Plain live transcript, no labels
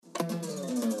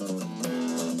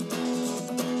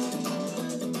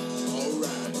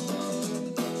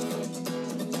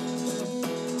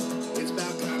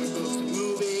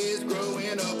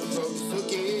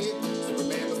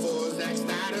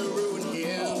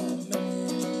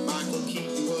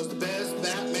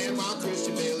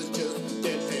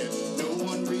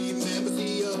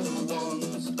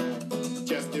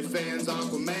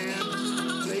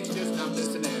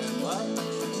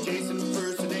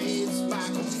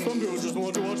Some people just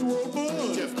want to watch world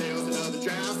fun. Jeff nails another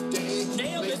draft day.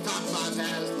 Nailed Makes it. top 5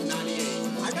 has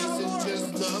 98. I got one more.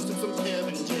 Just loves him some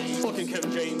Kevin James. Fucking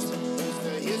Kevin James. It's the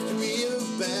history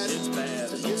of bad. It's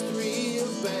bad. It's the history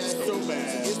of bad. So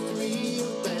bad. It's the history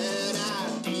of bad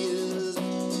ideas.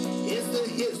 It's the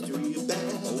history of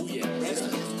bad. Oh, yeah. It's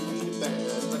the history of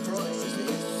bad. That's right. It's the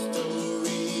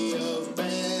history of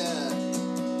bad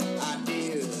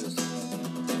ideas.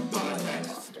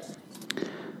 Podcast.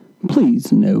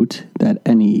 Please note that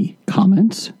any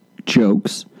comments,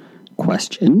 jokes,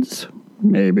 questions,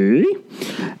 maybe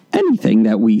anything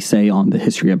that we say on the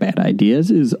history of bad ideas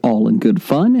is all in good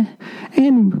fun.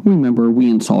 And remember, we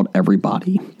insult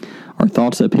everybody. Our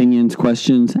thoughts, opinions,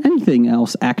 questions, anything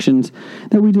else, actions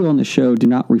that we do on the show do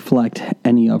not reflect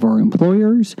any of our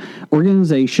employers,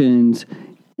 organizations,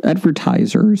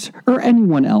 advertisers, or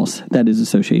anyone else that is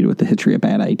associated with the history of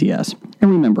bad ideas. And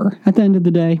remember, at the end of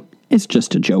the day, it's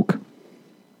just a joke.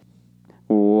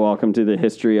 Welcome to the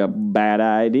History of Bad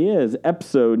Ideas,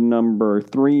 episode number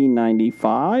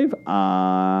 395.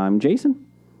 I'm Jason.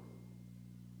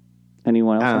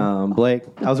 Anyone else? Blake.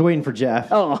 I was waiting for Jeff.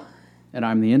 Oh, And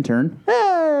I'm the intern.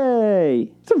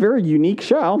 hey! It's a very unique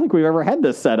show. I don't think we've ever had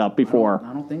this set up before.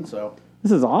 I don't think so.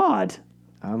 This is odd.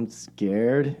 I'm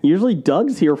scared. Usually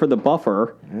Doug's here for the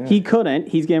buffer. Yeah. He couldn't.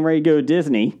 He's getting ready to go to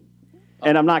Disney.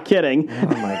 And I'm not kidding. Oh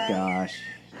my gosh.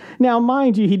 Now,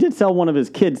 mind you, he did sell one of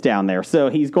his kids down there, so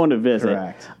he's going to visit.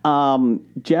 Correct.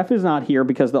 Jeff is not here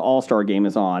because the All-Star game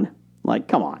is on. Like,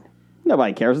 come on.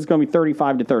 Nobody cares. It's going to be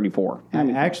 35-34. I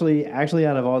mean, Actually,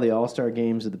 out of all the All-Star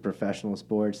games of the professional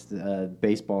sports,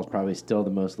 baseball is probably still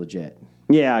the most legit.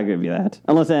 yeah, I'll give you that.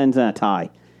 Unless it ends in a tie.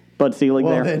 Bud Selig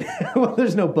Well, there. then, well,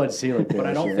 there's no Bud Selig there But I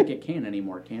this don't year. think it can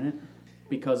anymore, can it?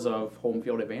 Because of home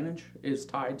field advantage is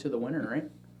tied to the winner, right?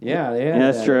 Yeah, Yeah,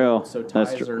 that's true. So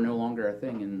That's ties true. are no longer a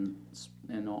thing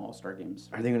in All-Star games.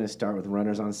 Are they going to start with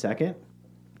runners on second?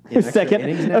 In extra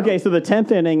innings Second. now? Okay, so the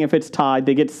 10th inning, if it's tied,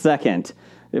 they get second.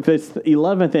 If it's the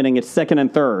 11th inning, it's second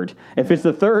and third. If it's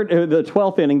the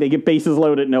 12th inning, they get bases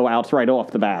loaded, no outs right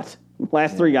off the bat.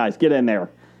 Last three guys, get in there.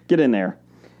 Get in there.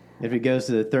 If it goes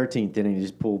to the 13th inning, you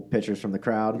just pull pitchers from the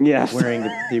crowd Yes. wearing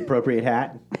the appropriate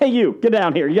hat. Hey, you, get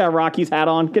down here. You got a Rockies hat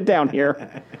on. Get down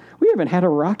here. We haven't had a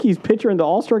Rockies pitcher in the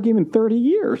All-Star game in 30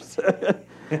 years.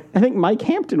 I think Mike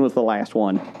Hampton was the last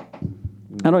one.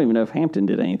 I don't even know if Hampton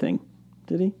did anything.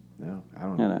 Did he? No, I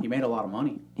don't I know. don't know. He made a lot of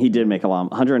money. He did make a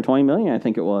lot. 120 million, I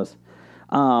think it was.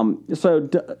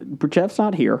 Jeff's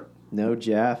not here. No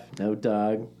Jeff, no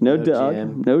Doug, No Doug.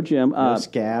 Jim, No Jim. no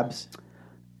Scabs.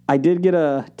 I did get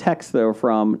a text, though,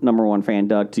 from number one fan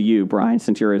Doug to you, Brian,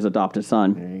 since you're his adopted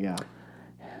son. There you go.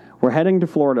 We're heading to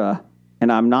Florida,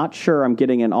 and I'm not sure I'm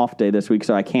getting an off day this week,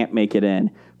 so I can't make it in.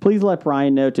 Please let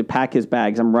Brian know to pack his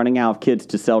bags. I'm running out of kids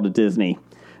to sell to Disney.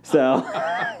 So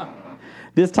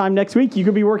this time next week, you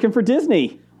could be working for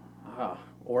Disney.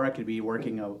 Or I could be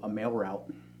working a mail route.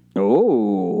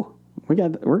 Oh, we're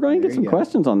going to get you some go.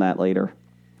 questions on that later.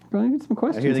 We're going to get some I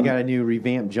questions. hear they on got a new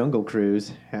revamped Jungle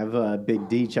Cruise. Have Big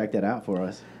D check that out for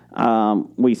us.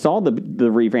 We saw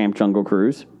the revamped Jungle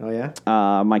Cruise. Oh,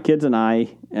 yeah? My kids and I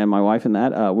and my wife and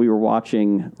that we were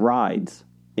watching rides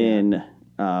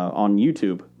on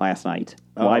YouTube last night.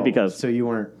 Why? Oh, Because so you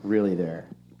weren't really there.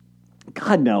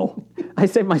 God no, I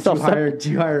saved myself. Did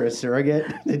you hire a surrogate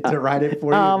to ride it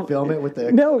for you and film it with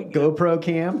the no. GoPro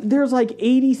cam? There's like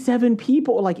 87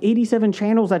 people, like 87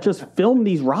 channels that just film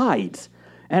these rides.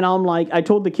 And I'm like, I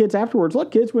told the kids afterwards,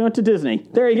 look, kids, we went to Disney.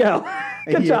 There you go.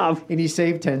 Good job. And you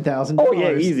saved $10,000. Oh,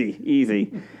 yeah,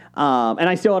 easy. And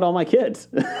I still had all my kids.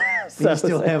 So you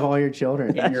still have all your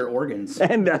children. And your organs.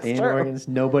 And that's And true. organs.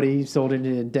 Nobody sold into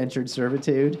indentured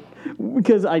servitude.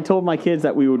 Because I told my kids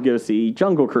that we would go see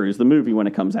Jungle Cruise, the movie, when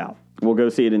it comes out. We'll go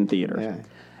see it in theaters. Yeah.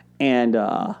 And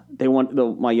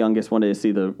my youngest wanted to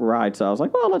see the ride, so I was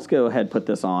like, well, let's go ahead and put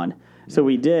this on. So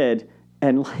we did,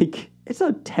 and like, it's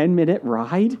a 10-minute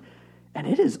ride, and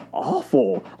it is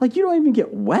awful. Like, you don't even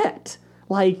get wet.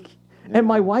 Like, and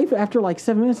my wife, after like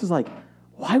 7 minutes, was like,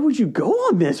 why would you go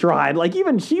on this ride? Like,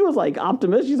 even she was like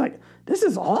optimistic. She's like, this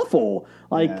is awful.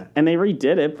 Like, Yeah. and they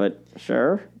redid it, but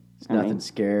sure. It's nothing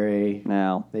scary.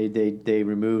 No. They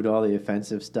removed all the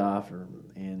offensive stuff.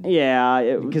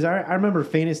 Yeah. Because I remember not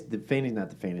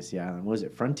the Fantasy Island. Was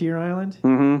it Frontier Island?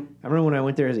 Mm-hmm. I remember when I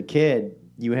went there as a kid,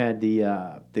 you had the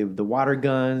water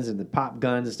guns and the pop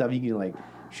guns and stuff. You can like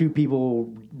shoot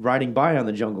people riding by on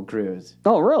the Jungle Cruise.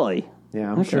 Oh, really?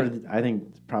 Yeah, I'm sure. I think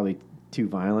it's probably too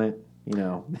violent. You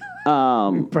know,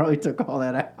 we probably took all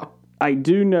that out. I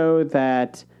do know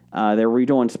that they're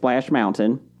redoing Splash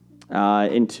Mountain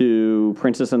into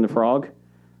Princess and the Frog,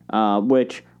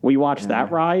 which We watched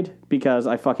that ride because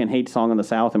I fucking hate Song of the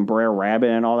South and Brer Rabbit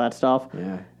and all that stuff.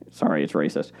 Yeah. Sorry, it's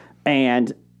racist.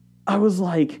 And I was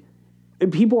like,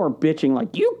 people are bitching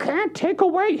like, you can't take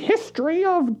away history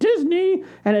of Disney.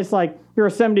 And it's like, you're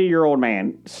a 70-year-old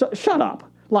man. Shut up.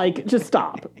 Like, just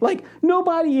stop. Like,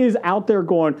 nobody is out there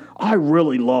going, I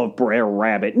really love Brer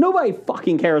Rabbit. Nobody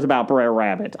fucking cares about Brer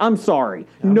Rabbit. I'm sorry.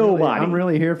 Nobody. I'm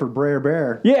really here for Brer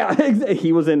Bear. Yeah,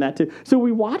 he was in that too. So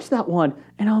we watched that one,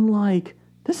 and I'm like,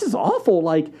 this is awful.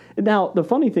 Like, now, the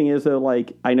funny thing is, though,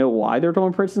 like, I know why they're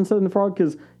doing Princess and the Frog,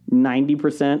 because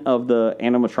 90% of the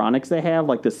animatronics they have,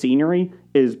 like the scenery,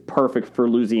 is perfect for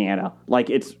Louisiana. Like,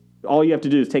 it's all you have to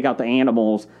do is take out the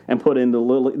animals and put in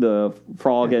the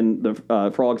frog and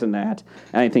the frogs and that,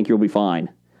 and I think you'll be fine.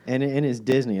 And it's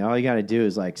Disney. All you got to do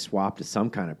is like swap to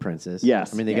some kind of princess.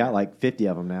 Yes. I mean, they got like 50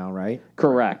 of them now, right?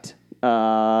 Correct.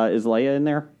 Is Leia in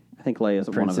there? I think Leia's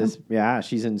one of them. Yeah,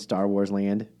 she's in Star Wars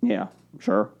land. Yeah,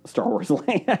 sure. Star Wars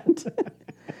land.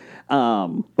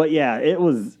 But yeah, it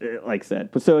was like I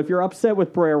said. But so if you're upset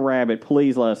with Brer Rabbit,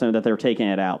 please let us know that they're taking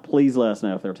it out. Please let us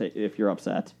know if you're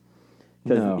upset.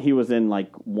 Because he was in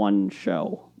like one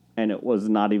show, and it was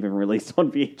not even released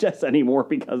on VHS anymore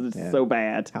because it's so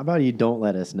bad. How about you don't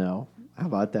let us know? How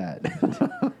about that?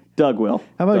 Doug will.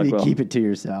 How about Doug you will. keep it to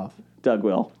yourself? Doug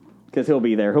will. Because he'll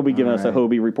be there. He'll be giving us a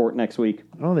Hobie report next week.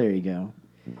 Oh, there you go.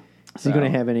 Is he going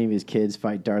to have any of his kids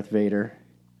fight Darth Vader?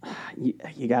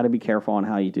 You got to be careful on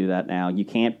how you do that now. You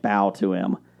can't bow to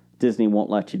him. Disney won't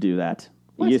let you do that.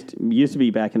 It used to be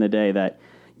back in the day that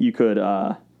you could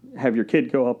have your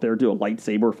kid go up there, do a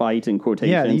lightsaber fight in quotations.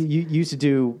 Yeah, you used to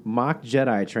do mock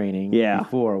Jedi training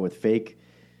before with fake,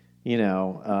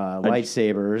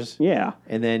 lightsabers. Yeah.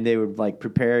 And then they would like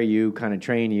prepare you, kind of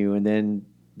train you, and then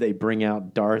they bring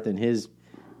out Darth and his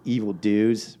evil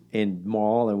dudes in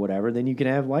Maul or whatever. Then you can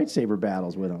have lightsaber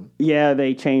battles with them. Yeah,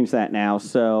 they changed that now,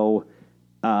 so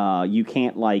you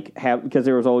can't like have, because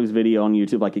there was always video on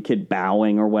YouTube like a kid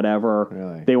bowing or whatever.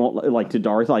 Really? They won't like to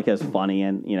Darth like as funny,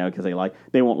 and because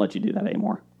they won't let you do that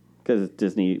anymore because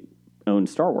Disney owns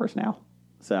Star Wars now,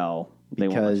 so they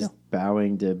won't let you. Because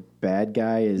bowing to bad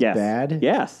guy is bad.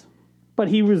 Yes, but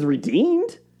he was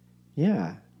redeemed.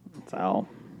 Yeah. So,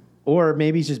 or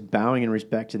maybe he's just bowing in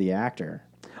respect to the actor.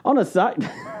 On a side,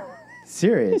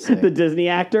 seriously, the Disney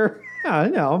actor.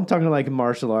 No, I'm talking like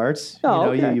martial arts. Oh,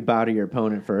 okay. You bow to your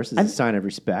opponent first as a sign of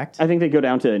respect. I think they go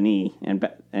down to a knee and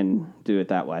do it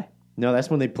that way. No, that's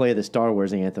when they play the Star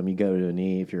Wars anthem. You go to a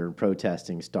knee if you're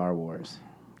protesting Star Wars.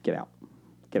 Get out.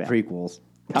 Get out. Prequels.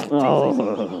 Oh.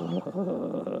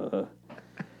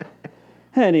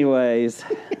 Anyways.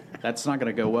 That's not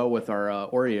going to go well with our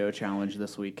Oreo challenge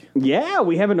this week. Yeah,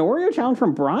 we have an Oreo challenge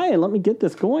from Brian. Let me get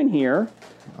this going here.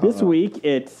 This week,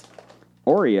 it's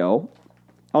Oreo.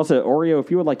 Also, Oreo, if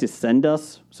you would like to send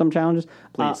us some challenges,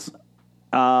 please.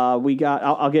 We got.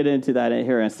 I'll get into that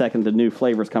here in a second. The new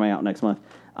flavors coming out next month.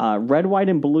 Red, white,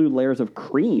 and blue layers of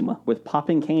cream with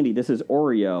popping candy. This is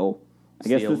Oreo. I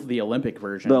guess the Olympic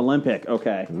version. The Olympic.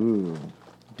 Okay. Ooh.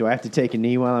 Do I have to take a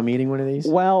knee while I'm eating one of these?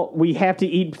 Well, we have to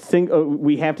eat.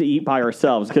 We have to eat by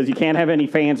ourselves because you can't have any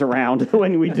fans around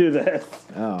when we do this.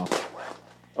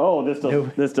 Oh,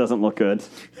 this doesn't look good.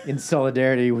 In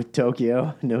solidarity with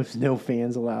Tokyo, no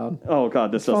fans allowed. Oh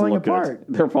God, this doesn't look good.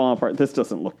 They're falling apart. This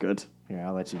doesn't look good. Here,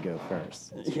 I'll let you go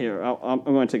first. Here, I'm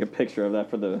going to take a picture of that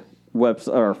for the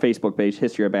website or Facebook page,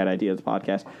 History of Bad Ideas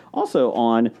Podcast. Also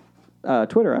on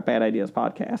Twitter at Bad Ideas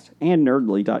Podcast and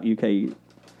nerdly.uk.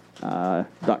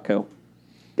 .co.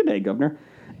 Good day, Governor.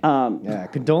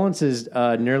 Condolences,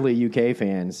 Nerdly UK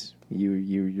fans.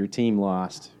 Your team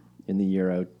lost in the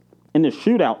Euro. In the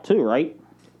shootout too, right?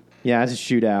 Yeah, it's a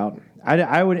shootout.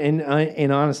 I would,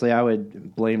 and honestly, I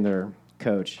would blame their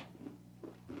coach,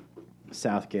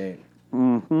 Southgate.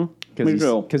 Mm-hmm.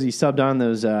 Because he subbed on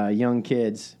those young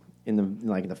kids in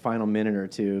the final minute or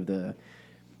two of the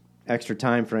extra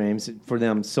time frames for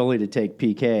them solely to take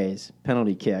PKs,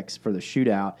 penalty kicks for the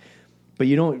shootout. But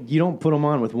you don't put them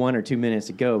on with 1 or 2 minutes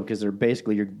to go because they're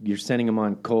basically you're sending them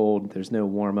on cold. There's no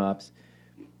warm ups,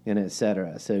 and et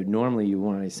cetera. So normally you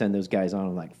want to send those guys on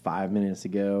with like 5 minutes to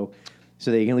go,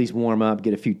 so they can at least warm up,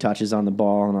 get a few touches on the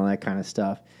ball, and all that kind of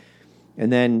stuff.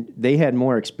 And then they had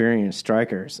more experienced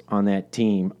strikers on that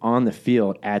team on the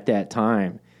field at that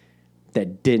time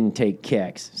that didn't take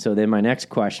kicks. So then my next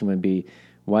question would be,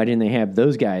 why didn't they have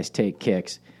those guys take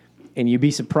kicks? And you'd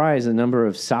be surprised the number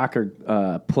of soccer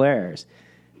players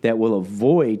that will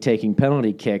avoid taking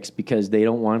penalty kicks because they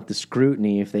don't want the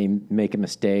scrutiny if they make a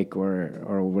mistake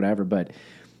or whatever. But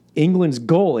England's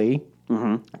goalie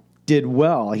did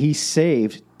well. He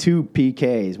saved 2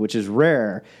 PKs, which is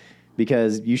rare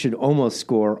because you should almost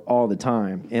score all the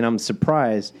time. And I'm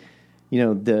surprised,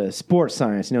 the sports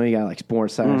science, you got like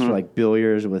sports science for like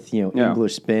billiards with,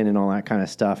 English spin and all that kind of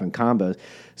stuff and combos.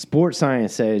 Sports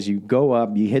science says you go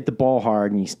up, you hit the ball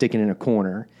hard, and you stick it in a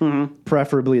corner,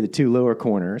 preferably the 2 lower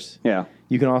corners. Yeah.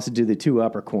 You can also do the 2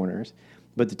 upper corners.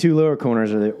 But the 2 lower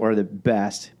corners are the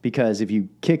best because if you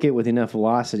kick it with enough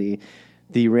velocity,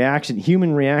 the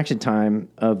human reaction time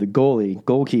of the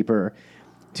goalkeeper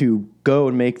to go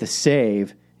and make the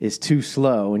save is too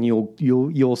slow, and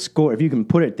you'll score. If you can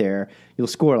put it there, you'll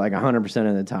score like 100%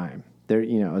 of the time.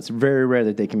 It's very rare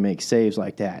that they can make saves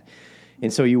like that.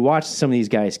 And so you watch some of these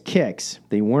guys' kicks.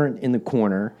 They weren't in the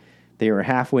corner. They were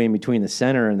halfway in between the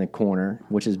center and the corner,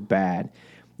 which is bad.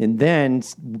 And then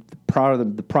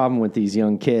the problem with these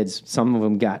young kids, some of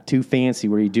them got too fancy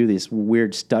where you do this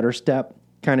weird stutter step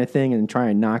kind of thing and try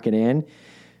and knock it in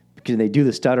because they do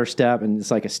the stutter step and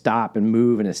it's like a stop and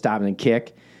move and a stop and a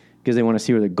kick because they want to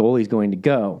see where the goalie's going to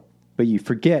go. But you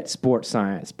forget sports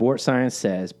science. Sports science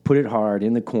says put it hard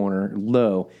in the corner,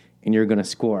 low, and you're going to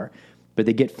score. But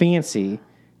they get fancy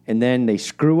and then they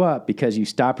screw up because you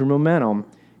stop your momentum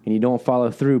and you don't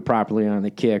follow through properly on the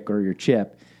kick or your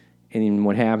chip. And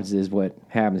what happens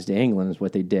to England is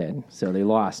what they did. So they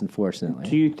lost, unfortunately.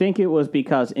 Do you think it was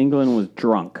because England was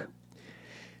drunk?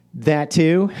 That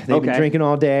too. They've been drinking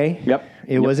all day. Yep.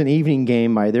 It was an evening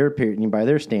game by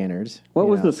their standards. What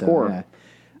was the score? It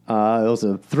was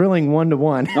a thrilling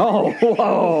 1-1. Oh,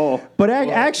 whoa! But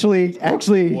actually,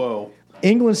 Whoa.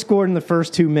 England scored in the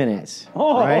first 2 minutes.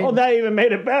 Oh, right? that even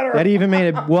made it better. That even made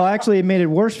it. Well, actually, it made it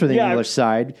worse for the English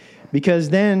side because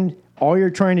then all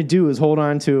you're trying to do is hold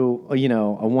on to a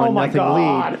 1-0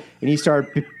 lead, and you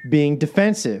start being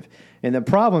defensive. And the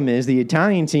problem is the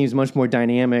Italian team is much more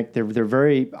dynamic. They're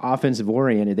very offensive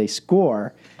oriented. They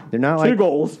score. They're not like 2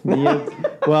 goals.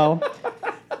 Well,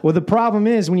 the problem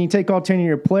is when you take all 10 of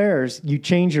your players, you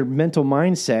change your mental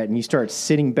mindset and you start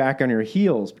sitting back on your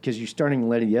heels because you're starting to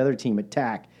let the other team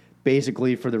attack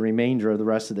basically for the remainder of the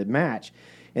rest of the match.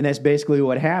 And that's basically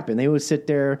what happened. They would sit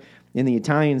there, and the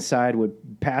Italian side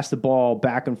would pass the ball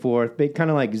back and forth, kind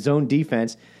of like zone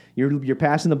defense. You're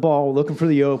passing the ball, looking for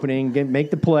the opening, make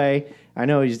the play. I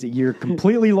know you're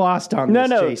completely lost on this,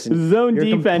 Jason. Zone You're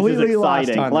defense is completely lost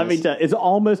exciting. on Let me this. tell you, it's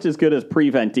almost as good as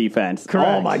prevent defense. Correct.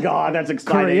 Oh, my God, that's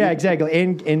exciting. Correct. Yeah, exactly.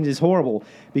 And it's horrible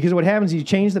because what happens is you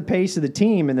change the pace of the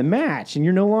team in the match, and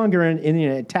you're no longer in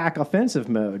an attack offensive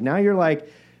mode. Now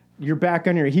you're back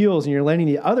on your heels, and you're letting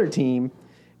the other team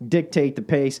dictate the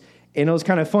pace. And it was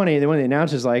kind of funny when the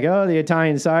announcer's like, "Oh, the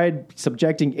Italian side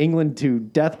subjecting England to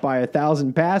death by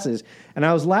 1,000 passes," and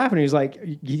I was laughing. He was like,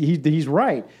 "He's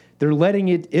right. They're letting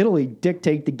Italy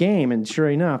dictate the game." And sure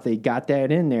enough, they got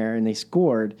that in there and they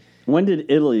scored. When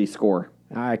did Italy score?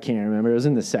 I can't remember. It was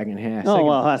in the second half.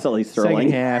 Well, that's at least thrilling.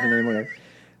 Second half, and then whatever.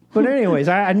 But anyways,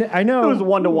 I know It was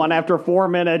 1-1 after 4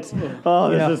 minutes. Oh,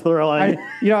 this is thrilling.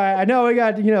 I know we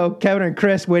got Kevin and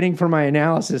Chris waiting for my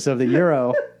analysis of the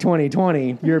Euro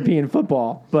 2020 European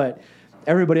football, but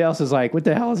everybody else is like, "What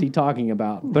the hell is he talking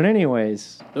about?" But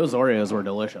anyways, Those Oreos were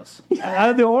delicious. the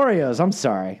Oreos. I'm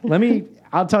sorry.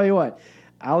 I'll tell you what.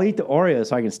 I'll eat the Oreos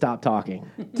so I can stop talking.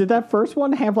 Did that first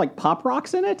one have like Pop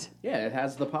Rocks in it? Yeah, it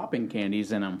has the popping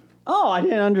candies in them. Oh, I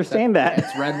didn't understand that.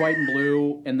 It's red, white, and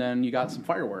blue, and then you got some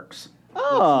fireworks.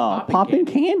 Oh, popping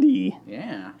candy.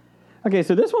 Yeah. Okay,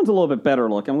 so this one's a little bit better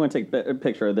look. I'm going to take a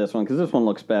picture of this one because this one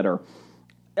looks better.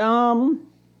 If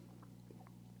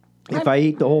I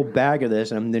eat the whole bag of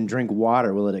this and then drink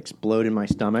water, will it explode in my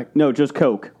stomach? No, just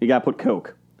Coke. You got to put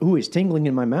Coke. Ooh, it's tingling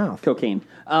in my mouth. Cocaine.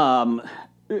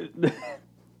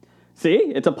 See?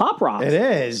 It's a Pop Rock. It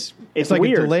is. It's like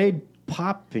weird. a delayed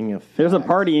popping effect. There's a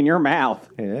party in your mouth.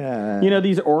 Yeah.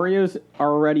 These Oreos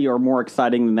already are more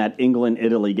exciting than that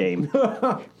England-Italy game.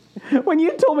 When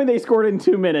you told me they scored in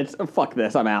 2 minutes, fuck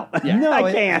this, I'm out. Yeah. No,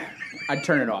 I can't. I'd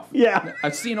turn it off. Yeah.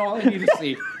 I've seen all I need to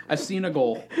see. I've seen a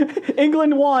goal.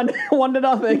 England won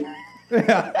 1-0.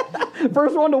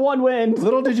 First 1-1 win.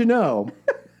 Little did you know.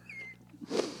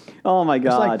 Oh my It's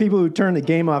God. like people who turn the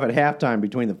game off at halftime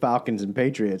between the Falcons and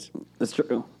Patriots. That's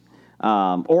true.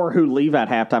 Or who leave at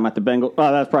halftime at the Bengals.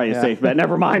 Oh, that's probably a safe bet.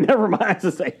 Never mind. It's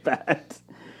a safe bet.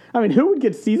 I mean, who would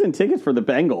get season tickets for the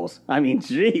Bengals? I mean,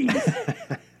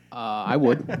 jeez. I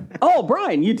would. Oh,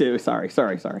 Brian, you do. Sorry.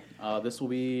 This will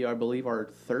be, I believe, our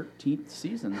 13th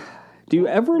season. Do you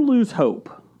ever lose hope?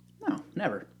 No,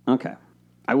 never. Okay.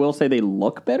 I will say they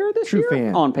look better this True year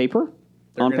fan. on paper.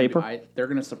 They're on gonna paper. they're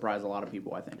going to surprise a lot of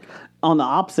people, I think. On the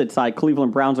opposite side,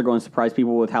 Cleveland Browns are going to surprise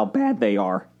people with how bad they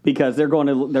are because they're going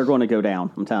to go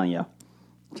down. I'm telling you.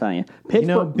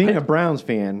 Pittsburgh, Being a Browns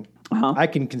fan, I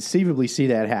can conceivably see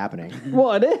that happening.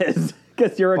 well, it is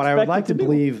because you're. But I would like to do.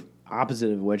 believe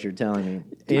opposite of what you're telling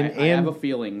me. I have a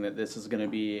feeling that this is going to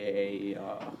be a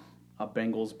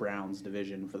Bengals-Browns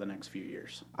division for the next few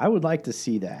years. I would like to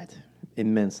see that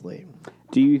immensely.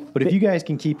 Do you? But if you guys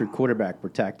can keep your quarterback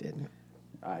protected,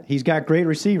 he's got great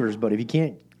receivers, but if you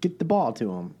can't get the ball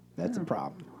to him, that's a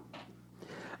problem.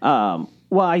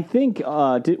 Well, I think.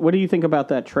 What do you think about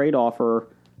that trade offer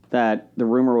that the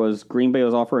rumor was Green Bay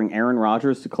was offering Aaron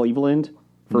Rodgers to Cleveland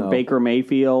for No. Baker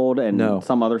Mayfield and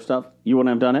some other stuff? You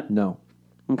wouldn't have done it? No.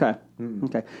 Okay.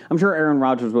 Okay. I'm sure Aaron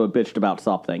Rodgers would have bitched about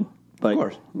something. But, Of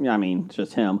course. I mean, it's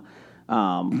just him.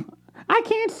 I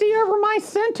can't see over my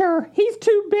center. He's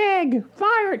too big.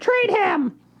 Fire it. Trade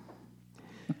him.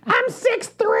 I'm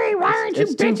 6'3". Why aren't you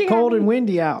It's bitching too cold at me? and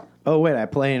windy out. Oh, wait, I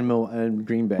play in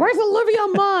Green Bay. Where's Olivia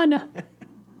Munn?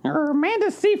 Or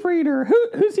Amanda Seyfried? Or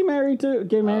who's he married to?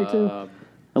 Get married to?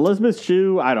 Elizabeth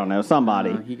Shue? I don't know.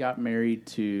 Somebody. He got married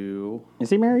to...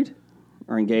 Is he married?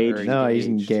 Or engaged? No, he's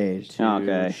engaged. to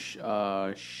Okay.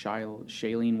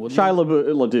 Shailene Woodley.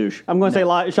 Shia LaDouche. I'm going to say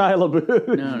Shia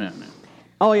LaBouche. No.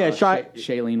 Oh, yeah.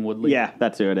 Shailene Woodley. Yeah,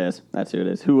 that's who it is. That's who it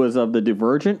is. Who was of the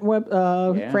Divergent web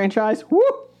franchise? Woo!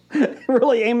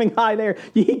 Really aiming high there.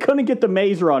 He couldn't get the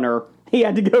Maze Runner. He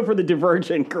had to go for the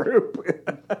Divergent group.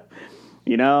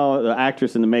 You know, the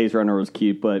actress in the Maze Runner was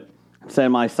cute, but I'm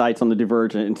setting my sights on the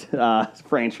Divergent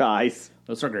franchise.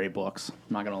 Those are great books.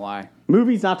 I'm not going to lie.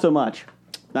 Movies, not so much.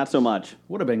 Not so much.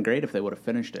 Would have been great if they would have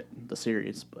finished it, the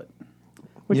series, but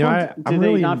Which You know, one? I'm Did they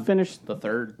really- not finish? the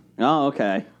third, Oh,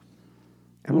 okay.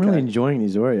 I'm really enjoying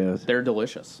these Oreos. they're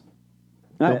delicious.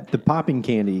 The popping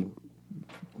candy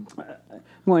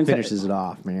Well, finishes it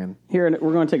off, man. Here,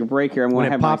 we're going to take a break here. I'm going When to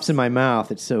it have pops in my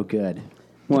mouth, it's so good.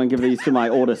 I'm going to give these to my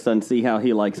oldest son, see how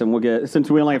he likes them. We'll get, since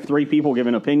we only have 3 people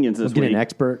giving opinions this Get week. an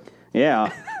expert.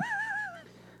 Yeah.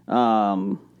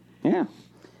 Yeah.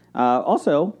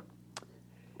 Also,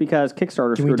 because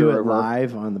Kickstarter Can we screwed do her it over.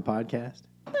 live on the podcast?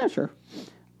 Yeah, sure.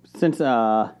 Since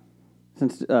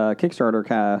Kickstarter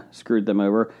kind of screwed them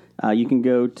over, you can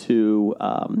go to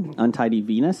Untidy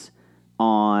Venus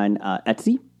on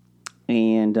Etsy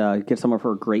and get some of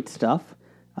her great stuff.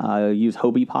 Use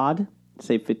Hobie Pod,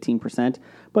 save 15%.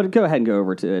 But go ahead and go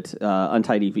over to it,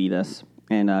 Untidy Venus.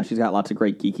 And she's got lots of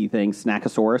great geeky things.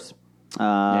 Snackosaurus. She's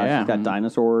got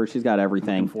dinosaurs. She's got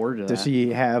everything. Forward to Does that. she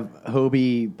have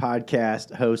Hobie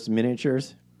podcast host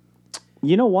miniatures?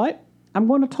 You know what? I'm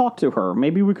going to talk to her.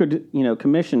 Maybe we could,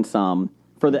 commission some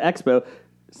for the expo.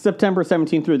 September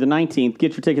 17th through the 19th.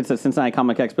 Get your tickets at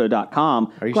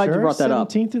CincinnatiComicExpo.com. Are you Glad sure? you brought that up.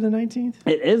 17th through the 19th?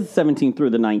 It is 17th through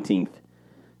the 19th.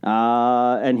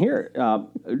 And here,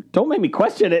 don't make me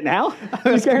question it now.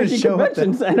 I was going to show up.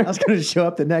 Convention Center. I was going to show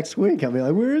up the next week. I'll be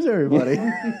like, "Where is everybody?"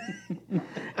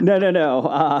 No.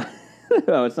 No,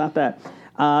 it's not that.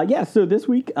 So this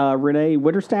week, Renee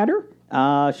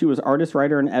Witterstatter, she was artist,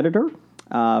 writer, and editor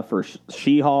for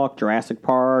She-Hulk, Jurassic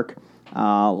Park,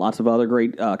 lots of other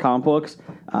great comic books.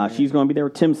 She's going to be there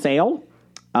with Tim Sale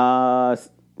at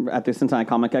the Cincinnati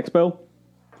Comic Expo.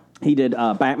 He did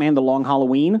Batman: The Long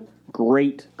Halloween.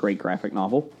 Great graphic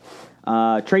novel.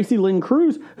 Tracy Lynn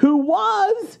Cruz, who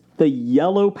was the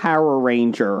Yellow Power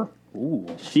Ranger. Ooh.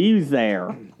 She's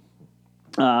there.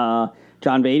 John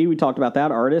Beatty, we talked about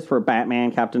that, artist for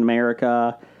Batman, Captain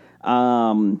America.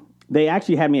 They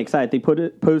actually had me excited. They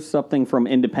post something from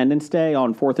Independence Day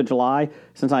on 4th of July,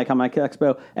 Cincinnati Comic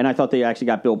Expo, and I thought they actually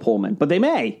got Bill Pullman. But they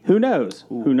may. Who knows?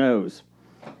 Ooh. Who knows?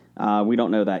 We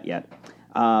don't know that yet.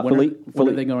 When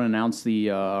are they going to announce the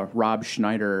Rob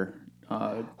Schneider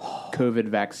COVID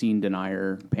vaccine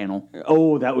denier panel?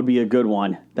 Oh, that would be a good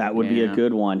one. That would be a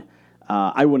good one.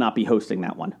 I will not be hosting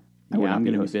that one. I'm going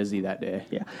to be busy that day.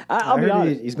 Yeah, I'll be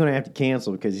honest. He's going to have to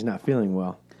cancel because he's not feeling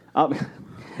well.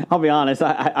 I'll be honest.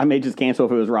 I may just cancel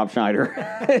if it was Rob Schneider,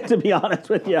 to be honest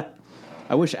with you.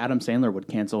 I wish Adam Sandler would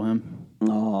cancel him.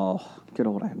 Oh, good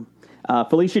old Adam.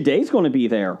 Felicia Day's going to be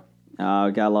there.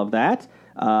 Gotta love that.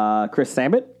 Chris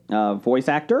Sabat, voice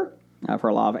actor for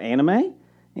a lot of anime.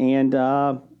 And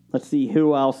let's see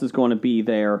who else is going to be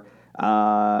there.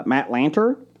 Matt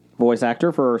Lanter, voice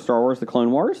actor for Star Wars: The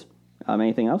Clone Wars.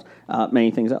 Many things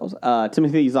else.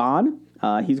 Timothy Zahn,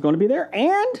 he's going to be there.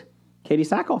 And Katie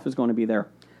Sackhoff is going to be there.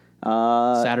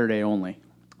 Saturday only.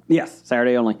 Yes,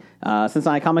 Saturday only.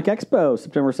 Cincinnati Comic Expo,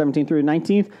 September 17th through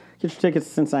 19th. Get your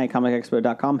tickets at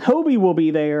CincinnatiComicExpo.com. Hobie will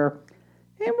be there.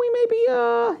 And we may be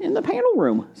in the panel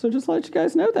room. So just let you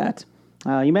guys know that.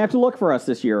 You may have to look for us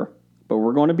this year. But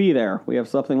we're going to be there. We have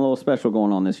something a little special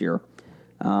going on this year.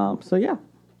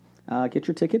 Get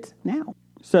your tickets now.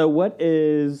 So what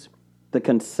is the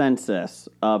consensus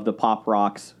of the Pop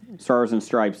Rocks Stars and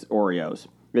Stripes Oreos?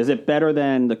 Is it better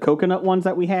than the coconut ones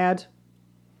that we had?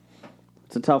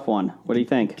 It's a tough one. What do you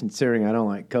think? Considering I don't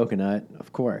like coconut,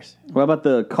 of course. What about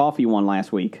the coffee one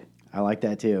last week? I like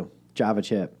that too. Java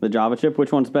chip. The Java chip,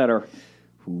 which one's better?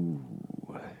 I'm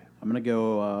going to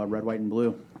go red, white, and blue.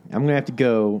 I'm going to have to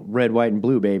go red, white, and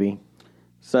blue, baby.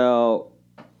 So,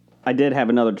 I did have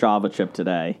another Java chip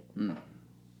today. It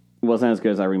wasn't as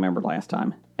good as I remembered last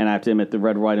time. And I have to admit, the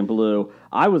red, white, and blue,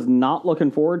 I was not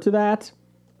looking forward to that.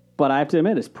 But I have to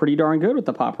admit, it's pretty darn good with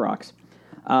the Pop Rocks.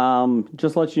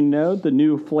 Just to let you know, the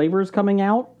new flavors coming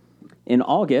out in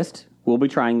August. We'll be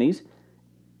trying these.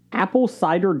 Apple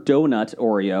cider donut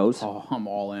Oreos. Oh, I'm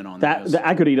all in on That those.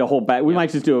 I could eat a whole bag. We might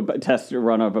just do a test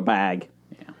run of a bag.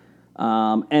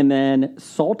 Yeah. And then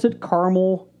salted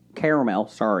caramel,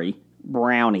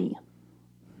 brownie.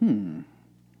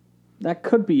 That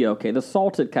could be okay. The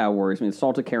salted kind of worries me. The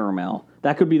salted caramel.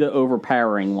 That could be the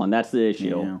overpowering one. That's the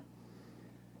issue. Yeah.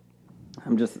 I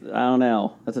don't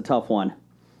know. That's a tough one.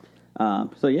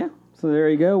 So there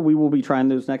you go. We will be trying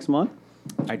those next month.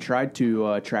 I tried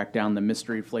to track down the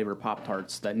mystery flavor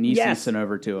Pop-Tarts that Nisi sent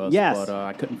over to us, Yes. but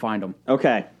I couldn't find them.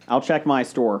 Okay. I'll check my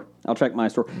store.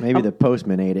 Maybe the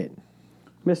postman ate it.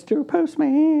 Mr.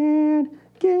 Postman,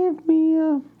 give me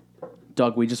a...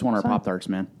 Doug, we just want our Pop-Tarts,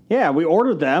 man. Yeah, we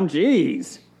ordered them.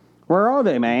 Jeez. Where are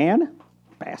they, man?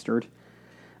 Bastard.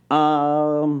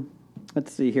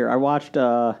 Let's see here. I watched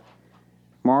Mara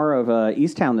of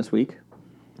Easttown this week.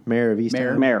 Mayor of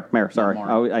Easttown. Mayor, sorry.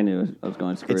 Mara. I knew I was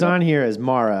going to screw It's it up. on here as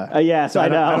Mara. Yes, I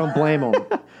know. I don't blame him.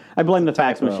 I blame the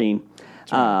fax typo. machine.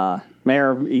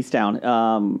 Mayor of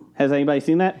Easttown. Has anybody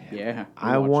seen that? Yeah.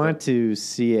 I want to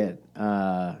see it.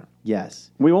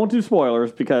 Yes. We won't do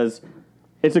spoilers because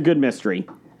it's a good mystery.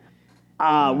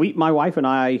 My wife and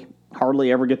I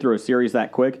hardly ever get through a series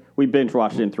that quick. We binge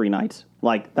watched it in 3 nights.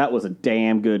 Like, that was a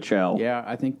damn good show. Yeah,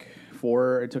 I think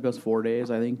it took us 4 days,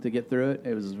 I think, to get through it.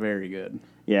 It was very good.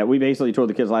 Yeah, we basically told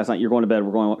the kids last night, you're going to bed,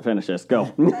 we're going to finish this.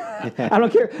 Go. I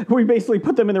don't care. We basically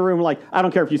put them in the room like, I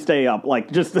don't care if you stay up.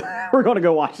 Like, just, we're going to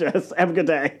go watch this. Have a good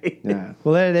day. Yeah.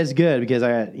 Well, that's good because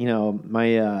my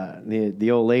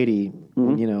the old lady,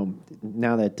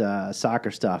 now that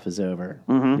soccer stuff is over,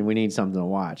 we need something to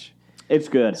watch. It's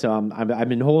good. So I've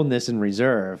been holding this in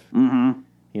reserve, so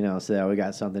that we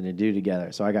got something to do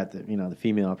together. So I got the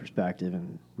female perspective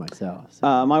and myself.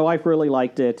 So. My wife really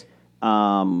liked it.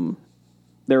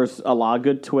 There's a lot of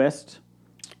good twist.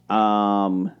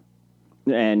 And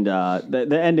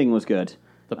the ending was good.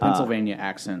 The Pennsylvania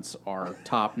accents are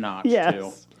top notch, Yes.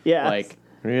 too. Yes. Like,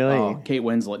 Really? Kate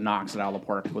Winslet knocks it out of the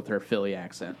park with her Philly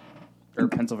accent. Or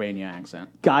Pennsylvania accent.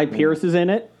 Guy Pearce is in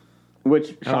it,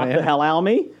 which shocked yeah? the hell out of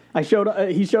me. He showed up.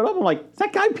 I'm like, is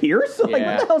that Guy Pearce? Like,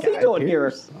 Yeah. what the hell's he doing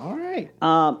Pierce. All right.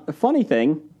 here? Funny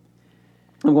thing,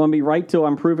 I'm going to be right till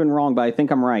I'm proven wrong, but I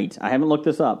think I'm right. I haven't looked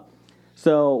this up.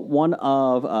 So one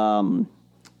of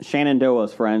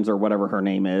Shenandoah's friends, or whatever her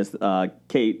name is,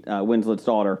 Kate Winslet's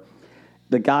daughter,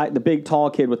 the big tall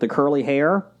kid with the curly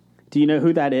hair. Do you know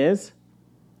who that is?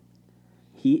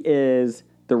 He is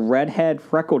the redhead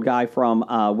freckled guy from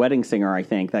Wedding Singer, I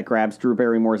think, that grabs Drew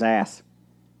Barrymore's ass.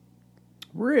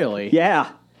 Really? Yeah.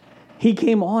 He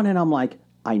came on and I'm like,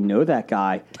 I know that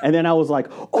guy. And then I was like,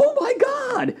 oh my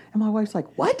God. And my wife's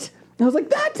like, what? And I was like,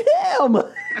 that's him.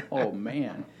 Oh,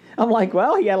 man. I'm like,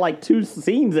 well, he had like 2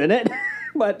 scenes in it.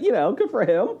 But, good for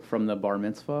him. From the bar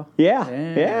mitzvah?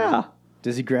 Yeah.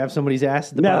 Does he grab somebody's ass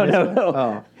at the No. bar mitzvah?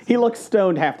 Oh. He looks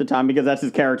stoned half the time because that's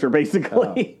his character,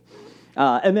 basically.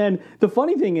 And then the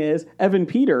funny thing is, Evan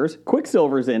Peters,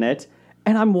 Quicksilver's in it.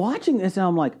 And I'm watching this and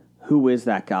I'm like, who is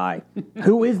that guy?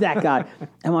 Who is that guy?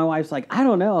 And my wife's like, I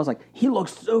don't know. I was like, he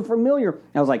looks so familiar.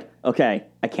 I was like, okay,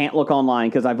 I can't look online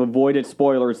because I've avoided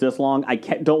spoilers this long.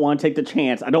 Don't want to take the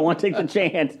chance. I don't want to take the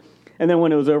chance. And then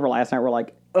when it was over last night, we're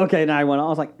like, okay, now I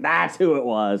was like, that's who it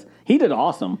was. He did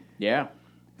awesome. Yeah.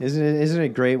 Isn't it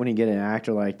great when you get an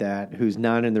actor like that who's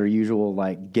not in their usual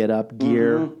get up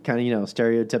gear, kind of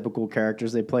stereotypical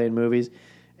characters they play in movies,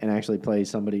 and actually play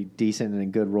somebody decent in a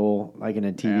good role, like in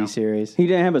a TV series? He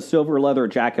didn't have a silver leather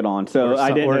jacket on, so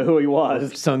I didn't know who he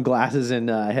was. Sunglasses and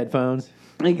headphones.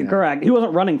 Correct. He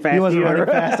wasn't running fast. He wasn't either.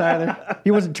 running fast either. He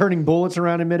wasn't turning bullets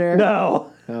around in midair.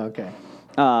 No. Oh, okay.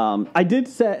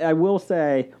 I will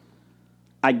say,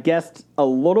 I guessed a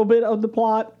little bit of the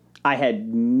plot. I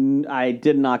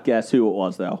did not guess who it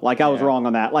was, though. Like, I was wrong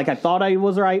on that. Like, I thought I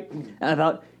was right. And I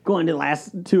thought, going to the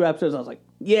last 2 episodes, I was like,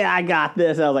 yeah, I got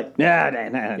this. And I was like, I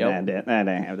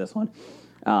didn't have this one.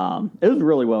 It was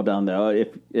really well done, though.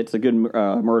 It's a good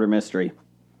murder mystery.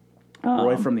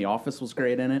 Roy from The Office was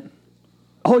great in it.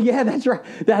 Oh, yeah, that's right.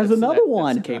 That's another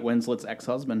one. That's Kate Winslet's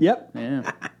ex-husband. Yep.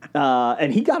 Yeah.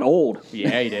 And he got old.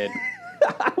 Yeah, he did.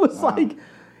 I was like,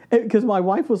 because my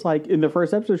wife was like, in the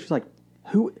first episode, she's like,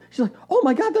 who? She's like, oh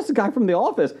my God, that's the guy from The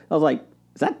Office. I was like,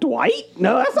 is that Dwight?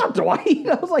 No, that's not Dwight.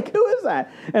 I was like, who is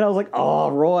that? And I was like,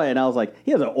 oh, Roy. And I was like,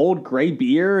 he has an old gray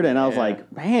beard. And I was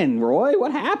like, man, Roy,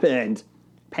 what happened?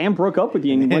 Pam broke up with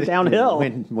you and you went downhill.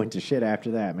 Went to shit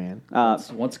after that, man.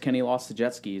 Once Kenny lost the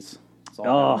jet skis. That's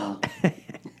all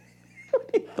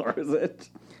He throws it.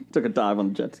 He took a dive on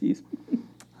the jet skis.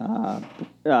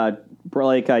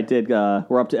 Blake, I did.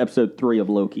 We're up to episode 3 of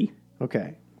Loki.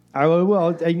 Okay.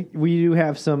 We do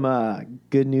have some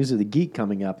good news of the geek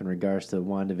coming up in regards to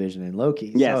WandaVision and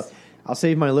Loki. Yes. So I'll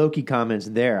save my Loki comments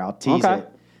there. I'll tease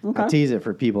it. Okay. I'll tease it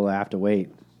for people that have to wait.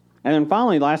 And then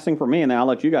finally, last thing for me, and then I'll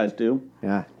let you guys do.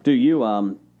 Yeah.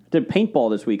 Did paintball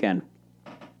this weekend.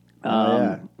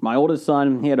 Yeah. My oldest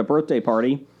son, he had a birthday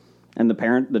party, and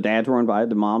the dads were invited,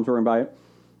 the moms were invited,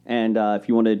 and if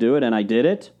you wanted to do it, and I did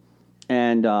it.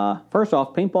 And first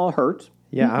off, paintball hurts.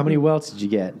 Yeah. How many welts did you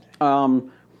get?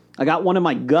 I got one in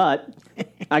my gut.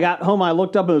 I got home, I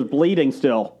looked up, and it was bleeding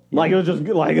still. Like, it was just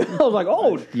like, I was like,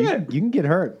 oh, shit. You can get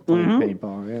hurt playing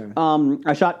paintball. Yeah.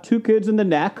 I shot 2 kids in the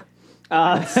neck.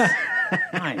 Nice.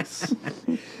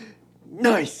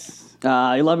 Nice.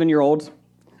 11-year-olds.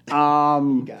 You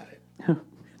got it.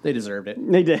 They deserved it.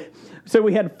 They did. So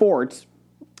we had forts,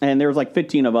 and there was like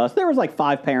 15 of us. There was like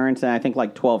 5 parents, and I think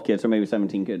like 12 kids, so maybe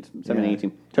 17 kids,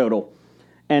 18 total.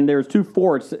 And there was 2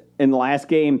 forts in the last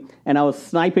game, and I was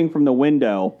sniping from the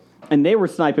window, and they were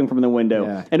sniping from the window.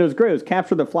 Yeah. And it was great. It was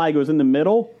capture the flag. It was in the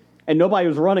middle, and nobody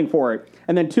was running for it.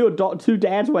 And then 2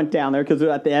 dads went down there, because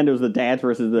at the end it was the dads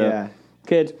versus the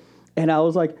kids. And I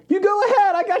was like, you go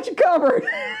ahead, I got you covered.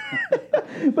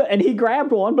 And he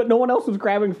grabbed one, but no one else was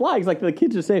grabbing flags. Like the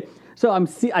kids just say. So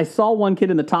I saw one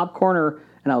kid in the top corner,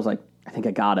 and I was like, I think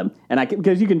I got him. And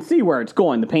because you can see where it's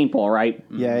going, the paintball, right?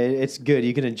 Yeah, it's good.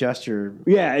 You can adjust your.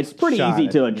 Yeah, it's pretty easy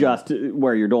to adjust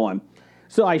where you're doing.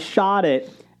 So I shot it,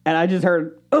 and I just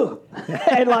heard, ugh.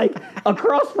 And like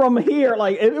across from here,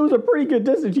 like it was a pretty good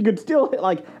distance. You could still hit,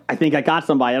 like, I think I got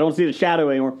somebody. I don't see the shadow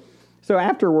anymore. So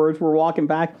afterwards, we're walking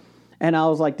back. And I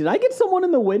was like, did I get someone in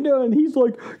the window? And he's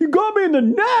like, you got me in the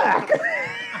neck.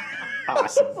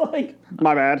 Awesome. I was like,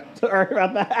 my bad. Sorry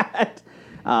about that.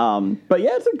 But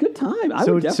yeah, it's a good time. I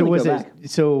would definitely go back.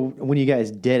 So when you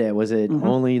guys did it, was it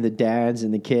only the dads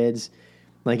and the kids?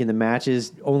 Like in the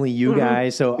matches, only you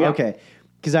guys? So, okay.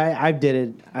 Because I did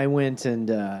it. I went and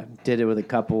did it with a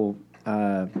couple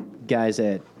guys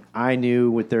that I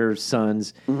knew with their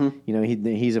sons. You know,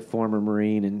 he's a former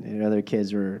Marine, and other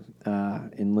kids were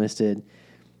enlisted.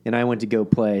 And I went to go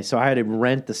play, so I had to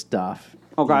rent the stuff.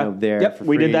 Okay. You know, there. Yep, for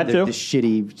we free, did that too. The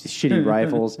shitty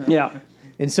rifles. Yeah.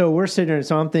 And so we're sitting there,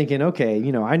 so I'm thinking, okay,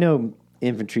 you know, I know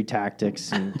infantry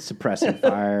tactics and suppressing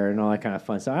fire and all that kind of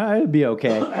fun stuff. I would be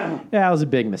okay. That was a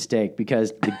big mistake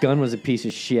because the gun was a piece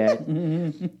of shit,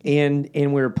 and we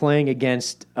were playing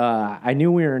against. I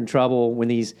knew we were in trouble when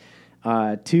these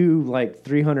 2 like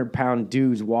 300-pound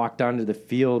dudes walked onto the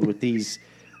field with these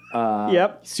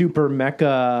super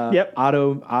mecha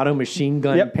auto machine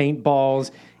gun paintballs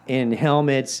and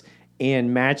helmets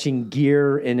and matching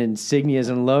gear and insignias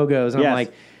and logos. And I'm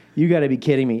like, you got to be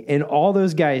kidding me. And all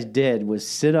those guys did was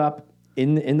sit up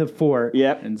in the fort.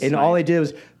 And all they did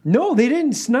was, no, they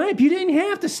didn't snipe. You didn't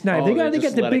have to snipe. They got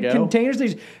the big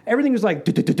containers. Everything was like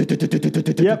the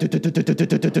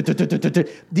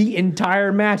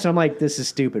entire match. And I'm like, this is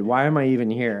stupid. Why am I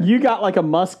even here? You got like a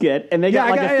musket, and they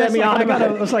got like a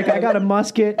semi-automatic. It's like I got a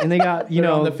musket, and they got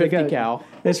the 50 cal.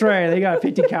 That's right. They got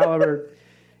 50 caliber.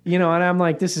 You know, and I'm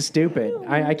like, this is stupid.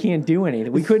 I can't do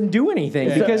anything. We couldn't do anything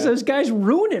because those guys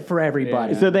ruined it for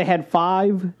everybody. So they had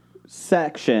 5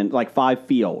 sections, like 5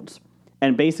 fields.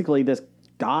 And basically this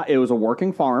guy, it was a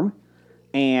working farm.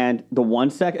 And the one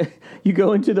second, you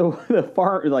go into the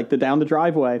farm, like down the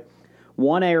driveway,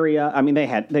 one area, I mean,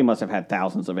 they must have had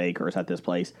thousands of acres at this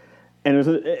place. And it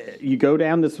was you go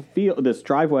down this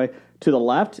driveway, to the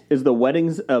left is the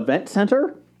weddings event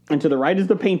center, and to the right is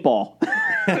the paintball.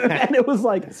 And it was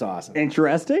like, that's awesome.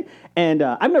 Interesting. And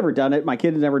I've never done it. My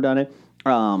kid has never done it.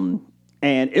 And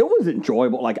it was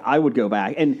enjoyable. Like, I would go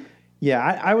back. And yeah,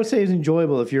 I would say it's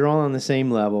enjoyable if you're all on the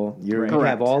same level. You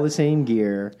have all the same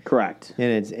gear. Correct.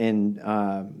 And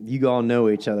you all know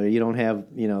each other. You don't have,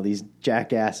 these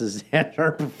jackasses that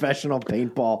are professional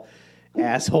paintball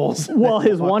assholes. Well,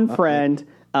 his one friend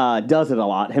does it a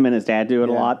lot. Him and his dad do it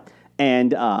a lot.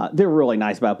 And they're really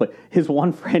nice about it. But his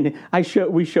one friend,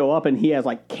 we show up, and he has,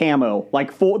 like, camo.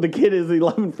 Like, the kid is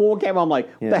 11 full camo. I'm like,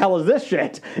 what the hell is this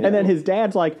shit? Yeah. And then his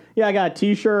dad's like, yeah, I got a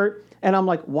T-shirt And I'm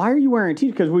like, why are you wearing a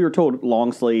t-shirt? Because we were told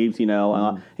long sleeves, you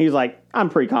know. He's like, I'm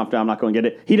pretty confident I'm not going to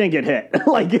get it. He didn't get hit.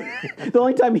 Like, the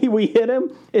only time we hit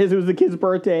him is it was the kid's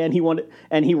birthday, and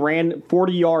he ran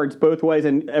 40 yards both ways,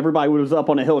 and everybody was up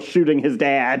on a hill shooting his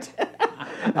dad.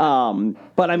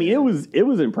 But I mean, it was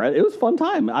impressive. It was a fun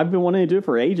time. I've been wanting to do it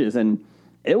for ages, and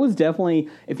it was definitely,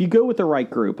 if you go with the right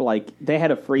group, like they had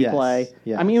a free play.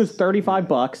 Yes. I mean, it was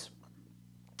 $35.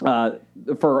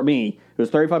 For me, it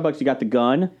was $35. You got the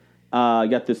gun, you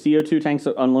got the CO2 tanks,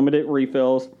 unlimited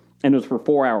refills, and it was for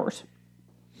 4 hours.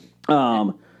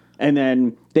 And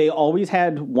then they always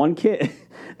had one kid.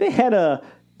 They had a,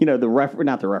 you know,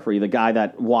 the guy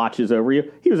that watches over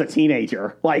you. He was a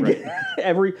teenager. Like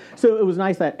so it was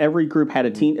nice that every group had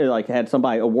had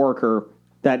somebody, a worker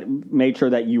that made sure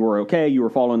that you were okay, you were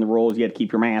following the rules, you had to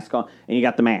keep your mask on, and you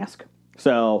got the mask.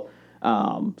 So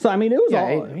I mean, it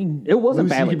was it wasn't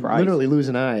badly priced. Literally lose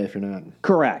an eye if you're not.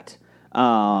 Correct.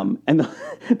 And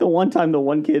the one time, the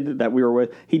one kid that we were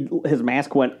with, his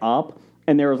mask went up,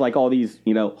 and there was like all these,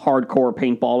 you know, hardcore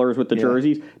paintballers with the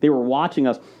jerseys. They were watching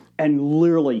us, and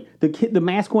literally the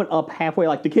mask went up halfway,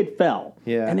 like the kid fell.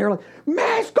 Yeah. And they were like,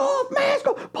 mask off,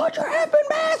 put your effing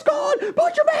mask on,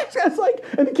 put your mask on. It's like,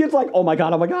 and the kid's like, oh my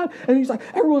God. And he's like,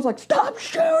 everyone's like, stop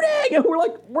shooting. And we're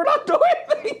like, we're not doing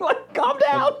anything. Like, calm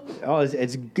down. Oh,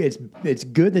 it's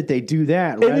good that they do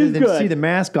that rather than see the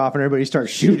mask off and everybody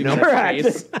starts shooting them. Correct.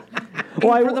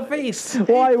 For the face.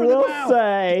 Well,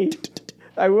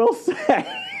 I will say,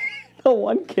 the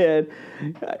one kid,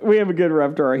 we have a good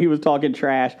rep to her. He was talking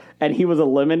trash, and he was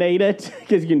eliminated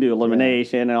because you can do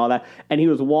elimination and all that. And he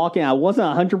was walking. I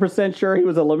wasn't 100% sure he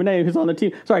was eliminated. He was on the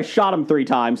team, so I shot him 3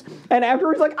 times. And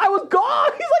afterwards, like, I was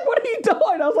gone. He's like, "What are you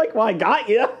doing?" I was like, "Well, I got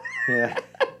you." Yeah.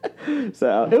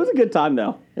 So it was a good time,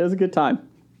 though. It was a good time.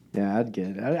 Yeah, I'd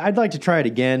get it. I'd like to try it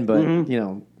again, but you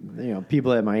know,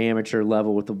 people at my amateur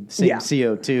level with the same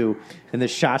CO2 and the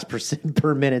shots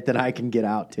per minute that I can get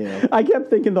out to. I kept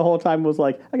thinking the whole time was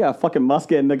like, I got a fucking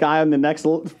musket, and the guy on the next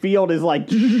field is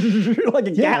like, like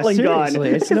a Gatling gun.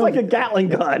 It's like a Gatling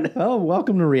gun. Oh,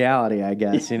 welcome to reality, I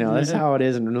guess. You know, that's how it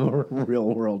is in the real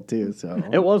world too. So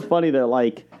it was funny that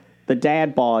like the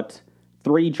dad bought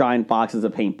 3 giant boxes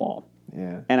of paintball.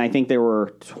 Yeah, and I think there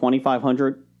were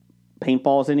 2,500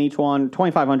 paintballs in each one,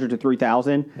 2,500 to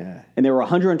 3,000. Yeah. And they were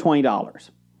 $120.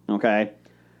 Okay.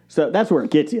 So that's where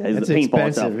it gets you, is the paintball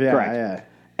itself. Yeah, correct. Yeah.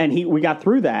 And we got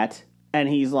through that, and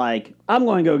he's like, I'm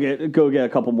going to go get a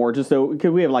couple more just so, because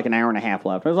we have like an hour and a half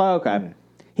left. I was like, okay. Yeah.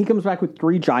 He comes back with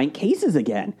 3 giant cases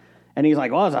again. And he's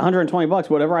like, well, it's $120.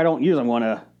 Whatever I don't use, I'm going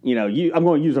to, I'm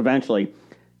going to use eventually.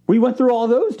 We went through all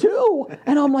those too.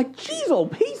 And I'm like, geez,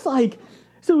 old Pete's like,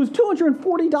 so it was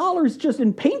 $240 just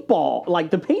in paintball, like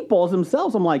the paintballs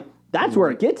themselves. I'm like, that's where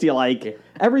it gets you. Like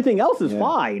everything else is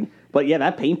fine, but yeah,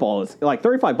 that paintball is like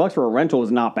 $35 for a rental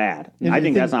is not bad. I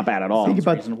think that's not bad at all.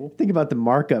 Think about the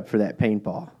markup for that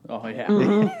paintball. Oh yeah.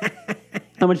 Mm-hmm.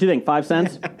 How much do you think? 5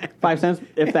 cents? 5 cents,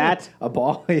 if that. A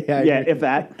ball? Yeah. Yeah, if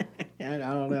that. I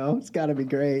don't know. It's got to be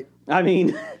great. I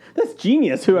mean, that's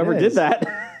genius. Whoever did that.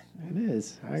 It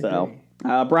is. I agree. So,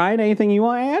 Brian, anything you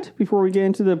want to add before we get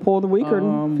into the poll of the week or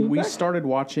feedback? We started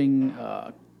watching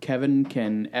Kevin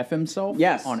Can F Himself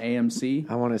on AMC.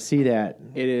 I want to see that.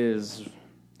 It is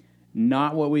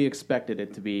not what we expected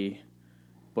it to be,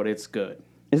 but it's good.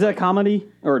 Is it a comedy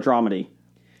or a dramedy?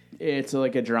 It's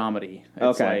like a dramedy.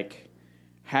 It's like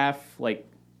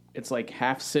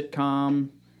half sitcom,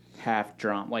 half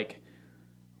drama. Like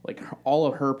all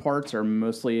of her parts are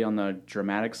mostly on the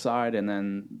dramatic side, and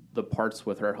then the parts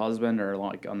with her husband are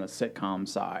like on the sitcom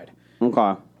side.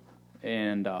 Okay.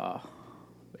 And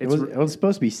it was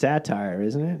supposed to be satire,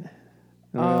 isn't it?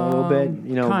 A little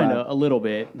bit, kind of a little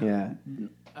bit. Yeah.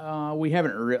 I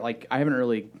haven't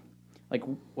really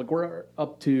we're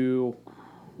up to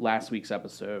last week's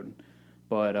episode,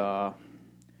 but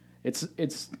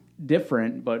it's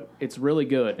different, but it's really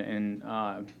good, and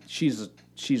she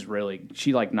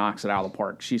like knocks it out of the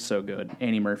park. She's so good,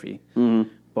 Annie Murphy. Mm-hmm.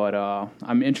 But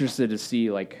I'm interested to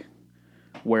see like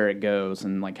where it goes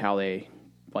and like how they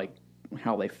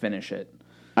finish it.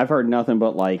 I've heard nothing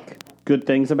but like good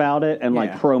things about it and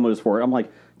like promos for it. I'm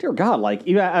like, dear God, like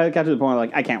even I got to the point where,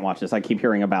 like I can't watch this. I keep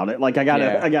hearing about it. Like I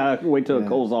gotta wait till it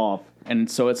cools off. And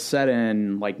so it's set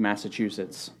in like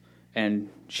Massachusetts, and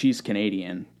she's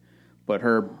Canadian, but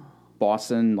her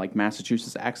Boston, like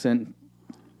Massachusetts accent,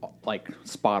 like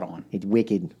spot on. It's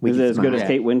wicked. Is it as good as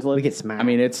Kate Winslet? Wicked smile. I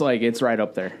mean, it's right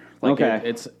up there. Like,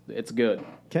 it's good.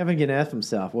 Kevin can F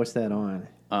himself. What's that on?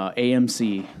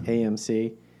 AMC.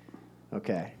 AMC.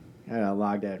 Okay, I gotta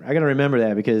log that. I gotta remember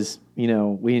that because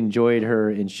we enjoyed her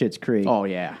in Schitt's Creek. Oh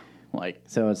yeah. Like,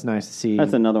 So it's nice to see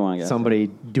That's another one, I guess. somebody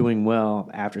doing well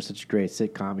after such a great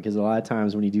sitcom, because a lot of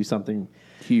times when you do something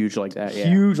huge like that. Yeah.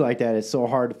 huge like that, it's so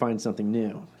hard to find something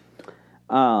new.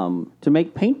 To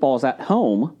make paintballs at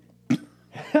home,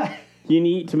 you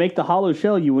need to make the hollow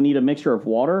shell. You will need a mixture of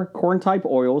water, corn-type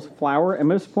oils, flour, and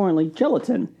most importantly,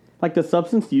 gelatin, like the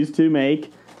substance used to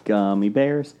make gummy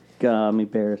bears. Gummy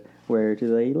bears. Where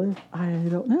do they live? I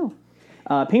don't know.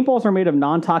 Paintballs are made of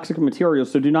non-toxic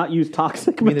materials, so do not use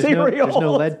toxic materials.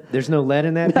 There's no lead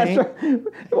in that paint. That's right.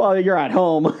 Well, you're at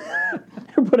home.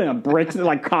 You're putting a bricks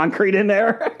like concrete in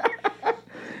there.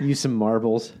 Use some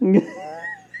marbles.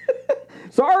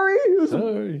 Sorry.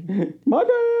 Sorry. My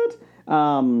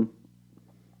bad.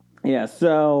 Yeah,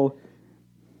 so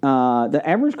the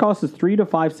average cost is 3 to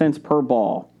 5 cents per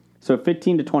ball. So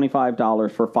 $15 to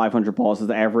 $25 for 500 balls is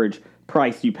the average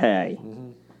price you pay. Mm-hmm.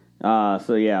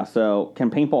 So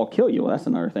can paintball kill you? Well, that's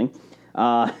another thing.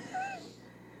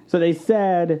 So they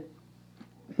said,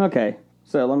 okay,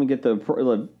 so let me get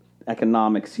the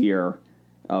economics here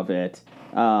of it.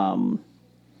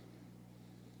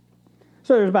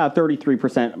 So there's about a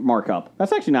 33% markup.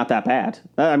 That's actually not that bad.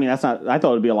 I mean, that's not. I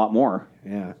thought it'd be a lot more.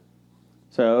 Yeah.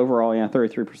 So overall,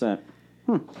 33%.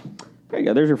 There you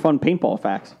go. There's your fun paintball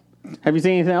facts. Have you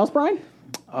seen anything else, Brian?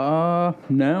 No,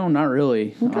 not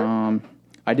really. Okay.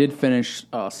 I did finish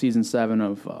season 7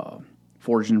 of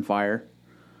Forged in Fire.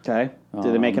 Okay.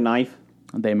 Did they make a knife?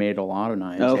 They made a lot of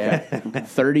knives. Okay. Yeah.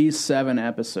 37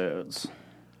 episodes.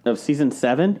 Of season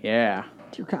 7? Yeah.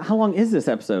 Dear God, how long is this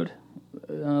episode?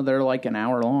 They're like an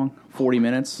hour long, 40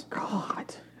 minutes.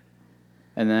 God.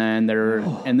 And then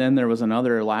there was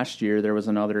another last year. There was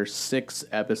another 6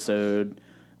 episode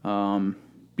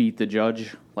Beat the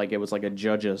Judge. Like it was like a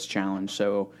judges challenge.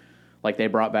 So like they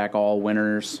brought back all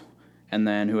winners, and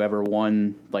then whoever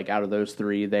won like out of those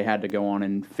 3, they had to go on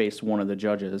and face one of the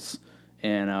judges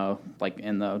and like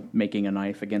in the making a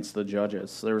knife against the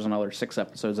judges. So there was another 6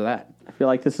 episodes of that. I feel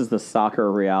like this is the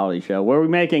soccer reality show. What are we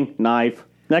making? Knife.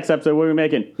 Next episode, what are we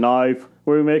making? Knife.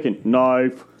 What are we making?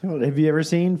 Knife. Have you ever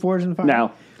seen Forged in Fire?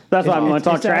 No. That's why I'm going to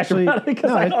talk trash actually, about it,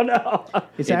 because I don't know.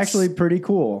 It's actually pretty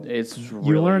cool. It's You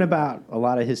really, learn about a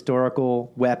lot of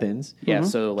historical weapons. Yeah,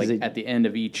 so like it- at the end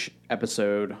of each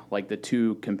episode, like the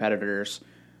 2 competitors,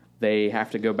 they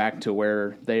have to go back to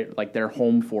where they like their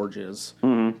home forges,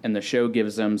 and the show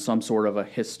gives them some sort of a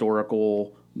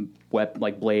historical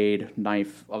like blade,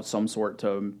 knife of some sort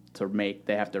to make.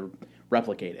 They have to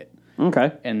replicate it.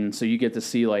 Okay. And so you get to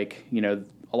see like, you know,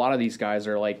 a lot of these guys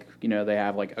are like, you know, they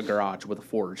have like a garage with a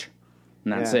forge,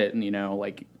 and that's Yeah. it. And, you know,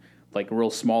 like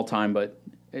real small time, but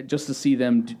just to see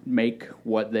them make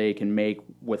what they can make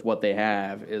with what they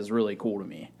have is really cool to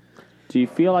me. Do you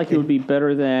feel like it would be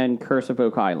better than Curse of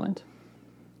Oak Island?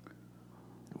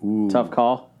 Ooh, Tough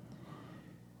call.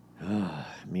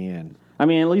 man. I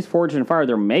mean, at least Forged in Fire,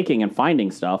 they're making and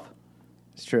finding stuff.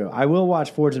 It's true. I will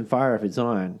watch Forged in Fire if it's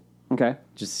on, Okay.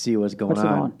 just to see what's going What's it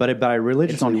on. on? But I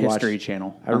religiously It's on watch History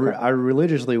Channel. I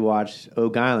religiously watch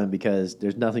Oak Island because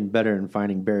there's nothing better than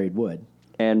finding buried wood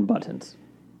And buttons.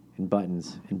 and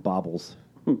buttons and baubles.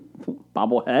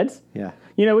 Bobbleheads? Yeah.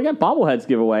 You know, we got bobbleheads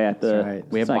giveaway at the... That's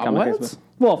right. We have Psych Comic bobbleheads? Christmas.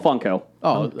 Well, Funko.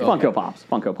 Oh, Funko Pops.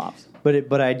 Funko Pops.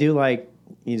 But I do like,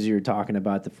 as you're talking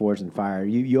about the Forged in Fire,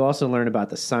 you also learn about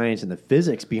the science and the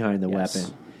physics behind the Yes.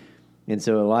 weapon. And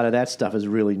so a lot of that stuff is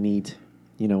really neat,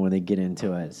 you know, when they get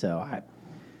into it. So I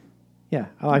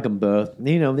like them both.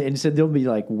 You know, and so there'll be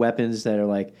like weapons that are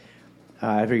like,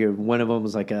 I figure one of them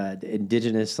was like a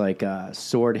indigenous like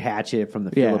sword hatchet from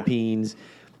the Yeah. Philippines.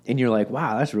 And you're like,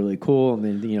 wow, that's really cool. And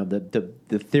then, you know,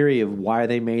 the theory of why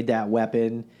they made that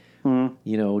weapon,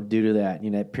 you know, due to that, you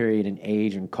know, that period in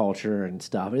age and culture and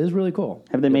stuff. It is really cool.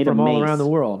 Have they made from a all mace? around the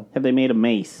world? Have they made a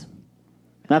mace?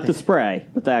 Not the spray,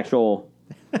 but the actual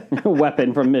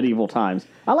weapon from medieval times.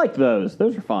 I like those.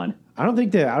 Those are fun. I don't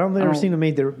think I've ever seen them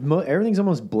made. Everything's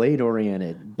almost blade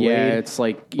oriented. Yeah, it's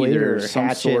like blade either or some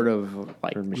hatchet sort of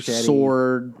like or machete.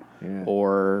 sword Yeah.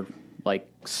 or like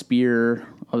spear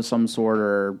of some sort,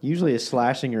 or usually a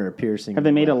slashing or a piercing. Have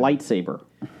they made a weapon. lightsaber?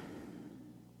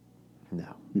 No.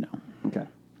 no. Okay.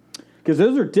 Because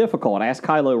those are difficult. Ask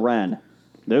Kylo Ren.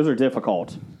 Those are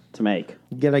difficult to make.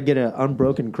 You gotta get an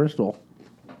unbroken crystal.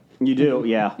 You do,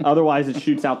 yeah. Otherwise, it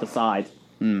shoots out the side.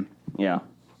 Yeah.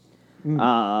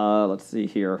 Let's see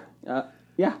here.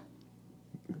 Yeah.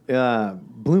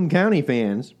 Bloom County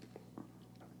fans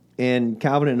and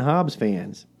Calvin and Hobbes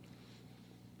fans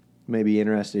may be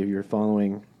interested if you're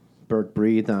following Burke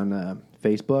Breathe on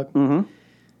Facebook.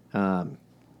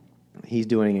 He's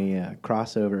doing a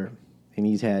crossover, and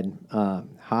he's had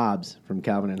Hobbes from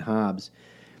Calvin and Hobbes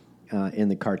in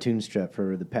the cartoon strip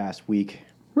for the past week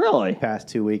Really? past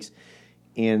 2 weeks,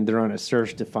 and they're on a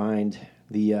search to find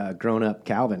the grown-up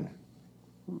Calvin.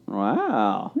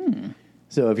 Wow.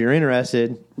 So if you're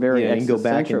interested, Very you can go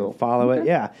back existential. and follow Okay. it.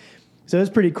 Yeah. So it's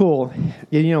pretty cool.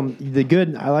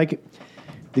 I like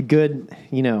the good,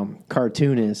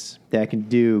 cartoonists that can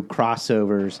do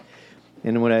crossovers.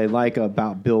 And what I like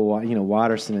about Bill,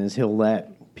 Watterson is he'll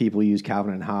let people use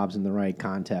Calvin and Hobbes in the right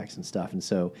context and stuff. And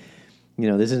so,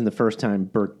 this isn't the first time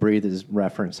Burke Breathe has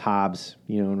referenced Hobbes,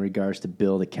 in regards to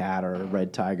Bill the Cat or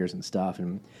Red Tigers and stuff.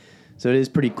 And so it is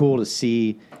pretty cool to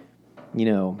see,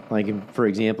 like, for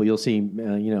example, you'll see,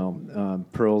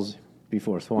 Pearls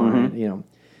Before Swine,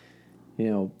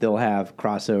 they'll have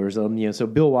crossovers. So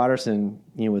Bill Watterson,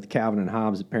 with Calvin and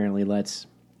Hobbes apparently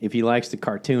if he likes the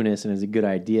cartoonist and it's a good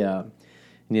idea,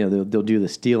 they'll do the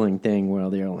stealing thing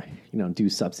where they'll, do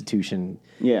substitution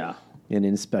Yeah. and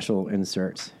in special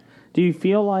inserts. Do you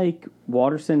feel like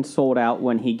Watterson sold out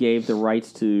when he gave the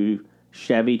rights to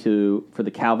Chevy for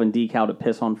the Calvin decal to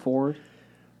piss on Ford?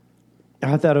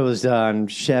 I thought it was on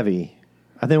Chevy.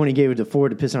 I think when he gave it to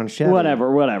Ford to piss on Chevy.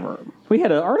 Whatever. We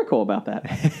had an article about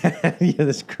that. Yeah,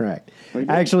 that's correct. We did.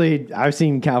 Actually, I've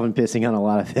seen Calvin pissing on a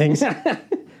lot of things.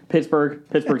 Pittsburgh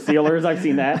Steelers. I've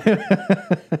seen that.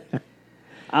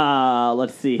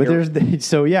 Let's see. But here.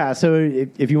 So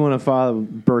if you want to follow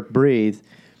Burke Breathe,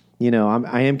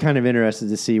 I am kind of interested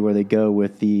to see where they go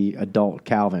with the adult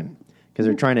Calvin because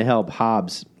they're trying to help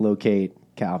Hobbes locate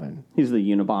Calvin. He's the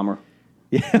Unabomber.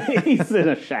 Yeah. He's in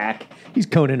a shack. He's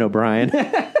Conan O'Brien.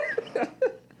 Twitter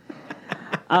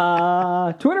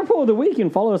poll of the week. You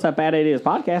can follow us at Bad Ideas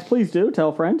Podcast. Please do. Tell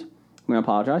a friend. I'm going to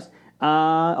apologize.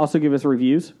 Also give us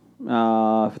reviews.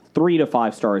 3 to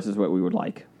 5 stars is what we would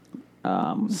like.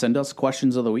 Send us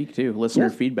questions of the week, too. Listener Yeah.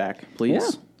 feedback, please.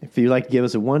 Yeah. If you'd like to give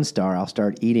us a 1 star, I'll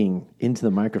start eating into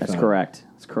the microphone. That's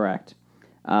correct.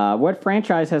 What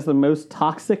franchise has the most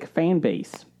toxic fan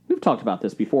base? We've talked about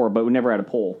this before, but we never had a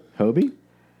poll. Hobie?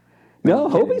 No,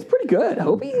 Hobie's pretty good.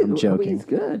 I'm joking. Hobie's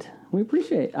good. We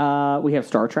appreciate it. We have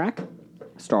Star Trek,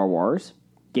 Star Wars,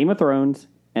 Game of Thrones,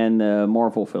 and the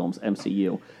Marvel films,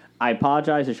 MCU. I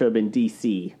apologize. It should have been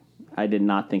DC. I did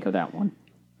not think of that one.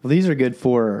 Well, these are good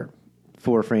for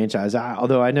franchise.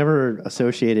 Although I never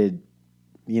associated,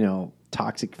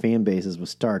 toxic fan bases with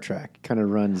Star Trek. Kind of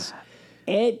runs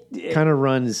in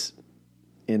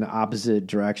the opposite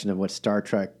direction of what Star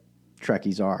Trek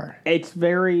Trekkies are. It's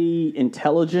very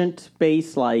intelligent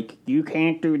based, like, you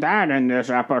can't do that in this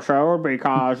episode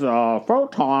because a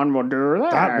photon will do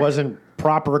that. That wasn't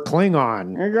proper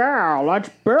Klingon. Yeah, let's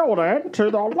build it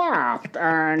to the left.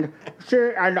 And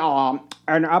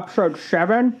in episode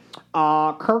 7,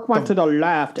 Kirk went to the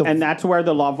left, and that's where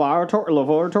the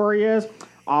laboratory is.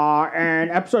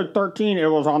 And episode 13, it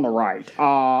was on the right.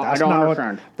 I don't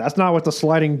understand. That's not what the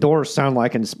sliding doors sound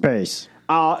like in space.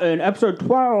 In episode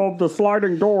 12, the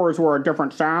sliding doors were a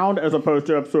different sound as opposed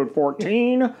to episode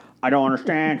 14. I don't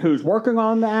understand who's working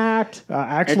on that.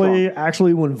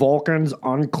 Actually, when Vulcans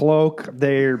uncloak,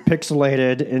 they're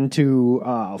pixelated into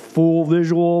full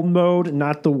visual mode,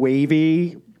 not the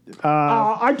wavy.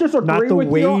 I disagree not the with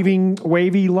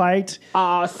wavy light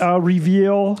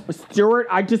reveal. Stuart,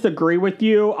 I disagree with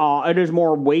you. It is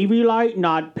more wavy light,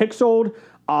 not pixeled.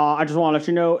 I just want to let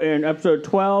you know, in episode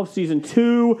 12, season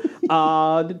 2,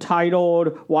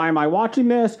 titled "Why Am I Watching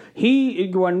This?"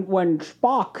 When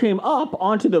Spock came up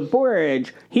onto the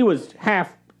bridge, he was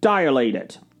half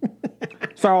dilated.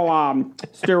 So,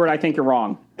 Stuart, I think you're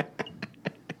wrong.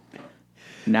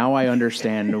 Now I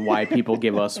understand why people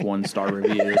give us 1-star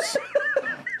reviews.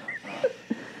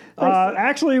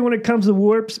 Actually, when it comes to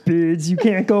warp speeds, you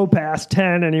can't go past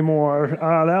 10 anymore.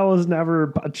 That was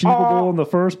never achievable in the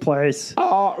first place.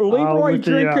 Leroy with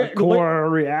the core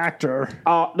reactor.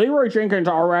 Leroy Jenkins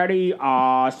already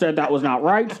said that was not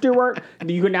right, Stuart.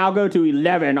 You can now go to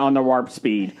 11 on the warp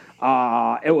speed.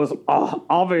 It was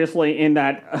obviously in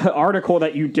that article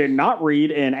that you did not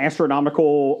read in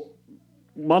Astronomical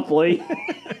Monthly.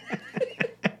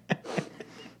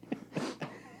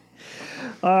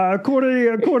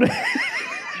 According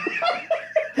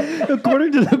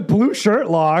to the blue shirt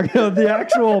log, the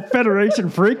actual Federation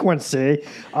frequency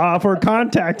for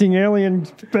contacting alien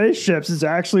spaceships is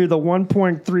actually the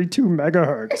 1.32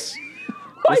 megahertz.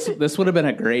 This would have been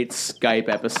a great Skype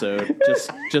episode,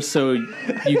 just so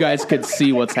you guys could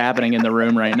see what's happening in the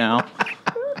room right now.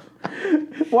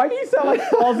 Why do you sound like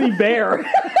Fozzie Bear?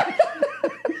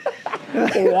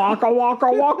 Waka,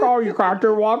 waka, waka, you got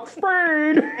your walk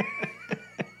speed.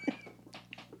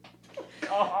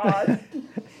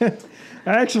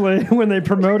 Actually, when they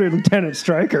promoted Lieutenant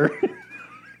Stryker,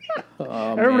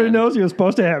 everybody knows he was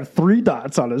supposed to have 3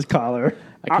 dots on his collar.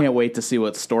 I can't wait to see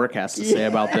what Stork has to say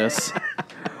about this.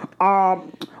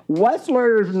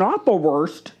 Wesley is not the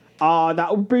worst. That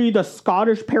would be the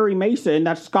Scottish Perry Mason,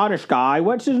 that Scottish guy.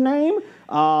 What's his name?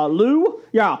 Lou?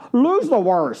 Yeah, Lou's the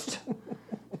worst.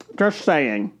 Just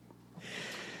saying.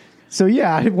 So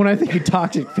yeah, when I think of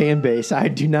toxic fan base, I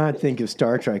do not think of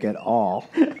Star Trek at all,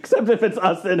 Except if it's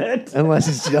us in it. unless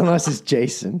it's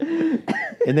Jason,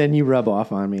 and then you rub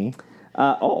off on me.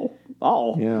 Oh.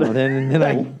 You know,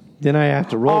 then I have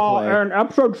to role play. In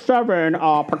episode 7,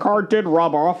 Picard did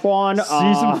rub off on...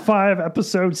 Season 5,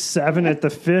 episode 7, at the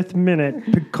 5th minute,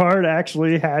 Picard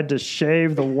actually had to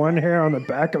shave the one hair on the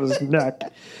back of his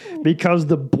neck because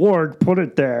the Borg put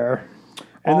it there.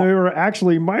 And they were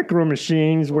actually micro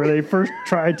machines where they first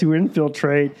tried to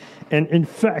infiltrate and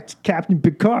infect Captain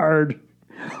Picard.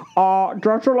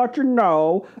 Just to let you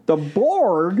know, the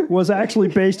Borg... Was actually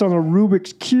based on a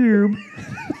Rubik's Cube.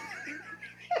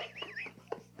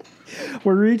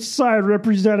 Where each side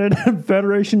represented a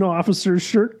Federation officer's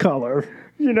shirt color.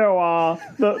 You know,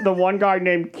 the one guy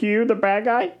named Q, the bad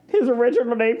guy, his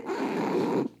original name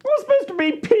was supposed to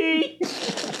be P.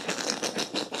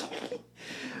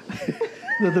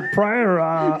 The prior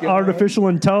artificial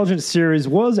intelligence series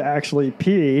was actually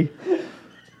P.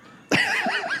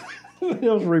 It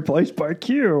was replaced by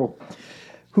Q,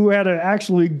 who had an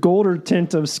actually golder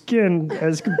tint of skin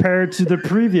as compared to the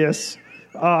previous.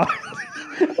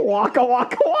 Waka,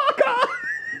 waka, waka.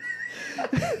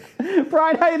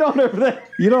 Brian, how you doing over there?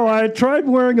 You know, I tried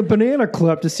wearing a banana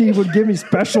clip to see if it would give me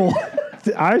special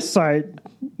eyesight,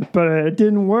 but it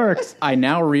didn't work. I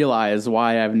now realize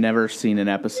why I've never seen an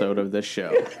episode of this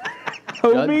show.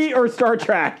 Hobie or Star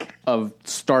Trek? Of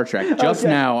Star Trek.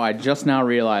 I just now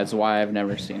realized why I've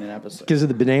never seen an episode. Because of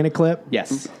the banana clip?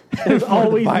 Yes. There's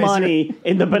always visor. money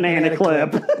in the banana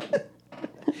clip.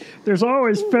 There's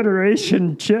always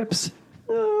Federation chips.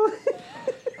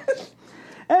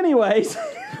 Anyways,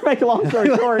 make a long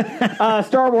story short,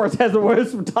 Star Wars has the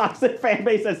most toxic fan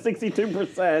base at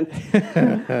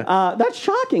 62%. That's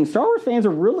shocking. Star Wars fans are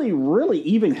really, really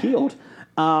even-keeled.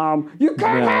 You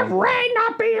can't have Rey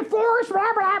not be a force,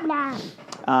 blah, blah,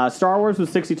 blah. Star Wars was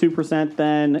 62%,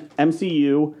 then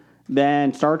MCU,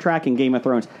 then Star Trek, and Game of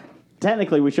Thrones.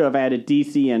 Technically, we should have added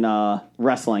DC and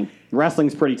wrestling.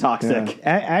 Wrestling's pretty toxic. Yeah.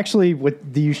 Actually,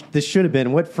 this should have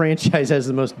been, what franchise has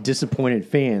the most disappointed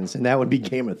fans? And that would be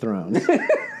Game of Thrones.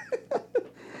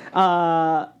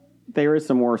 There is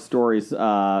some more stories.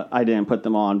 I didn't put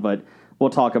them on, but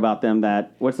we'll talk about them.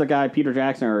 What's the guy, Peter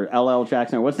Jackson or LL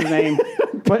Jackson? Or what's his name?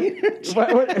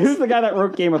 Who's the guy that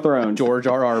wrote Game of Thrones? George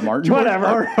R.R. Martin.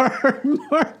 Whatever. R.R.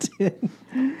 Martin.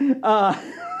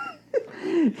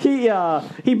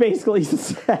 He basically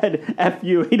said, F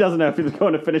you. He doesn't know if he's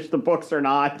going to finish the books or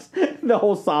not. The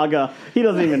whole saga. He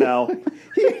doesn't even know.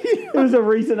 It was a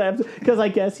recent episode. Because I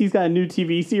guess he's got a new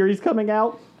TV series coming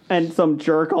out. And some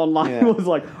jerk online was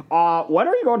like, when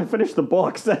are you going to finish the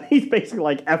books? And he's basically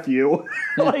like, F you.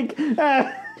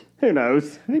 Who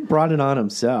knows? He brought it on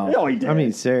himself. Oh, he did. I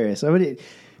mean, serious.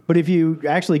 But if you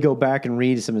actually go back and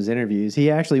read some of his interviews,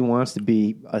 he actually wants to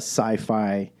be a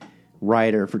sci-fi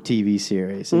writer for TV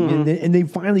series. And they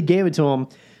finally gave it to him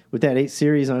with that 8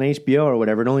 series on HBO or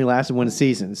whatever. It only lasted 1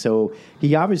 season. So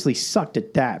he obviously sucked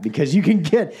at that, because you can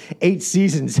get 8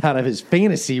 seasons out of his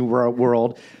fantasy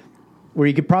world where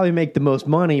he could probably make the most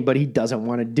money, but he doesn't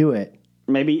want to do it.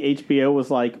 Maybe HBO was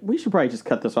like, we should probably just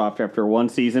cut this off after 1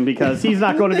 season because he's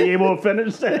not going to be able to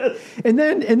finish this. And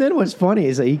then what's funny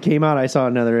is that he came out, I saw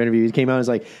another interview, he came out and was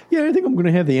like, yeah, I think I'm going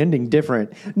to have the ending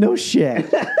different. No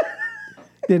shit.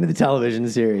 The end of the television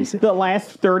series. The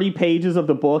last 30 pages of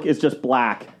the book is just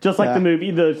black. Just like the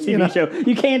movie, the TV show.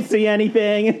 You can't see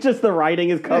anything. It's just the writing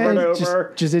is covered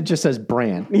over. It just says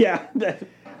brand. Yeah.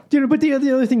 Dude, but the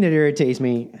other thing that irritates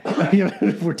me,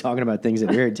 if we're talking about things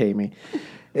that irritate me,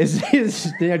 is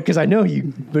because I know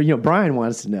you, but Brian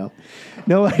wants to know.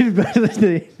 No,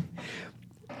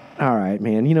 all right,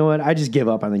 man. You know what? I just give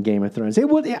up on the Game of Thrones.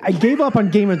 I gave up on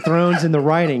Game of Thrones in the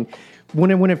writing.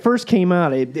 When it first came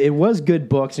out, it was good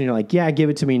books, and you're like, yeah, give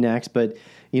it to me next. But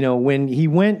when he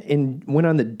went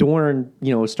on the Dorne,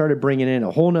 started bringing in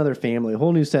a whole nother family, a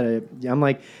whole new set of, I'm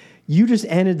like, you just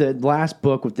ended the last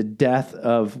book with the death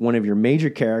of one of your major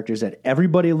characters that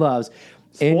everybody loves.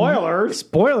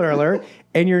 Spoiler alert.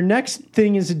 And your next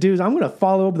thing is I'm going to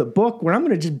follow up the book where I'm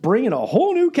going to just bring in a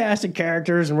whole new cast of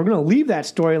characters, and we're going to leave that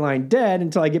storyline dead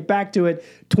until I get back to it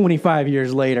 25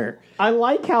 years later. I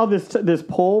like how this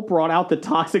poll brought out the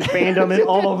toxic fandom in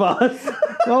all of us.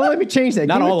 Well, let me change that.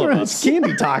 Not Game all of of Thrones us. can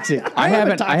be toxic. I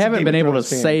haven't been able to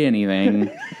fan. say anything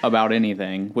about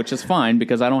anything, which is fine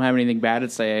because I don't have anything bad to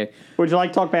say. Would you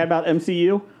like to talk bad about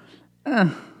MCU?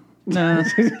 Nah.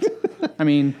 I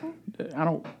mean, I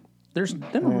don't. There's.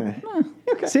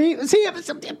 See.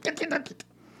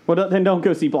 Well, then don't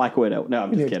go see Black Widow. No,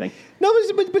 I'm just kidding. No,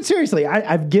 but seriously,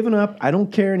 I've given up. I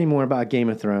don't care anymore about Game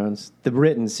of Thrones, the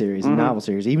written series, the novel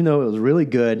series, even though it was really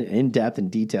good, in depth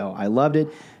and detail. I loved it.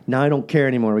 Now I don't care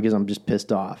anymore because I'm just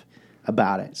pissed off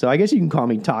about it. So I guess you can call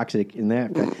me toxic in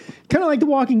that. Kind of like The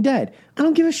Walking Dead. I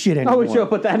don't give a shit anymore. Oh, we should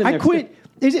put that in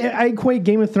there. I equate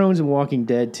Game of Thrones and Walking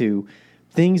Dead to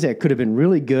things that could have been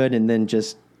really good and then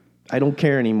just, I don't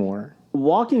care anymore.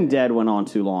 Walking Dead went on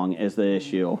too long is the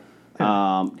issue.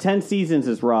 10 seasons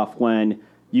is rough when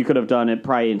you could have done it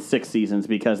probably in 6 seasons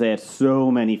because they had so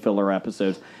many filler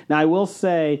episodes. Now, I will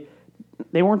say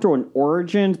they weren't doing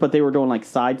origins, but they were doing like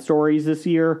side stories this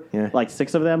year, like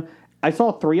 6 of them. I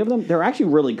saw 3 of them. They're actually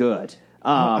really good.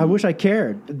 I wish I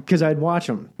cared because I'd watch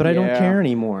them, but I don't care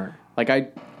anymore. Like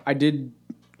I did,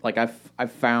 like I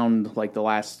found like the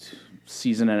last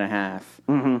season and a half.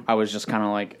 I was just kind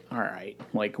of like, all right,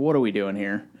 like what are we doing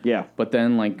here? Yeah. But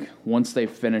then like once they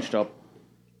finished up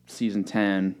season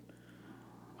 10,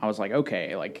 I was like,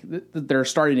 okay, like they're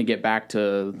starting to get back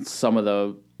to some of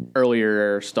the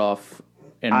earlier stuff.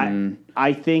 And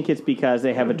I think it's because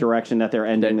they have a direction that they're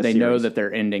ending the they series. know that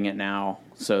they're ending it now.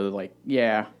 So like,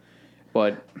 yeah,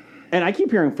 but. And I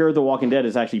keep hearing Fear of the Walking Dead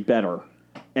is actually better.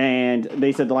 And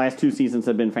they said the last 2 seasons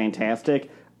have been fantastic.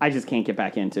 I just can't get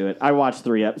back into it. I watched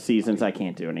 3 seasons. I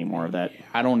can't do any more of that.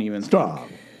 I don't even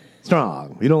Strong.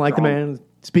 You don't like the man that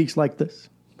speaks like this?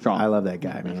 Strong. I love that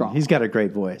guy, man. Strong. He's got a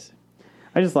great voice.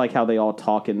 I just like how they all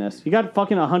talk in this. You got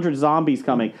fucking 100 zombies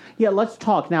coming. Yeah, let's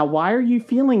talk. Now, why are you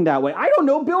feeling that way? I don't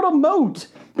know. Build a moat.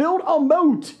 Build a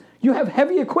moat. You have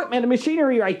heavy equipment and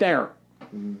machinery right there.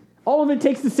 All of it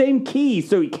takes the same keys,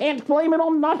 so you can't blame it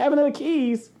on not having the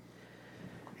keys.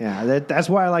 Yeah, that's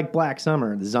why I like Black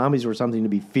Summer. The zombies were something to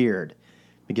be feared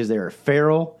because they were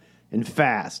feral and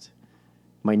fast.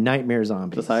 My nightmare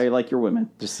zombies. That's how you like your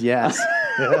women. Just yes.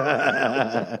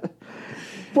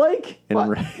 Blake,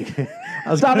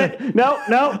 Stop it! No.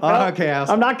 Oh, okay,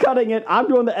 I'm not cutting it. I'm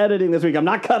doing the editing this week. I'm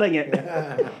not cutting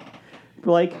it.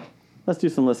 Blake, let's do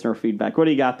some listener feedback. What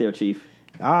do you got there, Chief?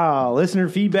 Listener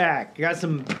feedback. Got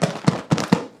some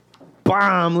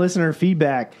bomb listener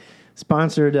feedback.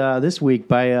 Sponsored this week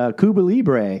by Cuba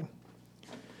Libre.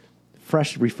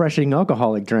 Fresh, refreshing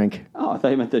alcoholic drink. Oh, I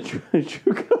thought you meant the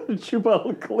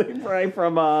Chupa Libre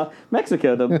from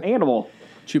Mexico, the animal.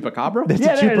 Chupacabra? That's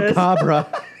a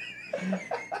Chupacabra.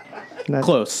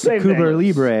 Close. Cuba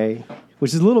Libre,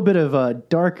 which is a little bit of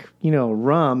dark,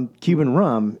 rum, Cuban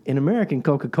rum, in American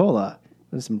Coca-Cola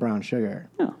with some brown sugar.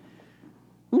 Oh.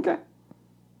 Okay.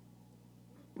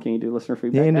 Can you do listener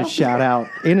feedback And now?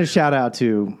 a shout out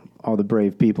to all the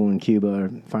brave people in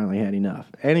Cuba finally had enough.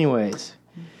 Anyways,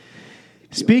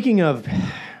 speaking of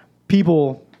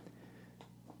people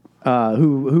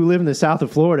who live in the south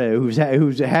of Florida who's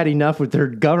had enough with their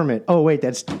government. Oh wait,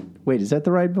 is that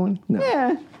the right one? No.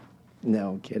 Yeah. No,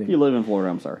 I'm kidding. You live in Florida,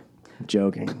 I'm sorry.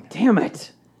 Joking. Damn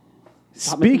it.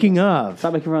 Speaking of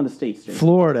Stop making fun of the states, Jason.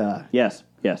 Florida. Yes.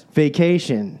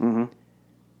 Vacation. Mm-hmm.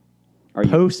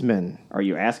 Postman. Are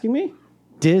you asking me?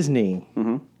 Disney.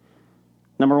 Mm-hmm.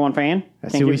 Number 1 fan?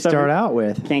 That's who we start out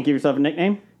with. Can't give yourself a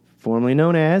nickname? Formerly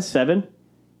known as 7?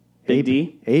 Big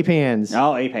D? Ape Hands.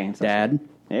 Oh, Ape Hands. Dad.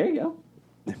 There you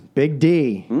go. Big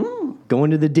D. Going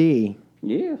to the D.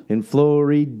 Yeah. In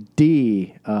Florida.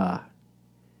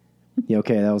 Yeah,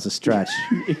 okay, that was a stretch.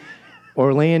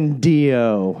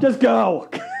 Orlando. Just go.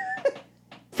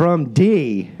 From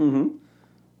D. Mm-hmm.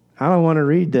 I don't want to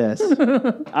read this.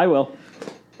 I will.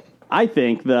 I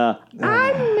think the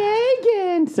I'm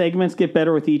Megan segments get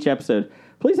better with each episode.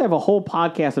 Please have a whole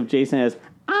podcast of Jason as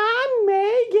I'm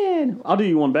Megan. I'll do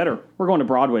you one better. We're going to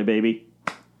Broadway, baby.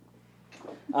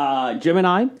 Jim and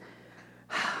I,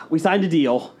 we signed a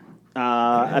deal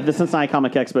at the Cincinnati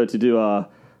Comic Expo to do a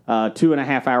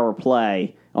 2.5-hour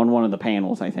play on one of the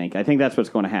panels, I think. I think that's what's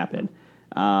going to happen.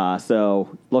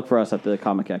 So look for us at the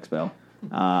Comic Expo.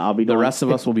 I'll be The rest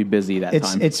of us will be busy that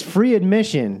time. It's free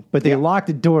admission, but they lock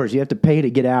the doors. You have to pay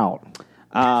to get out.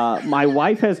 My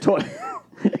wife has told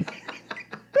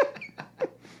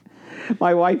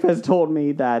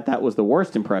me that was the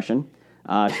worst impression.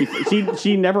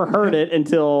 She never heard it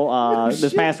until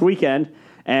this past weekend,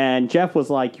 and Jeff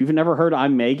was like, "You've never heard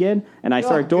I'm Megan?" And I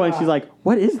started doing. She's like,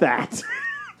 "What is that?"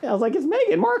 I was like, "It's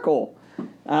Meghan Markle."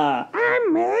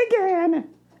 I'm Megan,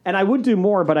 and I would do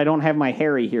more, but I don't have my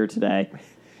Harry here today.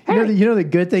 You know the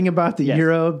good thing about the Yes.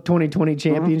 Euro 2020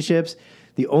 championships?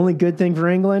 The only good thing for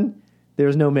England,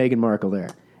 there's no Meghan Markle there.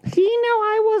 Do you know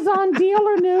I was on Deal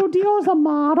or No Deal as a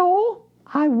model?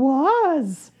 I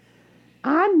was.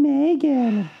 I'm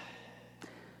Megan.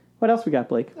 What else we got,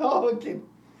 Blake? Oh,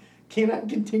 can I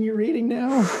continue reading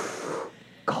now?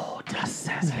 Goldust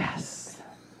says yes.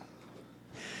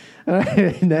 All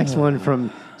right, next one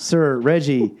from Sir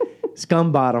Reggie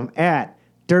Scumbottom at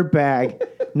dirtbag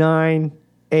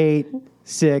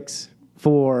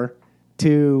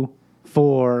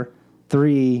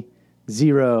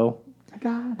 986424330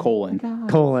 colon.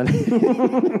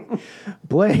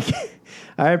 Blake,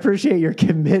 I appreciate your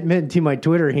commitment to my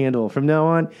Twitter handle. From now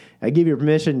on, I give you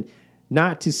permission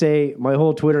not to say my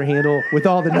whole Twitter handle with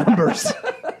all the numbers.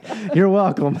 You're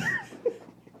welcome.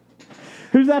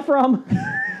 Who's that from?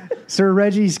 Sir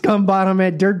Reggie Scumbottom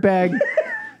at dirtbag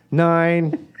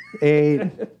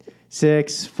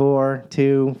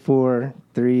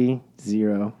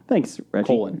 986424330. Thanks, Reggie.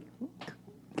 Colon.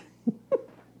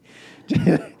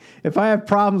 If I have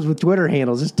problems with Twitter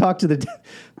handles, just talk to the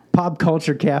Pop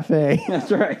Culture Cafe. That's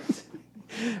right.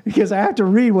 Because I have to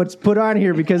read what's put on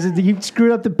here because you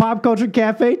screwed up the Pop Culture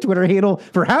Cafe Twitter handle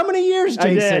for how many years,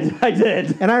 Jason? I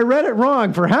did. And I read it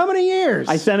wrong for how many years?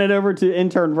 I sent it over to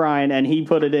intern Brian, and he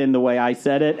put it in the way I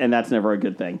said it, and that's never a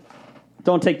good thing.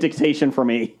 Don't take dictation from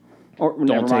me. Or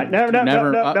never mind. No.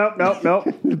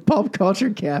 The Pop Culture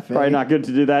Cafe. Probably not good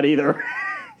to do that either.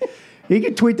 You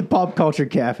can tweet the Pop Culture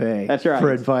Cafe. That's right.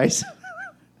 For advice.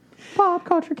 Pop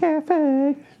Culture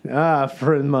Cafe.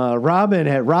 From Robin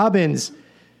at Robbins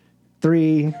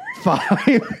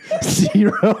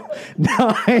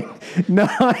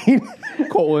 35099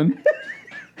 Colon.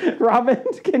 Robin,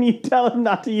 can you tell him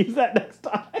not to use that next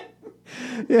time?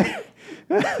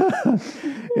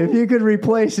 If you could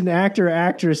replace an actor or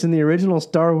actress in the original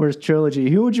Star Wars trilogy,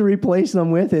 who would you replace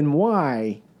them with and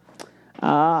why?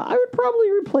 I would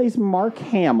probably replace Mark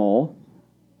Hamill.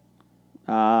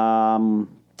 I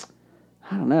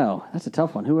don't know. That's a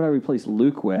tough one. Who would I replace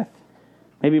Luke with?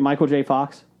 Maybe Michael J.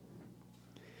 Fox?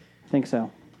 I think so.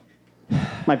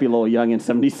 Might be a little young in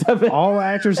 77. All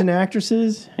actors and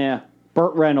actresses? Yeah.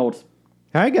 Burt Reynolds.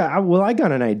 I got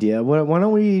an idea. Why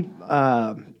don't we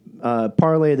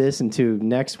parlay this into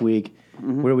next week,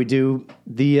 where we do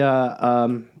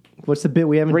the what's the bit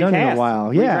we haven't done in a Recast.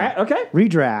 while? Yeah, Okay.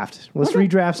 Redraft. Let's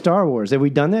redraft Star Wars. Have we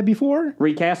done that before?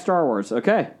 Recast Star Wars.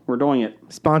 Okay. We're doing it.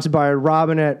 Sponsored by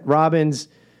Robin at Robbins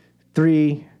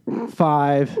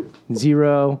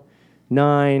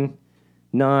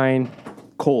 35099.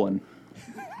 Colon.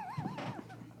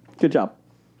 Good job.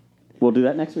 We'll do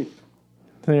that next week.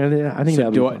 I think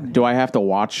So that do I have to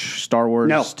watch Star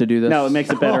Wars to do this? No, it makes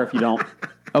it better if you don't.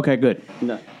 Okay, good.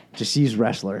 No. just use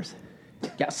wrestlers.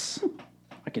 Yes.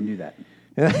 I can do that.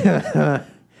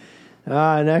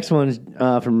 Next one's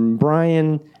from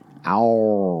Brian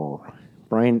Owl.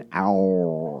 Brian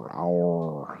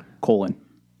Owl. Colon.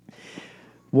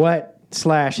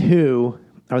 What/who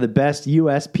are the best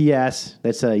USPS,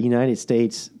 that's a United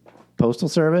States Postal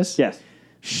Service, Yes.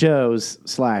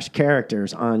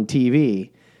 shows/characters on TV?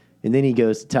 And then he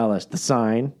goes to tell us the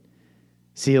sign,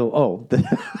 seal.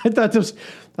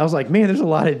 I was like, man, there's a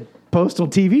lot of postal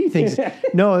TV things.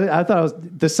 No, I thought it was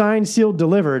the signed, sealed,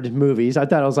 delivered movies. I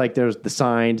thought it was like there's the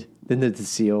signed, then there's the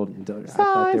sealed. I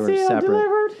thought they were separate.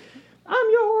 Delivered. I'm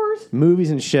yours. Movies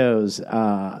and shows.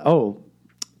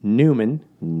 Newman.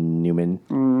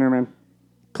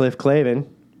 Cliff Clavin.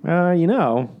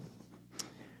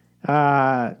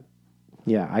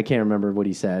 Yeah, I can't remember what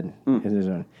he said.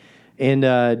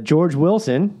 And George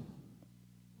Wilson.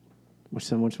 Which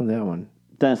one's that one?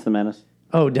 Dennis the Menace.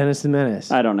 Oh, Dennis the Menace.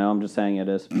 I don't know. I'm just saying it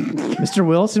is. Mr.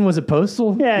 Wilson was a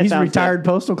postal? Yeah, it he's a sounds retired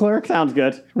postal clerk? Sounds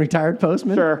good. Retired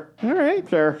postman? Sure. All right.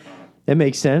 Sure. That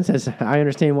makes sense. As I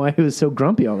understand why he was so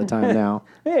grumpy all the time now.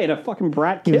 Hey, the fucking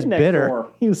brat He kid was next bitter. door.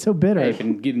 He was so bitter. Hey,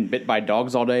 been getting bit by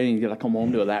dogs all day, and you gotta come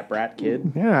home to that brat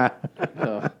kid. Yeah.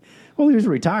 Well, he was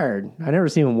retired. I never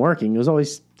seen him working. He was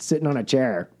always sitting on a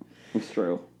chair. It's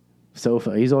true.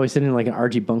 Sofa. He's always sitting in like an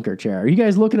Archie Bunker chair. Are you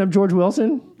guys looking up George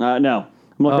Wilson? No.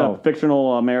 I'm looking Oh. up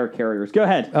fictional Air carriers. Go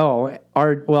ahead. Oh,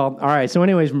 all right. So,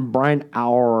 anyways, from Brian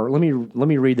Hour, let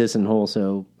me read this in whole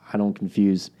so I don't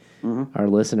confuse our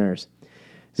listeners.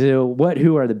 So,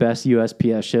 who are the best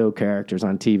USPS show characters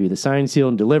on TV? The signed,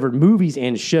 sealed, and delivered movies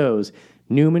and shows.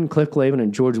 Newman, Cliff Clavin,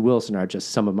 and George Wilson are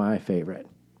just some of my favorite.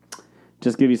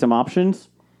 Just give you some options.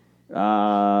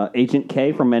 Agent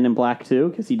K from Men in Black 2,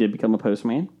 because he did become a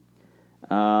postman.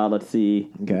 Let's see.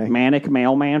 Okay. Manic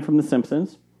Mailman from The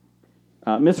Simpsons.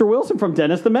 Mr. Wilson from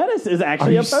Dennis the Menace is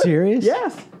actually Are you serious?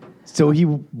 Yes. So he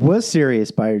was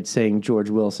serious by saying George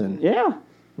Wilson. Yeah.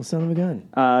 Well, son of a gun.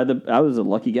 I was a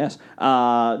lucky guess.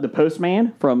 The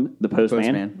Postman from The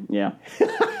Postman. Postman. Yeah.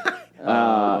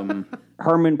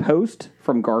 Herman Post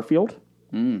from Garfield.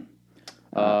 I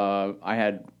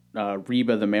had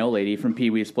Reba the mail lady from Pee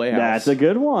Wee's Playhouse. That's a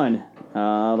good one.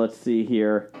 Let's see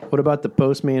here. What about the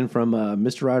postman from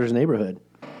Mr. Rogers' Neighborhood?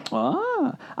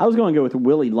 I was going to go with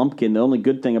Willie Lumpkin. The only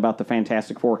good thing about the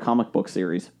Fantastic Four comic book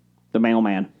series, the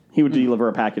mailman. He would deliver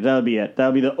a package. That would be it. That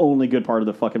would be the only good part of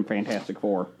the fucking Fantastic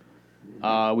Four.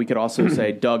 We could also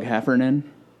say Doug Heffernan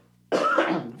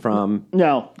From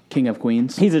No, King of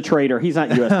Queens. he's a trader. He's not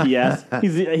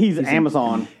USPS. he's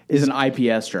Amazon. He's an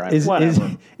IPS driver.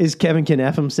 is Kevin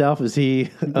Kneff himself? Is he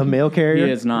a mail carrier?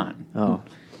 He is not. Oh,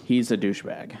 He's a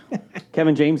douchebag.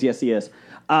 Kevin James, yes, he is.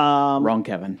 Wrong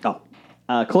Kevin.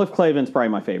 Cliff Clavin's probably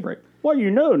my favorite. Well,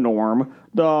 you know, Norm,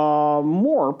 the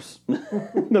Morps,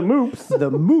 the Moops.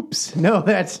 the Moops. No,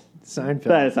 that's Seinfeld.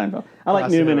 That is Seinfeld. I like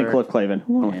Newman and Cliff Clavin.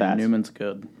 Who went with that? Newman's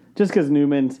good. Just because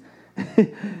Newman's,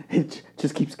 it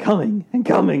just keeps coming and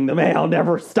coming. The mail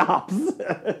never stops.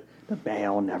 The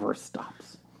mail never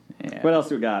stops. Yeah. What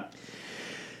else we got?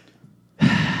 You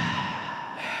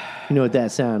know what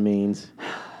that sound means?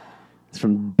 It's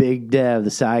from Big Dev,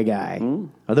 the Psy guy.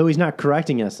 Although he's not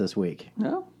correcting us this week.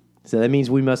 No. So that means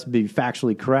we must be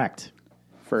factually correct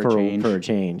For a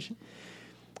change.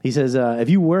 He says, if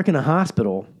you work in a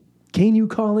hospital, can you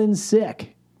call in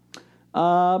sick?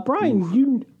 Brian,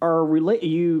 you are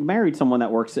you married someone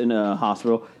that works in a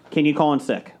hospital. Can you call in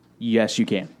sick? Yes, you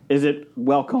can. Is it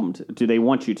welcomed? Do they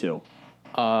want you to?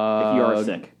 If you are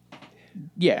sick.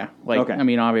 Yeah. Like, Okay. I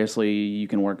mean, obviously, you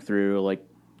can work through, like,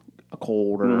 a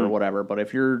cold or whatever, but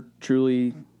if you're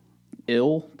truly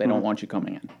ill, they don't want you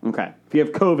coming in. Okay. If you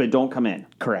have COVID, don't come in.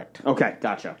 Correct. Okay,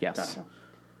 gotcha. Yes. Gotcha.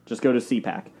 Just go to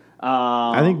CPAC.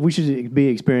 I think we should be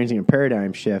experiencing a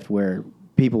paradigm shift where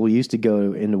people used to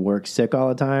go into work sick all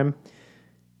the time.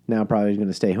 Now probably going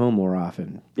to stay home more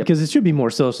often. Because it should be more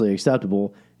socially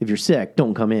acceptable. If you're sick,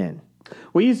 don't come in.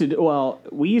 We used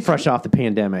to Fresh off the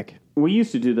pandemic. We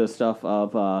used to do this stuff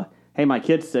of, hey, my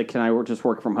kid's sick. Can I just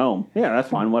work from home? Yeah, that's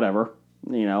fine. Whatever.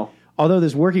 You know. Although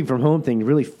this working from home thing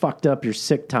really fucked up your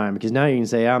sick time, because now you can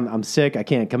say, I'm sick, I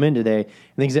can't come in today. And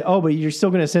then you say, oh, but you're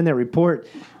still going to send that report,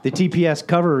 the TPS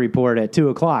cover report at 2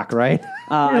 o'clock, right?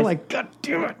 You're like, God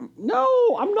damn it.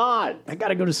 No, I'm not. I got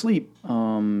to go to sleep.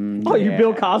 Oh, you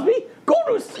Bill Cosby? Go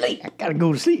to sleep. I got to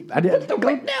go to sleep. I did. The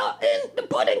right now in the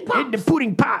pudding pot. In the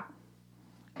pudding pot.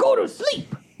 Go to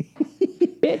sleep.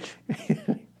 Bitch.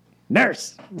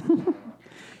 Nurse.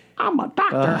 I'm a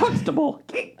Dr. Huxtable.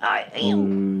 I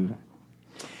am.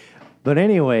 But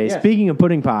anyway, Yes. speaking of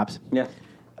pudding pops, Yeah.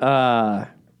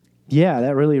 yeah,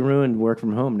 that really ruined work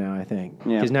from home now, I think.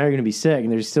 Yeah. Because now you're going to be sick,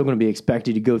 and they're still going to be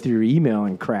expected to go through your email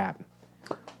and crap.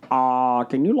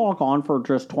 Can you log on for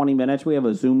just 20 minutes? We have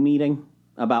a Zoom meeting.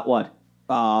 About what?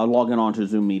 Logging on to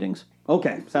Zoom meetings.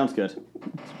 Okay, sounds good.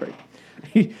 That's great.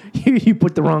 You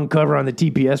put the wrong cover on the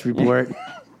TPS report.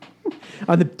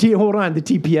 On the the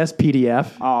TPS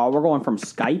PDF. We're going from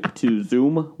Skype to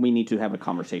Zoom. We need to have a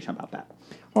conversation about that.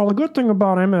 Well, the good thing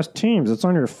about MS Teams, it's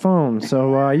on your phone,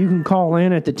 so you can call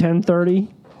in at the 10:30.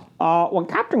 When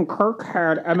Captain Kirk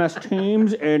had MS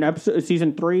Teams in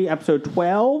season 3, episode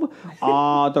 12,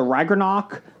 the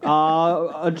Ragnarok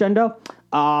agenda,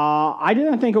 I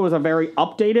didn't think it was a very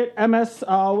updated MS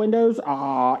Windows.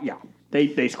 Yeah,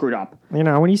 they screwed up. You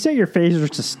know, when you set your phasers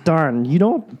to stun, you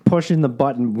don't push in the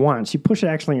button once. You push it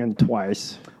actually in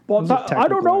twice. Well, I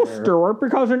don't know, Stuart,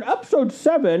 because in episode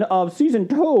 7 of season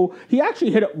 2, he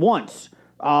actually hit it once.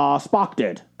 Spock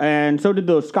did, and so did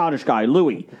the Scottish guy,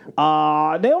 Louis.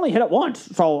 They only hit it once,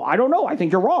 so I don't know. I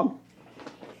think you're wrong.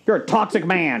 You're a toxic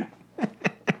man.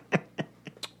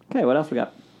 Okay, what else we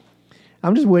got?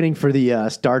 I'm just waiting for the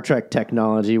Star Trek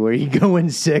technology where you go in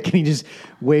sick and he just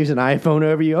waves an iPhone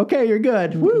over you. Okay, you're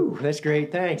good. Woo, that's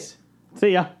great. Thanks. See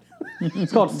ya.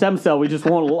 It's called stem cell. We just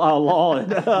won't law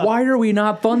it. Why are we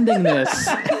not funding this?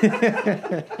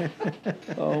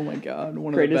 Oh my God!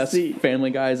 One of Great the to best see. Family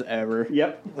Guys ever.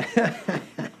 Yep.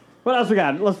 What else we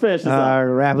got? Let's finish this up.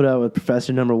 Wrap it up with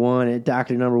Professor Number One at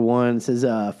Doctor Number One. It says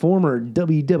former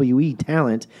WWE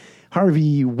talent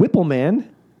Harvey Whippleman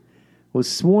was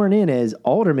sworn in as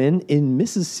alderman in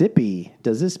Mississippi.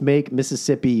 Does this make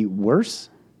Mississippi worse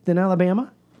than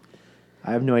Alabama?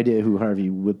 I have no idea who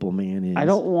Harvey Whippleman is. I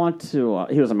don't want to.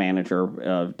 He was a manager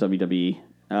of WWE.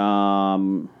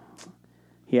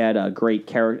 He had a great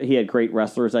character. He had great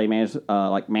wrestlers that he managed,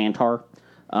 like Mantar.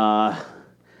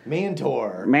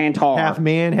 Mantor. Half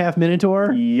man, half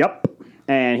minotaur? Yep.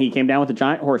 And he came down with a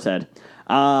giant horse head.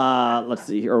 Let's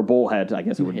see, or bullhead, I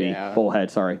guess it would be.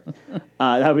 Bullhead, sorry.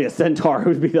 That would be a centaur,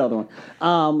 who would be the other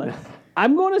one.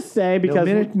 I'm going to say because...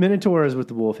 No, minotaur is with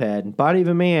the wolf head. Body of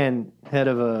a man, head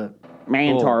of a...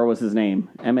 Mantar was his name.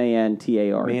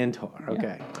 Mantar. Mantor,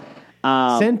 okay.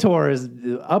 Centaur is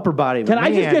the upper body of a Can I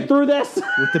man just get through this?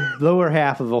 with the lower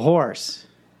half of a horse.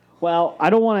 Well, I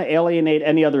don't want to alienate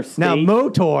any other state. Now,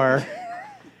 Motor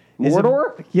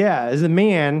Mordor? is a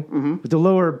man with the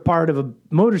lower part of a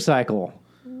motorcycle.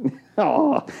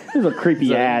 Oh, these are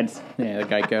creepy ads. Yeah, the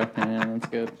Geico. Yeah, that's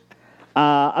good.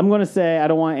 I'm going to say I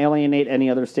don't want to alienate any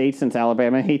other state since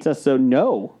Alabama hates us. So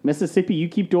no, Mississippi, you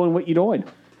keep doing what you're doing.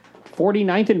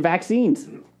 49th in vaccines.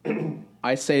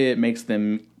 I say it makes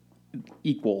them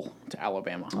equal to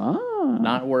Alabama.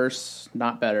 Not worse,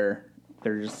 not better.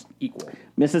 They're just equal.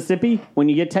 Mississippi, when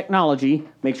you get technology,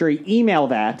 make sure you email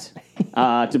that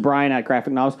to Brian at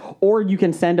Graphic Novels, or you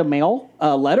can send a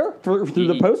letter through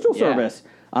the postal service.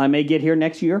 I may get here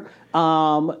next year.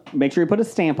 Make sure you put a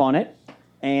stamp on it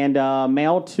and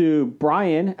mail to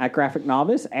Brian at Graphic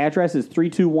Novice. Address is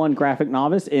 321 Graphic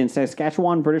Novice in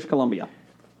Saskatchewan, British Columbia.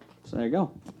 So there you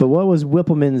go. But what was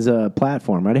Whippleman's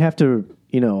platform? I'd have to,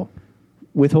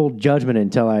 withhold judgment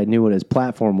until I knew what his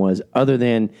platform was, other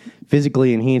than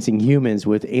physically enhancing humans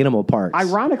with animal parts.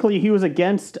 Ironically, he was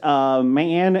against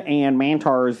man and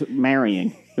mantars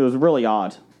marrying. It was really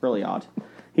odd. Really odd.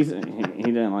 He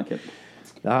didn't like it.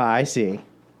 Ah, I see.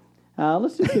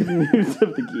 Let's do some news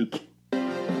of the geek.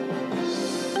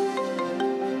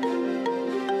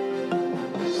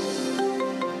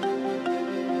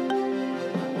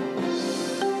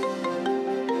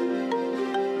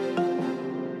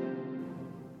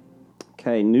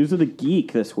 Okay, news of the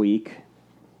geek this week.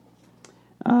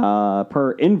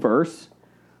 Per Inverse,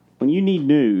 when you need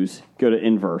news, go to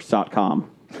inverse.com.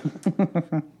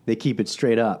 They keep it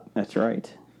straight up. That's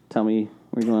right. Tell me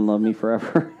we're going to love me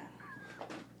forever.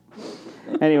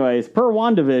 Anyways, during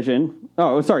WandaVision.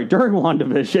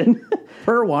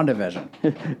 Per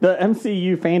WandaVision. The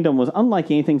MCU fandom was unlike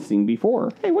anything seen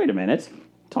before. Hey, wait a minute.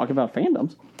 Talk about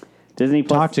fandoms. Disney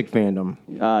Plus, Toxic fandom.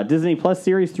 Disney Plus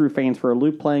series threw fans for a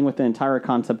loop, playing with the entire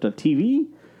concept of TV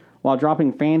while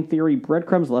dropping fan theory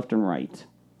breadcrumbs left and right.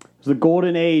 It was the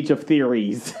golden age of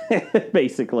theories,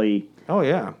 basically. Oh,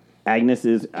 yeah. Agnes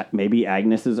is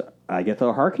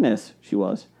Agatha Harkness, she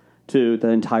was, to the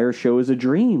entire show is a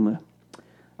dream.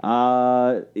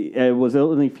 It was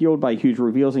only fueled by huge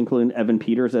reveals, including Evan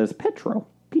Peters as Pietro,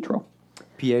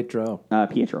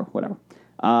 whatever.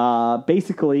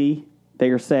 Basically, they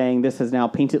are saying this has now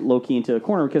painted Loki into a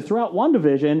corner because throughout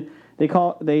WandaVision,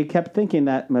 they kept thinking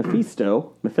that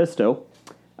Mephisto,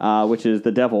 which is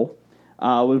the devil,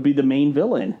 would be the main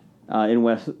villain in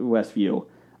Westview.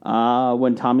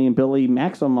 When Tommy and Billy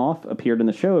Maximoff appeared in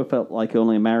the show, it felt like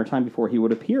only a matter of time before he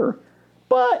would appear.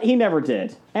 But he never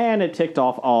did, and it ticked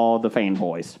off all the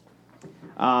fanboys.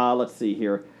 Let's see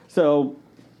here.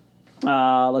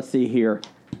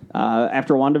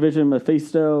 After WandaVision,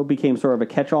 Mephisto became sort of a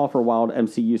catch-all for wild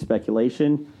MCU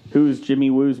speculation. Who's Jimmy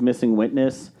Woo's missing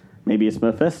witness? Maybe it's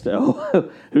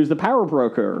Mephisto. Who's the power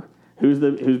broker? Who's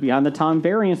behind the Tom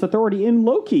Variance Authority in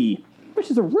Loki,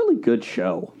 which is a really good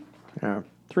show. Yeah.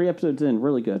 3 episodes in,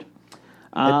 really good.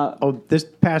 This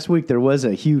past week there was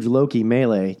a huge Loki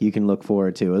melee you can look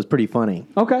forward to. It was pretty funny.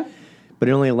 Okay. But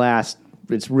it only lasts,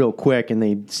 it's real quick, and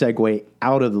they segue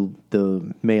out of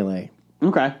the melee.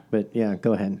 Okay. But yeah,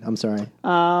 go ahead. I'm sorry.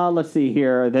 Let's see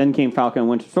here. Then came Falcon and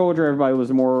Winter Soldier. Everybody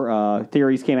was more,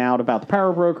 theories came out about the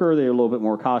power broker. They were a little bit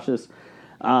more cautious.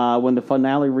 When the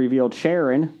finale revealed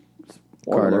Sharon,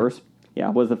 spoilers,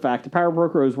 was the fact the power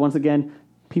broker was once again,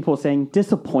 people saying,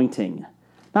 disappointing.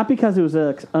 Not because it was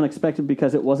unexpected,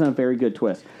 because it wasn't a very good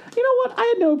twist. You know what? I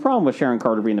had no problem with Sharon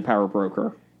Carter being the power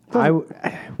broker. I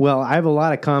have a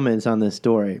lot of comments on this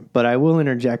story, but I will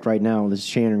interject right now. This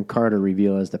Sharon Carter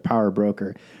reveal as the power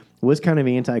broker was kind of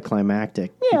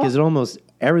anticlimactic because it almost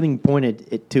everything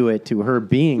pointed to her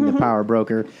being the power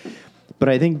broker. But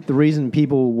I think the reason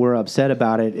people were upset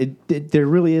about it, there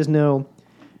really is no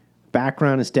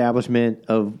background establishment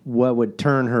of what would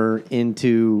turn her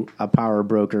into a power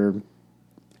broker.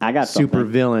 I got super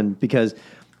villain because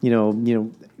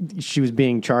she was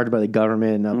being charged by the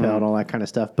government and upheld all that kind of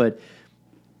stuff, but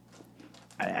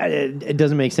it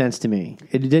doesn't make sense to me.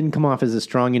 It didn't come off as a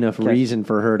strong enough reason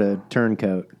for her to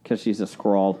turncoat because she's a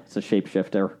Skrull. It's a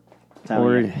shapeshifter.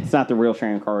 It's not the real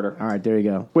Sharon Carter. All right, there you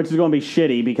go. Which is going to be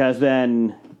shitty because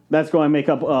then that's going to make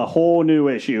up a whole new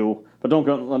issue. But don't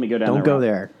go. Let me go down. Don't go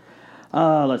there.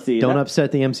 Let's see. Don't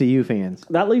upset the MCU fans.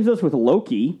 That leaves us with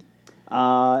Loki.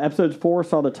 Episode 4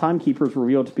 saw the Timekeepers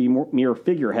revealed to be mere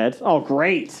figureheads. Oh,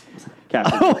 great!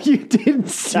 Captain. Oh, you didn't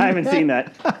see I haven't seen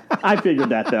that. I figured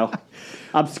that, though.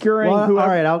 Obscuring whoever... All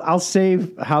right, I'll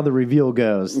save how the reveal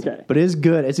goes. Okay. But it is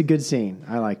good. It's a good scene.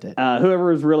 I liked it.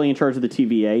 Whoever is really in charge of the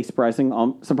TVA,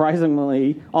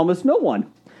 surprisingly, almost no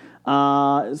one.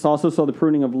 It's also saw the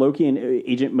pruning of Loki and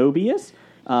Agent Mobius,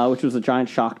 which was a giant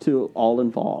shock to all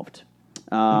involved.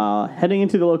 Heading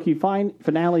into the Loki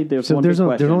finale, there's one big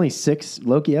question. There's only 6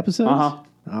 Loki episodes? Uh-huh.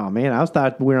 Oh, man. I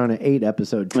thought we were on an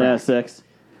 8-episode track. Yeah, 6.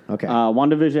 Okay.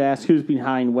 WandaVision asks who's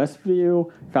behind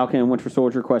Westview. Falcon and Winter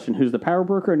Soldier question who's the power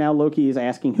broker. Now Loki is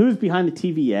asking who's behind the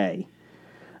TVA.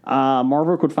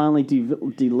 Marvel could finally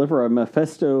deliver a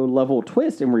Mephisto-level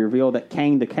twist and reveal that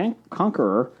Kang the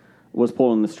Conqueror was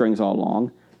pulling the strings all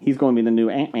along. He's going to be the new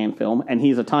Ant-Man film, and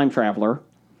he's a time traveler.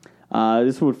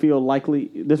 This would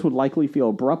likely feel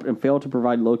abrupt and fail to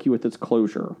provide Loki with its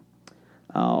closure.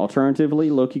 Alternatively,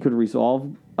 Loki could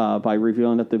resolve by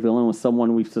revealing that the villain was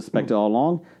someone we've suspected all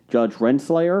along. Judge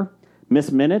Renslayer,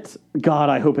 Miss Minutes. God,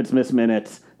 I hope it's Miss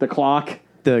Minutes. The clock.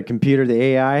 The computer, the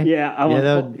AI?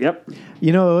 Yeah. Yep.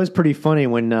 You know, it was pretty funny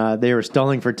when they were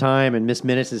stalling for time and Miss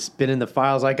Minutes is spinning the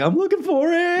files like, I'm looking for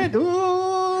it.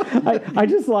 I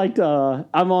just liked,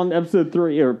 I'm on episode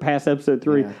 3, or past episode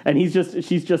 3, and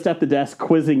she's just at the desk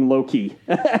quizzing Loki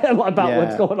about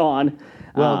what's going on.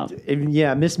 Well,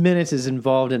 Miss Minutes is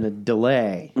involved in a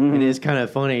delay, and it's kind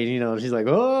of funny. You know, she's like,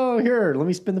 "Oh, here, let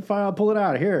me spin the file, pull it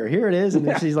out. Here it is." And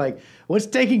then she's like, "What's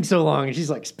taking so long?" And she's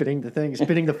like, spinning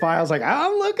the files, like,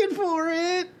 "I'm looking for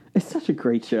it." It's such a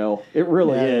great show. It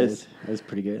really is. It's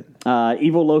pretty good.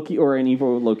 Evil Loki or an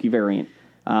evil Loki variant,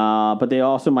 but they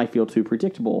also might feel too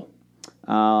predictable.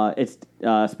 It's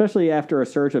especially after a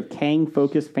surge of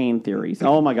Kang-focused fan theories.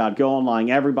 Oh my God, go online.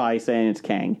 Everybody's saying it's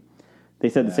Kang. They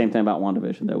said the same thing about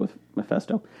WandaVision, though, with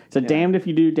Mephisto. It's a damned if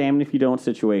you do, damned if you don't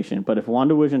situation. But if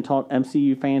WandaVision taught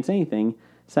MCU fans anything,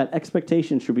 it's that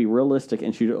expectations should be realistic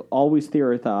and should always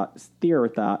theorize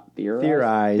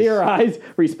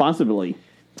responsibly.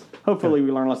 Hopefully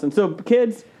we learn a lesson. So,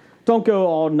 kids, don't go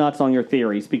all nuts on your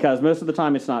theories, because most of the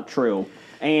time it's not true.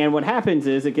 And what happens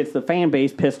is it gets the fan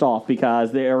base pissed off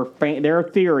because their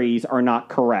theories are not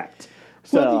correct.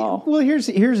 So, well, here's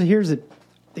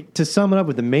to sum it up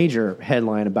with the major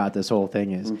headline about this whole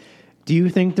thing is, do you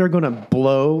think they're going to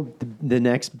blow the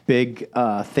next big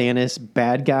Thanos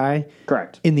bad guy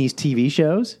correct in these TV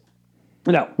shows?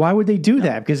 No. Why would they do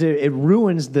that? Because it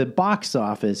ruins the box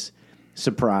office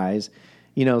surprise.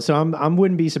 You know, so I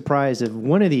wouldn't be surprised if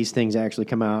one of these things actually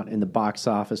come out in the box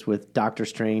office with Doctor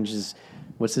Strange's,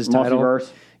 what's his title? Multiverse.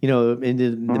 You know,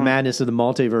 into the madness of the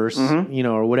multiverse, you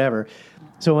know, or whatever.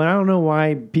 So I don't know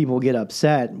why people get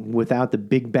upset without the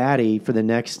big baddie for the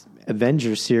next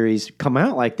Avengers series come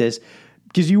out like this,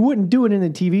 because you wouldn't do it in the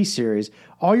TV series.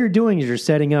 All you're doing is you're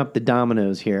setting up the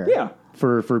dominoes here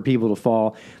for people to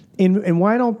fall. And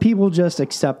why don't people just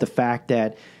accept the fact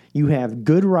that you have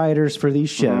good writers for these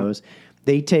shows?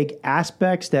 They take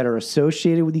aspects that are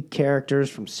associated with the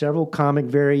characters from several comic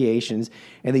variations,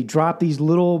 and they drop these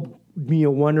little,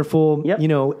 wonderful,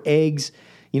 eggs,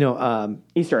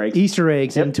 Easter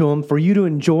eggs into them for you to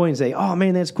enjoy and say, oh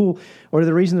man, that's cool. Or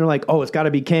the reason they're like, oh, it's got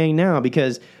to be Kang now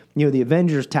because, the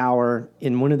Avengers Tower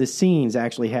in one of the scenes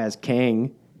actually has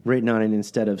Kang written on it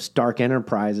instead of Stark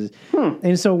Enterprises.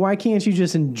 And so why can't you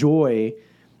just enjoy,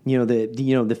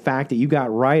 the fact that you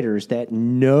got writers that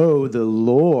know the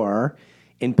lore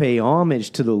and pay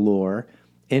homage to the lore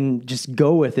and just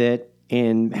go with it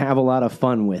and have a lot of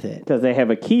fun with it? Because they have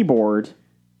a keyboard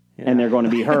and they're going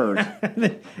to be heard.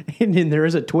 And then there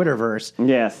is a Twitterverse.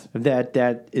 Yes.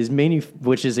 That is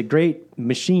which is a great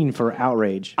machine for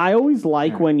outrage. I always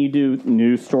like when you do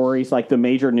news stories, like the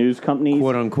major news companies.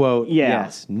 Quote unquote. Yeah.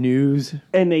 Yes. News.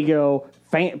 And they go,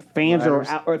 fans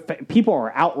people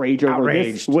are outraged over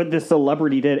this, what this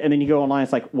celebrity did. And then you go online,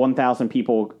 it's like 1,000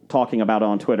 people talking about it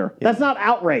on Twitter. Yeah. That's not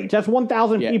outrage. That's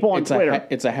 1,000 people on Twitter.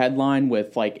 It's a headline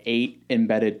with like 8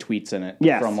 embedded tweets in it.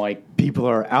 Yes. From like people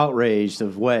are outraged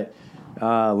of what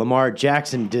Lamar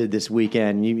Jackson did this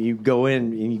weekend. You go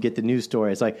in and you get the news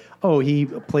story. It's like, oh, he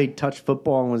played touch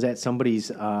football and was at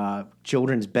somebody's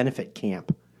children's benefit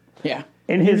camp. Yeah.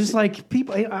 And it's just like,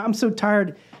 people, I'm so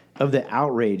tired of the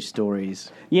outrage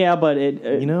stories. Yeah, but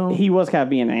he was kind of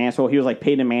being an asshole. He was like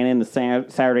Peyton Manning in the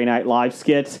Saturday Night Live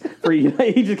skits.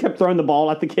 He just kept throwing the ball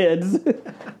at the kids.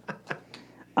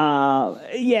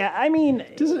 I mean...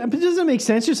 Doesn't make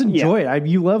sense. Just enjoy it.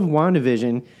 You love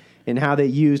WandaVision and how they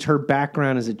used her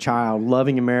background as a child,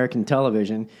 loving American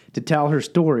television, to tell her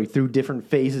story through different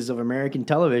phases of American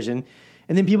television.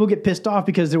 And then people get pissed off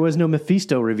because there was no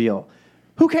Mephisto reveal.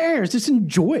 Who cares? Just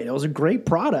enjoy it. It was a great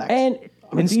product. And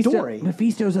story.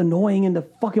 Mephisto's annoying in the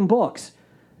fucking books.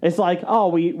 It's like, oh,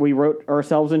 we wrote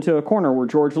ourselves into a corner where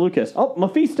George Lucas. Oh,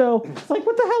 Mephisto. It's like,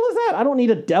 what the hell is that? I don't need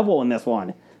a devil in this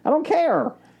one. I don't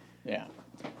care. Yeah.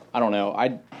 I don't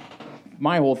know.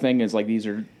 My whole thing is like these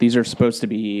are supposed to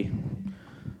be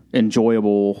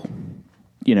enjoyable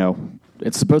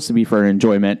it's supposed to be for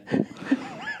enjoyment.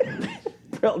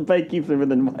 Blake keeps moving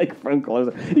the microphone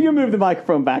closer. You can move the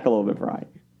microphone back a little bit, Brian.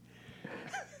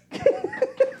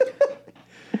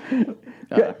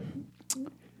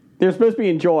 They're supposed to be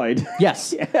enjoyed.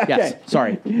 Yes. Okay. Yes.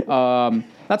 Sorry.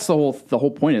 That's the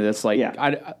whole point of this. Like,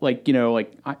 Yeah.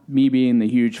 Me being the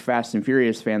huge Fast and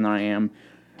Furious fan that I am,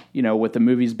 with the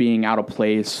movies being out of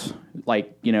place,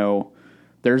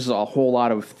 there's a whole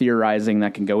lot of theorizing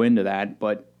that can go into that,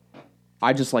 but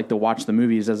I just like to watch the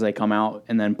movies as they come out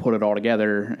and then put it all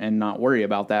together and not worry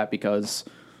about that because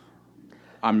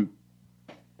I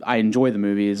enjoy the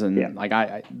movies and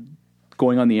I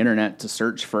going on the internet to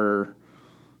search for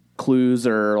clues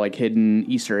or like hidden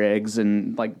Easter eggs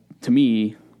and to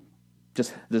me,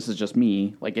 this is just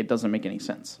me. It doesn't make any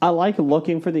sense. I like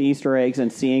looking for the Easter eggs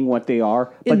and seeing what they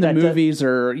are. But In the movies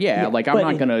I'm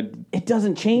not gonna. It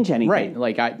doesn't change anything,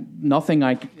 right? Nothing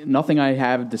I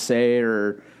have to say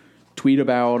or tweet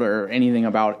about or anything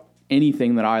about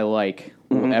anything that I like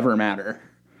will ever matter.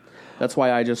 That's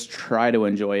why I just try to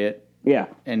enjoy it. Yeah,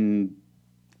 and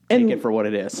take it for what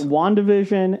it is.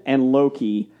 WandaVision and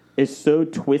Loki is so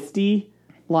twisty,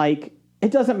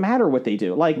 it doesn't matter what they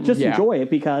do. Just enjoy it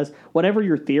because whatever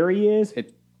your theory is,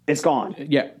 it's gone.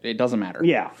 Yeah, it doesn't matter.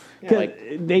 Yeah.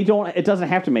 It doesn't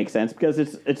have to make sense because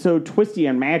it's so twisty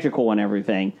and magical and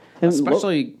everything. And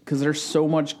especially because there's so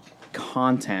much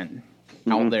content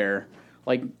out there.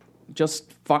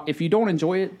 If you don't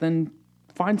enjoy it, then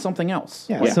find something else.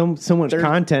 Yeah, so much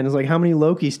content. It's how many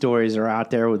Loki stories are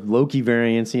out there with Loki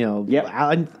variants,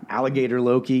 alligator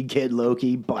Loki, kid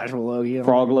Loki, butterfly Loki.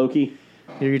 Frog Loki.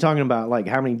 You're talking about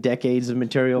how many decades of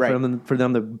material for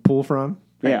them to pull from?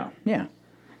 Yeah. Yeah.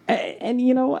 And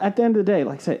at the end of the day,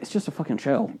 like I said, it's just a fucking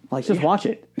show. Just watch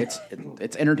it. It's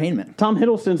entertainment. Tom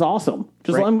Hiddleston's awesome.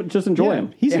 Just enjoy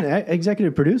him. He's an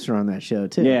executive producer on that show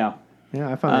too. Yeah. Yeah,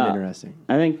 I find that interesting.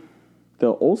 I think the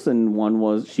Olsen one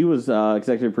was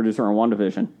executive producer on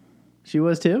WandaVision. She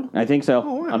was too? I think so.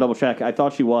 Oh, wow. I'll double check. I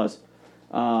thought she was.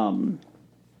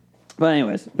 But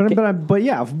anyways, but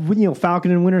yeah,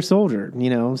 Falcon and Winter Soldier,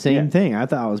 same thing. I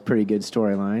thought it was a pretty good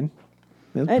storyline.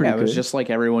 It was just like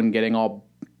everyone getting all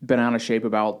bent out of shape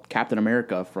about Captain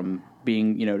America from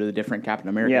being, to the different Captain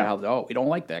America. Yeah. How, we don't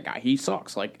like that guy. He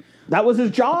sucks. That was his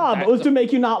job. It was to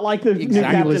make you not like the new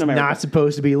Captain He was America. not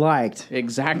supposed to be liked.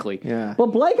 Exactly. Yeah. But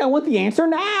Blake, I want the answer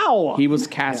now. He was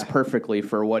cast perfectly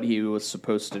for what he was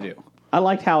supposed to do. I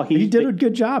liked how He did a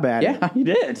good job at it. Yeah. He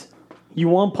did. You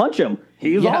want to punch him.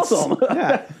 He's awesome.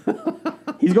 Yeah.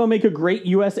 He's going to make a great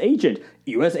U.S. agent.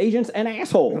 U.S. agent's an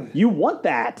asshole. You want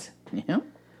that. Yeah.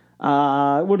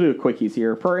 We'll do quickies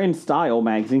here. Per In Style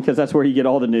magazine, because that's where you get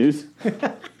all the news.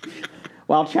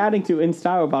 While chatting to In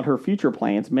Style about her future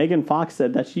plans, Megan Fox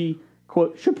said that she,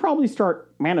 quote, should probably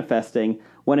start manifesting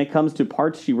when it comes to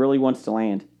parts she really wants to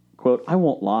land. Quote, I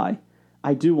won't lie.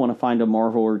 I do want to find a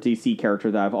Marvel or DC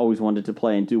character that I've always wanted to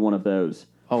play and do one of those.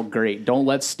 Oh, great. Don't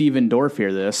let Steven Dorff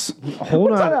hear this.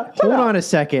 Hold on a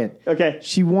second. Okay.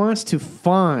 She wants to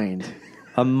find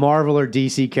a Marvel or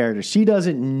DC character. She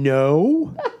doesn't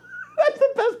know? That's the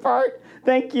best part.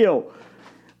 Thank you.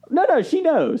 No, she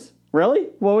knows. Really?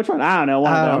 Well, which one? I don't know.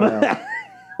 One of them.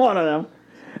 One of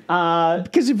them.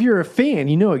 Because if you're a fan,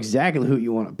 you know exactly who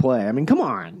you want to play. I mean, come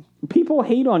on. People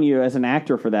hate on you as an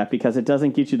actor for that because it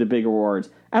doesn't get you the big awards.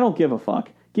 I don't give a fuck.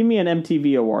 Give me an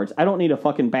MTV Awards. I don't need a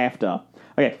fucking BAFTA.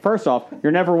 Okay, first off,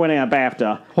 you're never winning a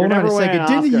BAFTA. Hold on a second.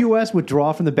 Didn't the U.S.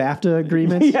 withdraw from the BAFTA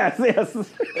agreement? Yes, they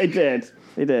did.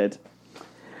 They did.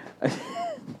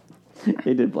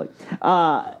 They did, Blake.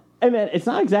 And then it's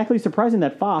not exactly surprising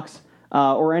that Fox,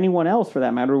 or anyone else for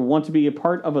that matter, would want to be a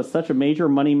part of such a major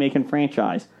money-making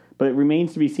franchise. But it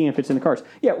remains to be seen if it's in the cards.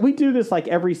 Yeah, we do this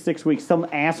every 6 weeks. Some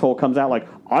asshole comes out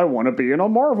I want to be in a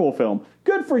Marvel film.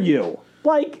 Good for you.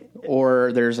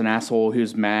 Or there's an asshole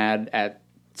who's mad at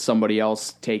somebody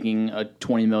else taking a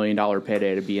 $20 million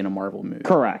payday to be in a Marvel movie.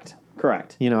 Correct.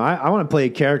 I want to play a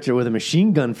character with a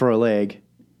machine gun for a leg.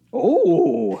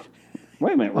 Oh,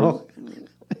 wait a minute.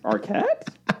 Arquette?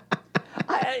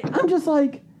 I'm just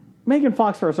Megan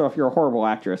Fox, first off, you're a horrible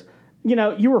actress.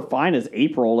 You were fine as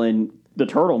April in the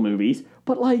Turtle movies,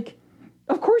 but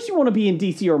of course you want to be in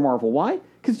DC or Marvel. Why?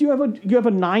 Because you have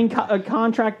a 9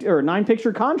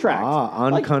 picture contract.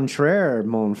 En contraire,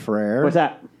 mon frère. What's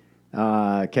that?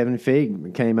 Kevin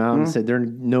Feige came out and said they're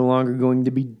no longer going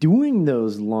to be doing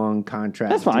those long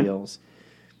contract deals.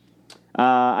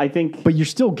 I think, but you're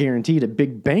still guaranteed a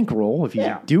big bankroll if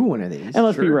you do one of these. And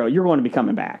let's be real, you're going to be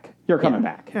coming back. You're coming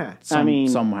back. Yeah,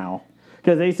 somehow,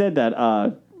 because they said that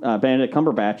Benedict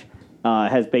Cumberbatch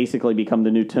has basically become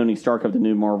the new Tony Stark of the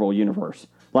new Marvel universe.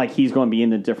 He's going to be in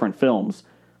the different films.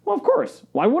 Well, of course.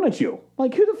 Why wouldn't you?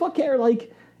 Like, who the fuck cares?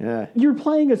 Like, Yeah. you're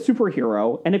playing a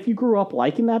superhero, and if you grew up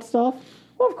liking that stuff,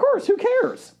 well, of course, who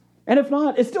cares? And if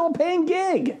not, it's still a paying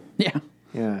gig. Yeah.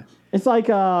 Yeah. It's like,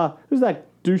 who's that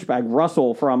douchebag?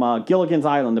 Russell from Gilligan's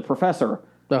Island, the professor.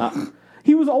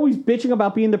 He was always bitching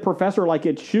about being the professor, like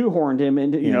it shoehorned him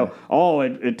into, you know, oh,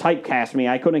 it typecast me.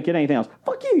 I couldn't get anything else.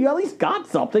 Fuck you. You at least got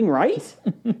something, right?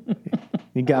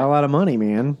 You got a lot of money,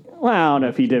 man. Well, I don't know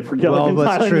if he did for Gilligan's Well,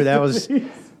 Island. that's true. That was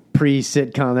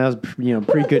pre-sitcom. That was, pre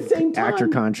at the same good time, actor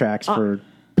contracts for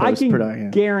I can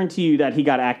post-production. guarantee you that he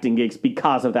got acting gigs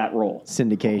because of that role.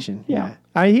 Syndication. Yeah.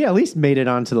 He at least made it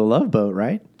onto the Love Boat,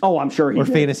 right? Oh, I'm sure he Or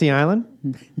did. Fantasy Island.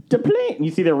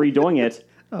 You see they're redoing it.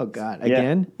 Oh, God. Yeah.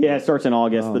 Again? Yeah, it starts in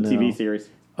August, Oh, the no. TV series.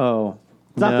 Oh.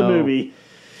 It's not the movie.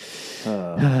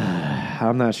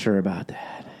 I'm not sure about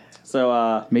that.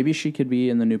 So, Maybe she could be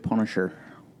in the new Punisher.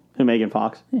 who, Megan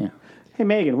Fox? Yeah. Hey,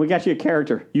 Megan, we got you a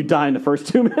character. You die in the first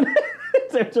 2 minutes.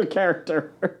 There's your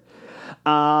character.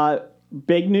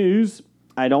 Big news.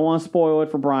 I don't want to spoil it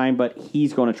for Brian, but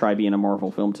he's going to try being a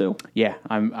Marvel film, too. Yeah,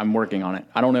 I'm working on it.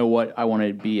 I don't know what I want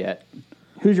to be yet.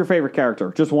 Who's your favorite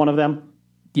character? Just one of them?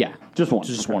 Yeah. Just one.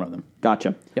 Just Okay. one of them.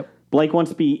 Gotcha. Yep. Blake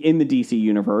wants to be in the DC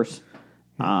universe.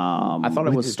 I thought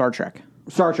it was Star Trek.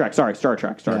 Star Trek. Sorry, Star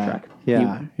Trek.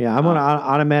 Yeah. I'm on an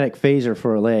automatic phaser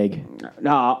for a leg.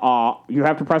 You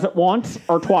have to press it once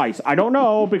or twice. I don't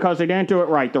know because they didn't do it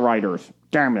right, the writers.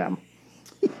 Damn them.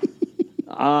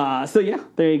 So, yeah,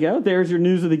 there you go. There's your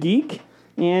news of the geek.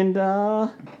 And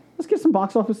let's get some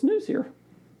box office news here.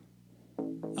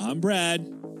 I'm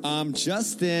Brad. I'm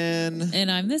Justin.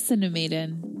 And I'm the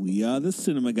Cinemaiden. We are the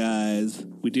Cinema Guys.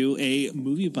 We do a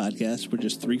movie podcast. We're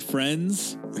just three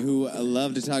friends. Who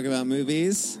love to talk about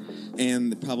movies,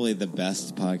 and probably the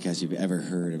best podcast you've ever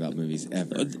heard about movies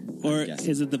ever. Or I'm guessing.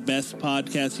 is it the best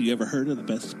podcast you ever heard or the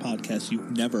best podcast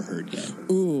you've never heard yet?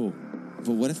 Ooh,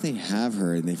 but what if they have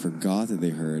heard and they forgot that they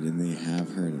heard and they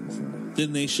have heard it before?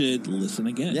 Then they should listen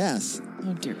again. Yes.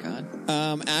 Oh, dear God.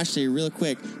 Ashley, real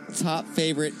quick, top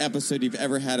favorite episode you've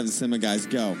ever had of the Cinema Guys,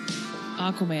 go.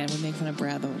 Aquaman. We make fun of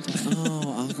Brad the whole time.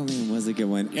 Oh, Aquaman was a good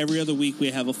one. Every other week we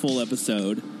have a full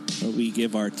episode where we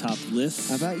give our top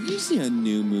lists. About usually a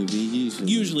new movie.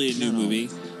 Usually a new No. movie.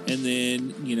 And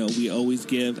then, we always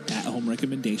give at-home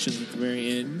recommendations at the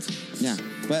very end. Yeah,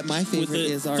 but my favorite With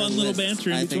a is our fun little lists.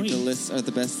 banter in I think between. the lists are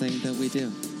the best thing that we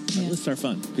do Our lists are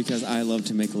fun. because I love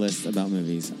to make lists about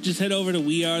movies. Just head over to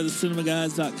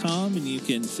wearethecinemaguys.com and you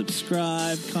can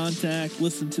subscribe, contact,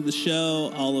 listen to the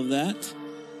show, all of that.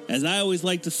 As I always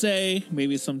like to say,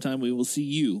 maybe sometime we will see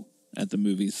you at the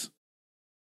movies.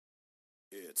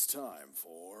 It's time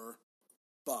for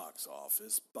Box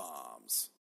Office Bombs.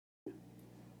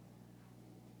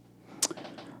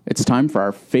 It's time for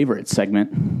our favorite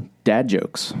segment, Dad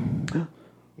Jokes.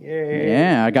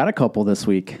 Yeah, I got a couple this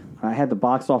week. I had the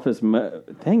box office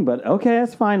thing, but okay,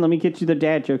 that's fine. Let me get you the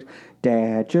dad jokes.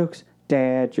 Dad jokes,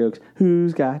 dad jokes.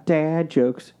 Who's got dad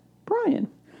jokes? Brian.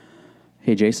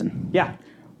 Hey, Jason. Yeah.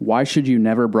 Why should you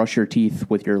never brush your teeth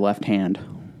with your left hand?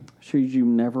 Should you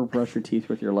never brush your teeth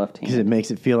with your left Because it hand? makes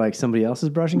it feel like somebody else is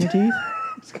brushing your teeth.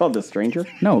 It's called The Stranger.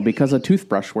 No, because a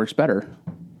toothbrush works better.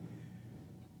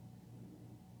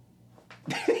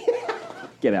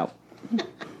 Get out.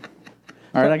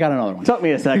 All right, I got another one. Took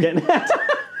me a second.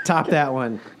 Top that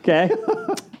one. Okay.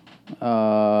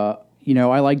 I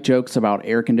like jokes about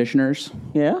air conditioners.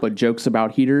 Yeah. But jokes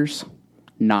about heaters,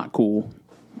 not cool.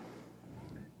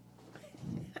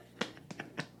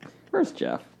 Where's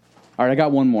Jeff? All right, I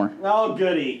got one more. Oh,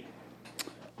 goody.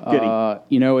 Goody.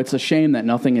 It's a shame that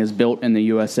nothing is built in the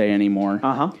USA anymore.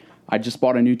 Uh-huh. I just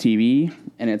bought a new TV,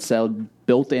 and it said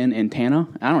built-in antenna.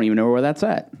 I don't even know where that's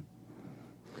at.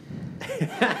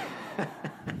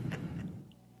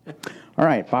 All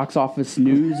right, box office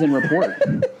news and report.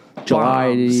 July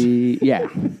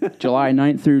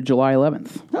 9th through July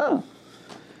 11th. Oh.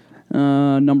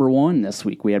 Number one this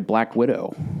week, we had Black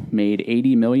Widow. Made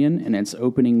 $80 million in its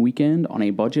opening weekend on a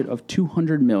budget of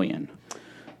 $200 million.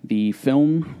 The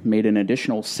film made an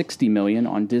additional $60 million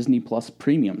on Disney Plus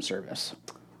premium service.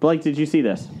 Blake, did you see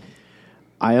this?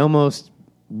 I almost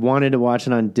wanted to watch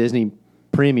it on Disney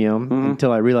Premium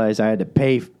until I realized I had to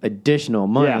pay additional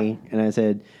money. Yeah. And I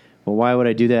said, well, why would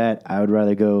I do that? I would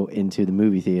rather go into the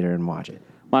movie theater and watch it.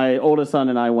 My oldest son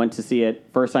and I went to see it.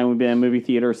 First time we've been in a movie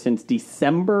theater since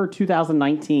December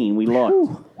 2019. We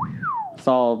looked.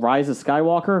 Saw Rise of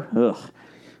Skywalker. Ugh.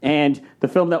 And the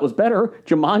film that was better,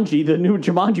 Jumanji, the new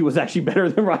Jumanji, was actually better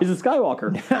than Rise of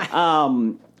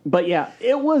Skywalker. But yeah,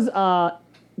 it was,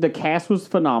 the cast was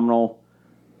phenomenal.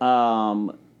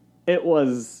 It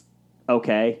was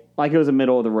okay. Like, it was a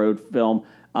middle of the road film.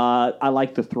 I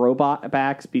like the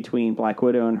throwbacks between Black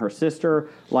Widow and her sister.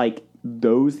 Like,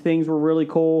 those things were really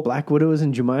cool. Black Widow is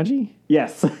in Jumanji?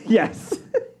 Yes, yes.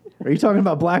 Are you talking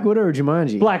about Black Widow or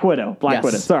Jumanji? Black Widow,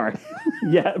 Yes. sorry.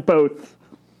 Yeah, both.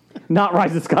 Not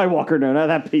Rise of Skywalker, no, not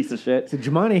that piece of shit. So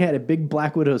Jumanji had a big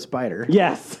Black Widow spider.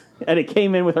 Yes, and it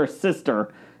came in with her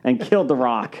sister and killed the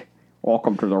Rock.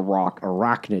 Welcome to the Rock.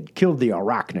 Arachnid. Killed the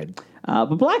arachnid.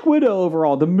 But Black Widow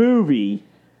overall, the movie,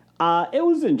 it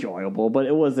was enjoyable, but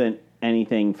it wasn't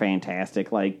anything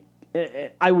fantastic. Like,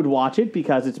 I would watch it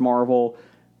because it's Marvel.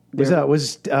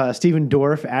 Was Stephen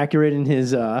Dorff accurate in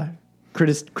his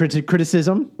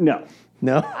criticism? No.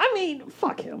 No? I mean,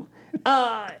 fuck him.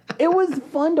 It was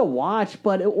fun to watch,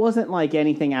 but it wasn't like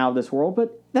anything out of this world,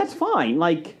 but that's fine.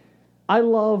 Like, I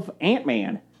love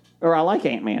Ant-Man, or I like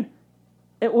Ant-Man.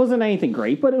 It wasn't anything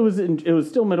great, but it was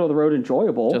still middle of the road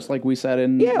enjoyable. Just like we said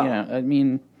in, Yeah. I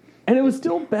mean, And it was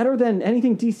still better than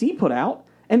anything DC put out.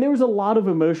 And there was a lot of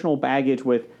emotional baggage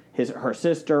with her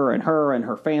sister and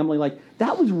her family. Like,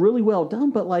 that was really well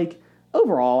done, but like,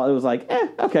 overall, it was like,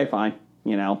 okay, fine,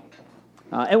 you know.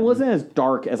 It wasn't as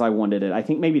dark as I wanted it. I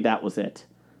think maybe that was it.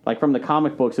 Like, from the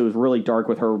comic books, it was really dark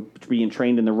with her being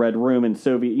trained in the Red Room in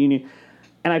Soviet Union.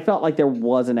 And I felt like there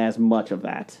wasn't as much of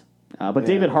that. But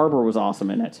David Harbour was awesome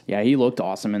in it. yeah, he looked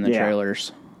awesome in the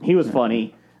trailers. He was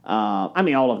funny. I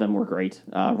mean, all of them were great.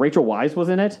 Rachel Weisz was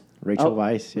in it. Rachel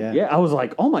Weisz, yeah. Yeah, I was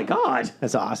like, oh my God.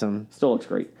 That's awesome. Still looks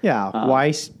great. Yeah,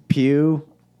 Weisz, Pugh,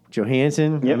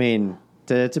 Johansson. Yep. I mean,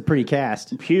 it's a pretty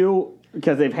cast. Pugh,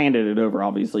 because they've handed it over,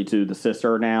 obviously, to the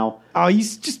sister now. Oh, you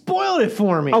just spoiled it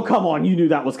for me. Oh, come on. You knew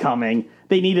that was coming.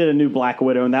 They needed a new Black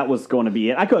Widow, and that was going to be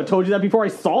it. I could have told you that before I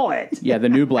saw it. Yeah, the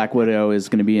new Black Widow is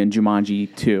going to be in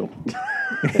Jumanji 2.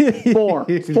 Four.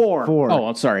 Oh,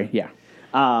 I'm sorry. Yeah.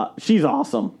 She's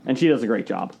awesome, and she does a great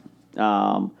job.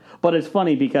 But it's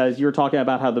funny because you're talking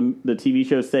about how the TV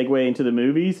shows segue into the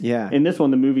movies. Yeah. In this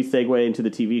one, the movies segue into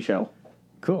the TV show.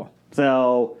 Cool.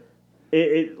 So,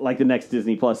 it like the next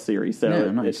Disney Plus series. So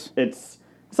Yeah, nice. It's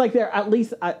like they're at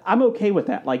least I'm okay with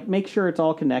that. Like, make sure it's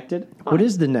all connected. What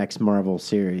is the next Marvel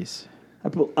series?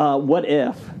 What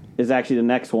If is actually the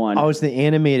next one. Oh, it's the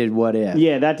animated What If.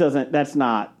 Yeah, that's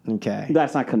not Okay.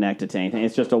 That's not connected to anything.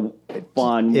 It's just a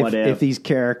fun what if. If these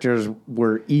characters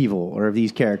were evil, or if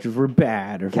these characters were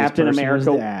bad, or if Captain this person was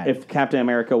America, that. if Captain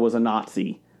America was a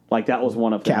Nazi, like that was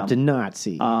one of them. Captain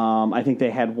Nazi. I think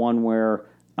they had one where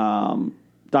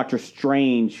Doctor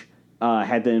Strange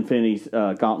had the Infinity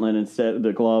Gauntlet instead,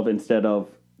 the glove instead of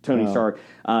Tony Stark.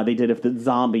 They did if the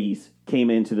zombies came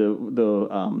into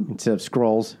the Instead of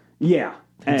scrolls. yeah.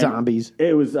 And Zombies.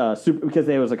 It was super because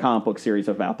there was a comic book series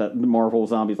about that. The Marvel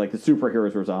zombies, like the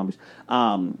superheroes were zombies.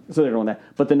 So they're doing that.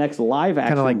 But the next live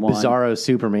action Kind of like one, Bizarro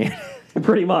Superman.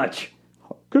 pretty much.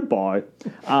 Goodbye.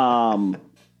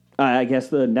 I guess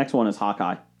the next one is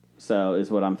Hawkeye. So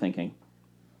is what I'm thinking.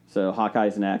 So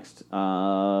Hawkeye's next,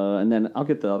 and then I'll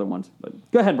get the other ones.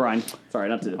 But go ahead, Brian. Sorry,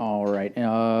 not to. All right.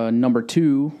 Number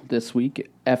 2 this week,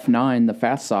 F9, The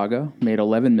Fast Saga, made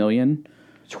 $11 million,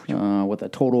 with a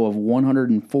total of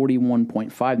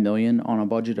 $141.5 million on a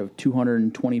budget of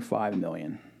 $225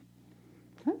 million.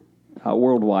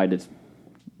 Worldwide, it's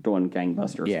doing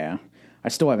gangbusters. Yeah. I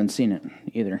still haven't seen it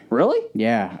either. Really?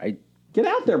 Yeah. Get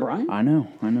out there, Brian. I know.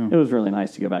 It was really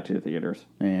nice to go back to the theaters.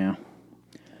 Yeah.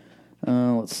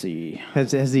 Let's see.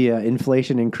 Has the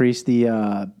inflation increased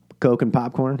the Coke and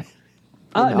popcorn?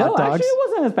 No, hot dogs? actually, it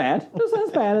wasn't as bad. It wasn't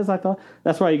as bad as I thought.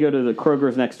 That's why you go to the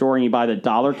Kroger's next door and you buy the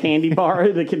dollar candy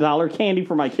bar, the dollar candy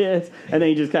for my kids, and then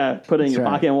you just kind of put it in your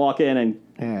right. pocket and walk in. And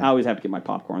Yeah. I always have to get my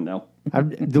popcorn though.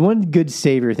 The one good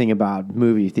savior thing about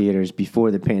movie theaters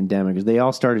before the pandemic is they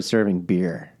all started serving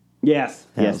beer. Yes,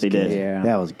 That yes, was they good. did. Yeah.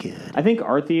 That was good. I think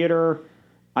our theater,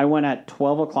 I went at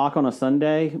 12 o'clock on a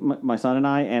Sunday, my son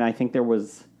and I think there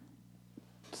was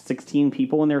 16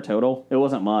 people in there total. It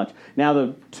wasn't much. Now,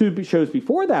 the two shows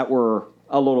before that were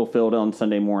a little filled on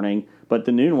Sunday morning, but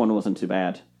the noon one wasn't too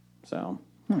bad. So,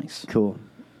 Nice. Cool.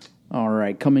 All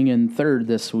right, coming in third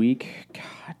this week.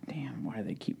 God damn, why do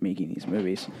they keep making these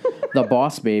movies? The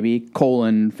Boss Baby,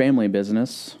 Family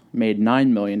Business, made $9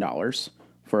 million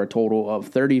for a total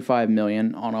of $35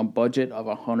 million on a budget of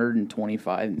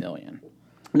 $125 million.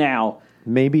 now,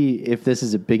 Maybe if this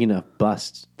is a big enough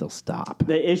bust, they'll stop.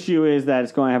 the issue is that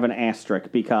it's going to have an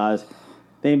asterisk because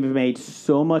they've made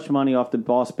so much money off the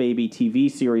Boss Baby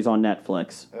TV series on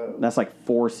Netflix. That's like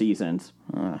 4 seasons.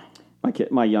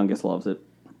 My youngest loves it.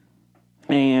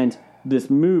 And this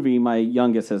movie, my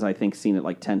youngest has, I think, seen it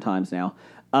like 10 times now,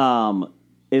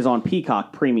 is on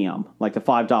Peacock Premium, like the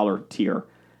 $5 tier.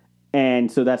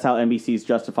 And so that's how NBC's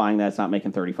justifying that it's not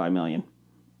making $35 million.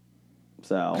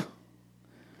 So,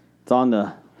 It's on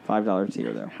the $5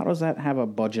 tier, though. How does that have a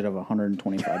budget of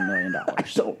 $125 million? I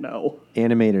don't know.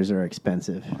 Animators are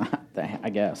expensive. I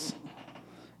guess.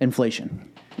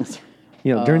 Inflation.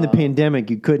 During the pandemic,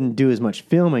 you couldn't do as much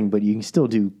filming, but you can still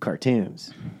do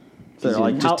cartoons. So they're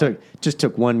like, just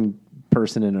took one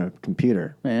person in a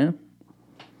computer. Yeah.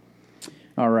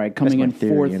 All right, coming my in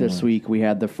theory, fourth this anyway. week, we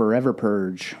had The Forever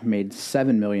Purge, made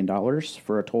 $7 million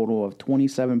for a total of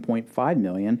 $27.5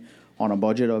 million on a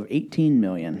budget of $18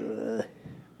 million.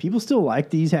 People still like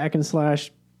these hack and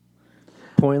slash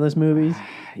pointless movies.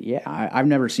 Yeah, I've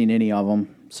never seen any of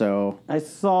them, so... I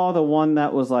saw the one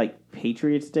that was like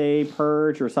Patriots Day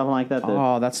Purge or something like that.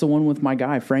 Oh, that's the one with my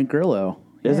guy, Frank Grillo.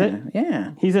 Is Yeah, it?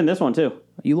 Yeah. He's in this one, too.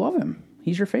 You love him.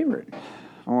 He's your favorite.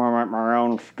 I'm at my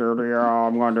own studio.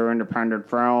 I'm going to do independent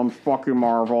films. Fuck you,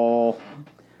 Marvel.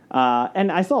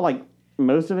 And I saw like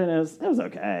most of it. It was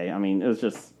okay. I mean, it was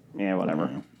just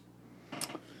whatever.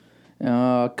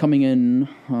 Coming in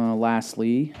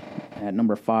lastly, at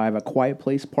number 5, A Quiet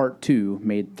Place Part 2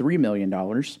 made $3 million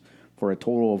for a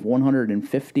total of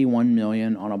 $151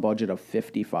 million on a budget of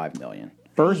 $55 million.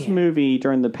 First movie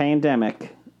during the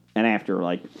pandemic and after,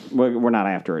 like we're not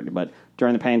after it, but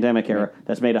during the pandemic era,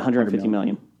 that's made $150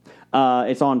 million.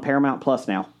 It's on Paramount Plus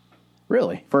now.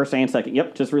 Really? First and second.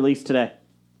 Yep, just released today.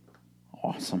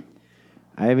 Awesome.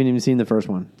 I haven't even seen the first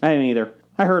one. I didn't either.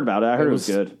 I heard about it. I heard it was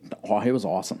good. Oh, it was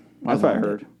awesome. That's what I loved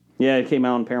heard. it. Yeah, it came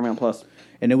out on Paramount Plus.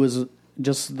 And it was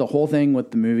just the whole thing with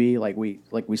the movie. Like we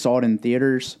saw it in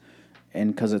theaters,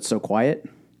 and because it's so quiet,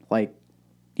 like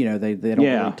they don't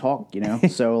really talk.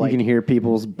 So like You can hear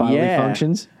people's bodily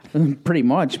functions. pretty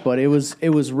much. But it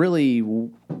was really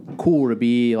cool to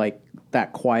be like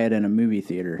that quiet in a movie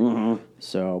theater. Mm-hmm.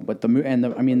 So, but the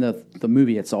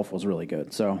movie itself was really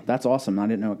good. So that's awesome. I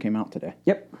didn't know it came out today.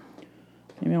 Yep.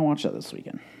 Maybe I'll watch that this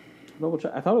weekend. Double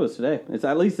check. I thought it was today. It's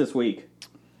at least this week.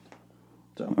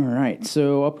 So All right.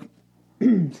 So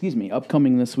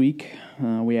upcoming this week,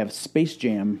 we have Space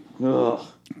Jam: A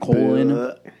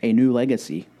New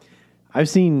Legacy. I've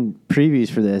seen previews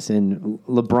for this, and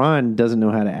LeBron doesn't know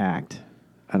how to act.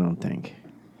 I don't think.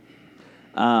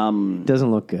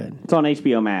 Doesn't look good. it's on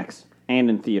HBO Max and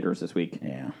in theaters this week.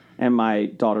 Yeah. And my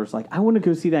daughter's like, I want to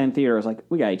go see that in theater. I was like,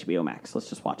 we got HBO Max. Let's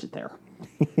just watch it there.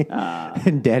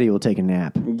 And Daddy will take a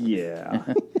nap. Yeah.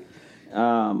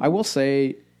 I will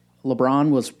say, LeBron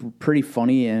was pretty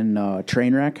funny in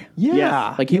Trainwreck.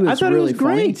 Yeah. Like he was I thought really it was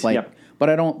great. funny. Like, Yep. but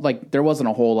I don't like. There wasn't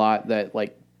a whole lot that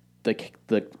like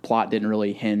the plot didn't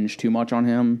really hinge too much on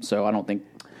him. So I don't think.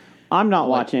 I'm not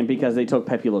watching because they took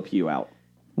Pepe Le Pew out.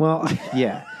 Well,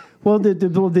 yeah. Well,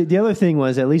 the other thing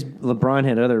was at least LeBron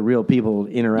had other real people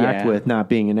to interact Yeah. with, not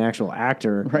being an actual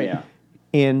actor. Right. Yeah.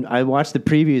 And I watched the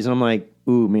previews, and I'm like,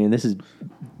 ooh, man, this is...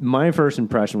 My first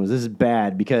impression was this is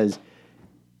bad because,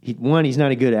 one, he's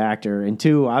not a good actor, and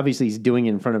two, obviously he's doing it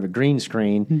in front of a green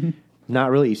screen,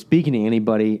 not really speaking to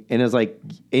anybody, and it's like...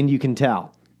 And you can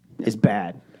tell. It's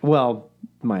bad. Well,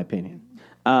 my opinion.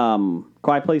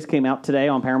 Quiet Place came out today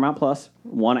on Paramount Plus,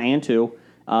 1 and 2.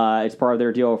 It's part of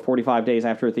their deal of 45 days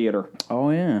after a theater. Oh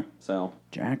yeah, So,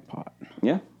 jackpot.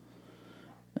 yeah.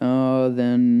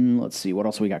 Then let's see what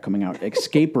else we got coming out.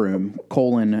 Escape Room: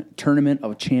 Tournament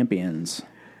of Champions.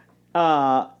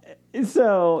 So,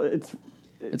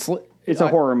 It's a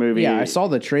horror movie. Yeah, I saw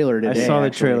the trailer today. I saw the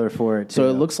actually. trailer for it, So too.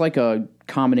 it looks like a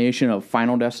combination of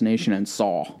Final Destination and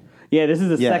Saw. Yeah, this is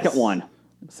the Yes. second one.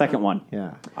 Second one.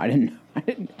 Yeah. I didn't.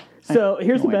 So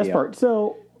here's no the best idea. part.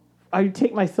 So I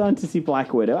take my son to see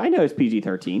Black Widow. I know it's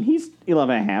PG-13. He's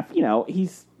 11 and a half.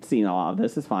 He's seen a lot of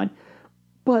this. It's fine.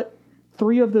 But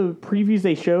 3 of the previews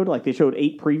they showed, like they showed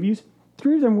 8 previews,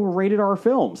 3 of them were rated R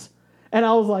films. And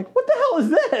I was like, what the hell is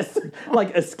this?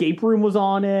 Like Escape Room was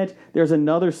on it. There's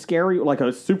another scary, like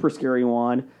a super scary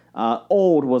one.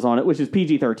 Old was on it, which is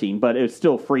PG-13, but it's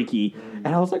still freaky. And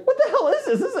I was like, what the hell is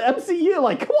this? This is MCU.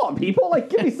 Like, come on, people. Like,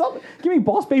 give me something. Give me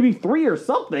Boss Baby 3 or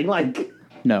something. Like,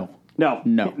 No. no.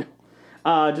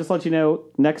 Just to let you know,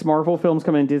 next Marvel film's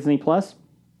coming in Disney Plus.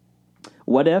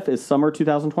 What If is summer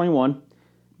 2021.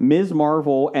 Ms.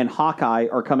 Marvel and Hawkeye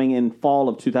are coming in fall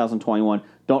of 2021.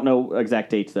 Don't know exact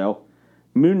dates, though.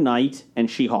 Moon Knight and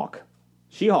She-Hulk.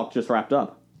 She-Hulk just wrapped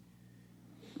up.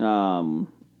 I'm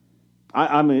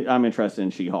interested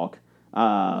in She-Hulk.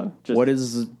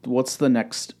 What's the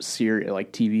next series,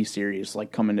 like TV series,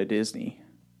 like coming to Disney?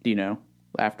 Do you know?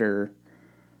 After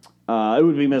It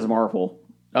would be Ms. Marvel.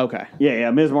 okay, Yeah,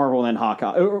 Ms. Marvel and then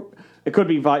Hawkeye. It could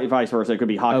be vice versa. It could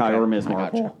be Hawkeye Okay, or Ms. I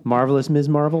Marvel. gotcha. Marvelous Ms.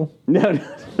 Marvel? No,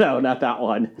 not that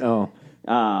one. Oh.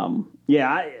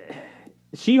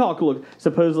 She-Hulk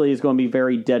supposedly is going to be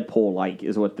very Deadpool-like,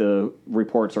 is what the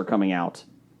reports are coming out.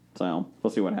 So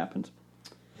we'll see what happens.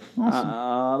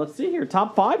 Let's see here.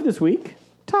 Top 5 this week.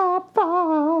 Top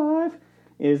 5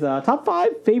 is top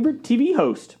 5 favorite TV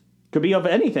host. Could be of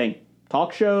anything.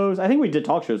 Talk shows. I think we did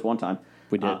talk shows one time.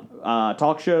 We did.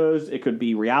 Talk shows. It could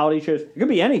be reality shows. It could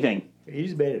be anything. You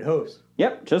just made it host.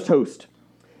 Yep, just host.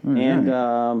 And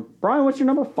Brian, what's your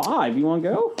number 5? You want to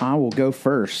go? I will go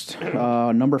first.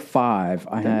 Number 5,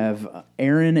 I have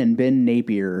Aaron and Ben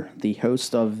Napier, the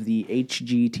host of the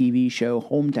HGTV show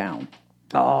Hometown.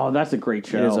 Oh, that's a great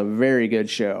show. It is a very good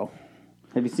show.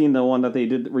 Have you seen the one that they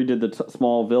redid the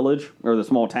small village or the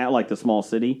small town, like the small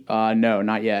city? No,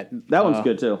 not yet. That one's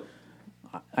good too.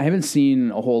 I haven't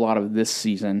seen a whole lot of this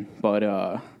season, but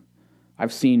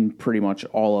I've seen pretty much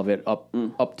all of it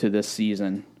up to this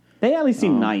season. They at least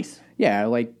seem nice. Yeah,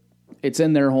 like it's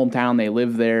in their hometown. They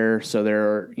live there, so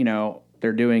they're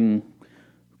doing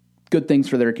good things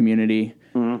for their community,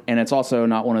 and it's also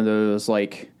not one of those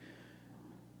like,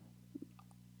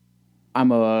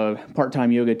 I'm a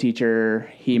part-time yoga teacher.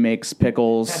 He makes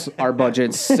pickles. Our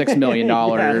budget's $6 million.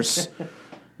 Yes.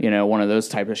 One of those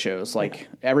type of shows. Like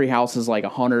every house is like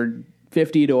 $150,000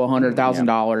 to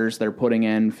 $100,000. They're putting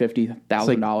in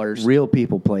 $50,000. Real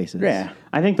people places. Yeah.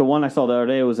 I think the one I saw the other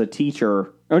day was a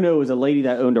teacher. Or no, it was a lady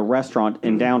that owned a restaurant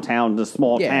in downtown, the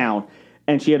small town,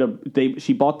 and she had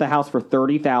she bought the house for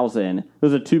 $30,000. It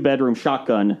was a 2-bedroom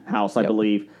shotgun house, I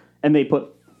believe, and they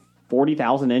put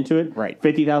 $40,000 into it. Right.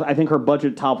 $50,000. I think her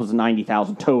budget top was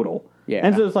 $90,000 total. Yeah.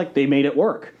 And so it's like they made it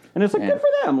work, and it's like good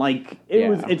for them. Like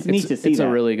it's neat to see. It's that. a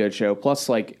really good show. Plus,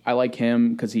 like I like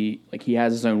him because he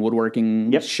has his own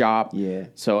woodworking shop. Yeah.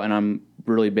 So, and I'm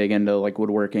really big into like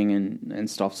woodworking and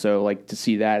stuff. So, like to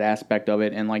see that aspect of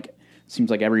it, and like it seems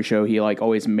like every show he like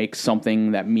always makes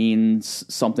something that means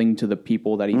something to the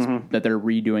people that that they're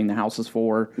redoing the houses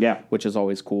for. Yeah. Which is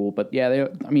always cool. But yeah,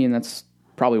 that's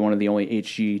probably one of the only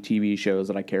HGTV shows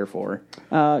that I care for.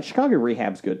 Chicago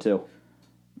Rehab's good too.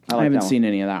 I haven't seen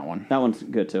any of that one. That one's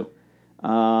good too.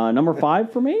 Number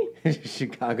 5 for me?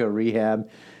 Chicago Rehab.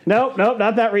 Nope,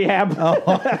 not that Rehab.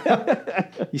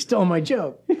 You stole my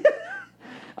joke.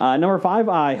 Number 5,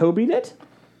 I hobied it.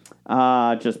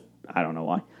 I don't know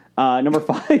why. Number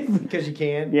 5. Because you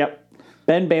can. Yep.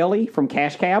 Ben Bailey from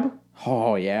Cash Cab.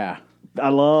 Oh yeah, I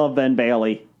love Ben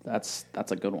Bailey. that's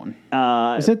a good one.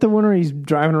 Is that the one where he's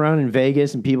driving around in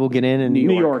Vegas and people get in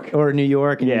New York. Or New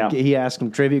York and Yeah. he asks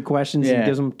them trivia questions and Yeah.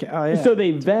 gives them... Oh, yeah. So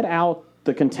they vet out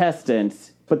the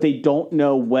contestants, but they don't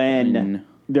know when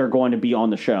they're going to be on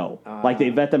the show. Like they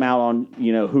vet them out on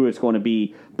who it's going to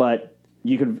be, but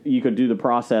you could do the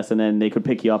process and then they could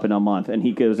pick you up in a month. And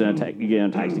he goes in you get in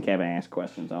a taxi cab and ask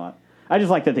questions on it. I just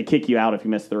like that they kick you out if you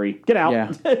miss 3. Get out.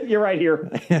 Yeah. You're right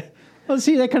here. Well,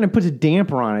 see, that kind of puts a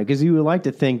damper on it because you would like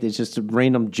to think it's just a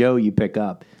random Joe you pick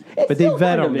up. But they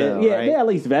vet them, though, Yeah, right? they at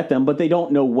least vet them, but they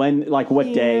don't know when, like what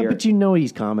day. But you know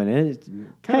he's coming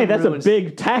in. Hey, that's a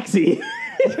big taxi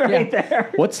right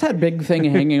there. What's that big thing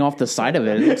hanging off the side of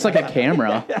it? It looks like a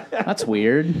camera. That's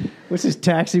weird. What's his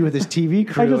taxi with his TV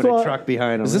crew and a truck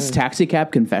behind him? Is this Taxi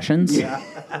Cab Confessions? Yeah.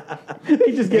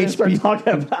 They just get to start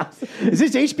talking about Is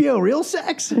this HBO Real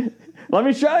Sex? Let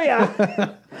me show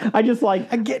you. I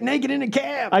get naked in a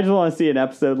cab. I just want to see an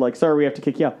episode like, sorry, we have to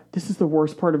kick you out. This is the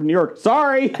worst part of New York.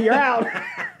 Sorry, you're out.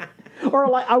 Or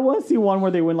like, I want to see one where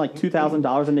they win like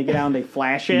 $2,000 and they get out and they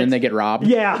flash it. And then they get robbed?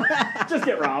 Yeah. Just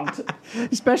get robbed.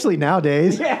 Especially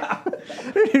nowadays. Yeah.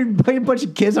 A bunch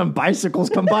of kids on bicycles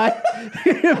come by,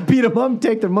 beat them up,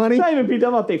 take their money. Not even beat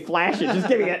them up, they flash it. Just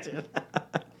give me it.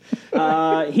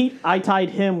 I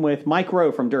tied him with Mike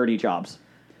Rowe from Dirty Jobs.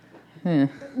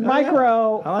 Mike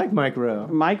Rowe. I like Mike Rowe.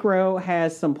 Mike Rowe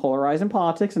has some polarizing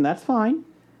politics, and that's fine.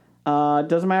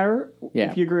 Doesn't matter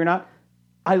if you agree or not.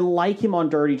 I like him on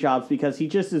Dirty Jobs because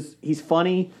he's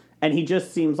funny, and he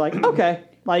just seems like, okay,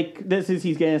 like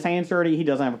he's getting his hands dirty, he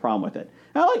doesn't have a problem with it.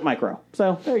 I like Mike Rowe,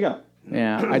 so there you go.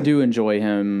 Yeah, I do enjoy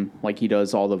him. Like he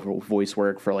does all the voice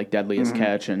work for like Deadliest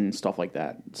Catch and stuff like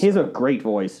that. So, he has a great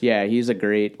voice. Yeah, he's a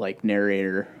great like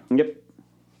narrator. Yep.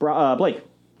 Blake,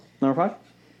 number 5?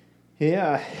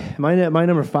 Yeah, my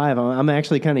number 5. I'm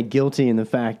actually kind of guilty in the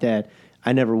fact that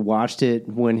I never watched it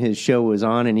when his show was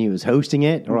on and he was hosting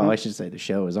it. Or I should say the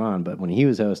show was on, but when he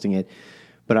was hosting it.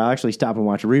 But I actually stop and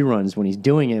watch reruns when he's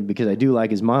doing it because I do like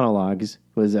his monologues.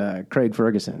 Was Craig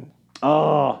Ferguson.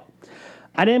 Oh,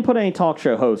 I didn't put any talk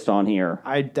show host on here.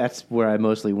 That's where I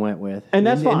mostly went with. And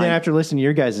that's fine. And then after listening to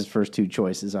your guys' first 2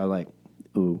 choices, I was like,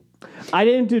 ooh. I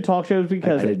didn't do talk shows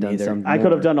because I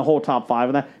could have done a whole top 5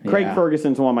 of that. Craig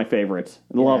Ferguson's one of my favorites.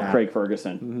 Love Craig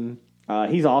Ferguson.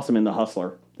 He's awesome in The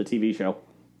Hustler, the TV show.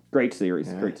 Great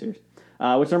series. Great series.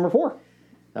 What's number 4?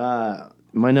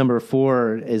 My number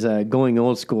 4 is going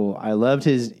old school. I loved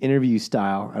his interview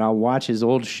style, and I'll watch his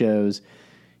old shows.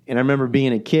 And I remember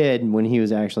being a kid when he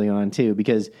was actually on, too,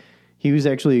 because he was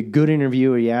actually a good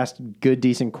interviewer. He asked good,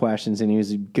 decent questions, and he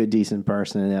was a good, decent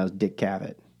person, and that was Dick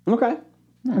Cavett. Okay.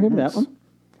 I'll give him that one.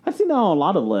 I've seen that on a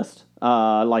lot of lists.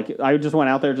 Like, I just went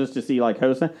out there just to see, like,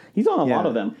 hosting. He's on a lot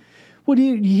of them. Well,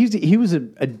 he was a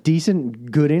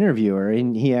decent, good interviewer,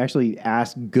 and he actually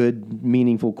asked good,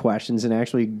 meaningful questions and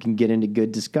actually can get into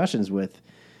good discussions with,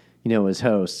 his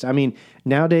hosts. I mean,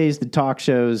 nowadays the talk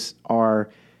shows are,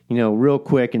 real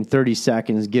quick in 30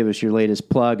 seconds, give us your latest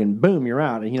plug, and boom, you're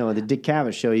out. And, the Dick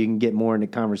Cavett show, you can get more into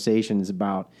conversations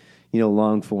about,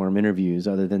 long-form interviews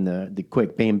other than the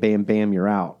quick bam, bam, bam, you're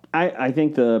out. I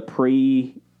think the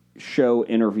pre-show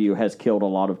interview has killed a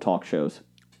lot of talk shows.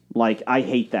 Like, I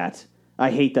hate that. I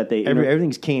hate that they...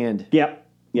 Everything's canned. Yep.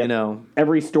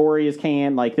 Every story is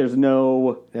canned. Like, there's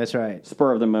no... That's right.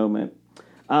 Spur of the moment.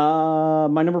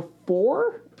 My number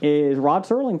 4 is Rod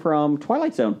Serling from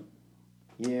Twilight Zone.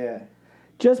 Yeah.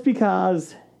 Just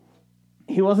because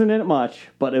he wasn't in it much,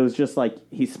 but it was just like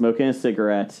he's smoking a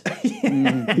cigarette.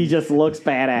 He just looks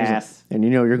badass. And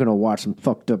you're going to watch some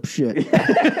fucked up shit.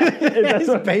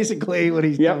 That's basically what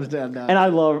he comes down to. And I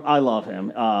love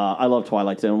him. I love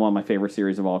Twilight Zone, one of my favorite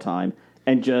series of all time.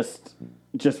 And just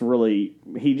really,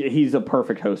 he's a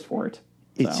perfect host for it.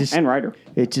 And writer.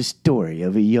 It's a story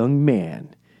of a young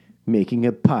man making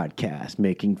a podcast,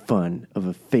 making fun of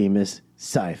a famous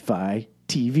sci-fi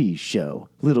TV show.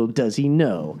 Little does he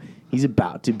know, he's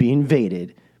about to be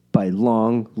invaded by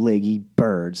long-legged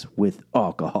birds with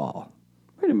alcohol.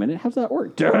 Wait a minute, how's that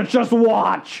work? Just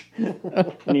watch!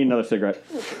 I need another cigarette.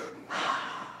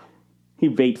 He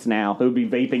vapes now. He would be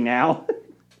vaping now.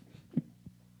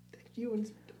 I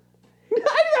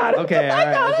got it. Okay,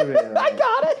 I got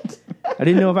it. I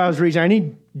didn't know if I was reaching. I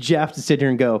need Jeff to sit here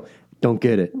and go, don't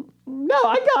get it. No,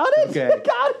 I got it. Okay. I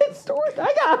got it, Stuart.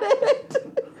 I got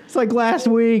it. It's like last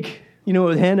week,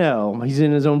 with Heno. He's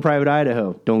in his own private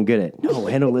Idaho. Don't get it. No,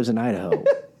 Heno lives in Idaho.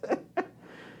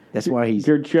 That's why he's...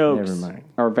 Your jokes never mind.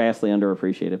 are vastly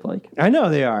underappreciated, Blake. I know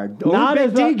they are. Not Big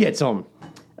as D much- gets them.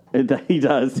 He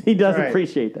does. He does Right.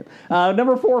 appreciate them.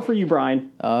 Number 4 for you,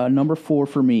 Brian. Number 4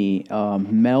 for me,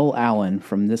 Mel Allen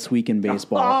from This Week in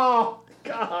Baseball. Oh,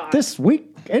 God. This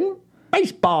week in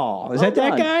baseball. Is that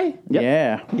done. guy? Yep.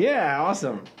 Yeah. Yeah,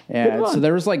 awesome. Yeah, so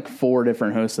there was like 4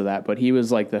 different hosts of that, but he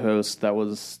was like the host that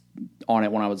was on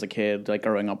it when I was a kid, like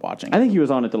growing up watching. I think he was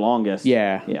on it the longest.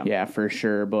 Yeah, for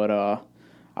sure. But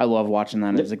I love watching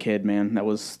that as a kid, man.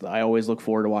 I always look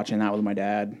forward to watching that with my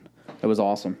dad. It was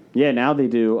awesome. Yeah, now they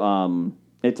do.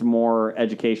 It's more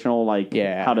educational, like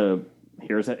how to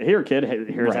here, kid.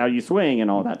 Here's how you swing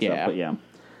and all that stuff. But yeah,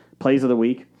 plays of the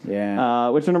week. Yeah.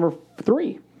 What's your number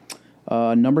 3?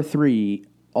 Number 3,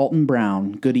 Alton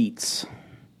Brown, Good Eats.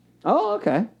 Oh,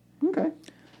 okay.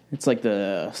 It's like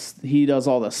he does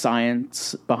all the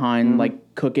science behind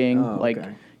like cooking. Oh, okay. Like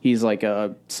he's like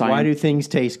a science. Why do things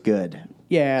taste good?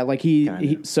 Yeah, like he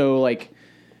is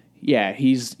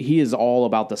all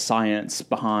about the science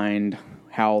behind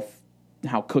how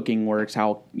cooking works,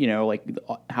 how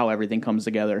how everything comes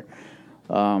together.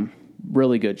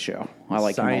 Really good show. I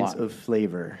like him a Science lot. of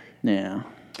flavor. Yeah.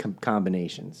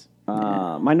 Combinations.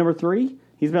 My number 3,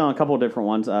 he's been on a couple of different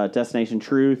ones. Destination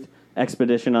Truth,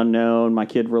 Expedition Unknown. My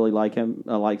kid really likes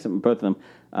him, both of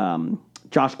them.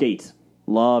 Josh Gates.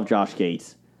 Love Josh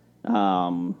Gates.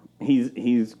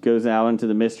 He's goes out into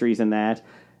the mysteries and that.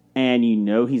 And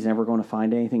he's never going to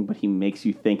find anything, but he makes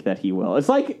you think that he will. It's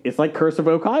like Curse of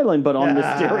Oak Island, but on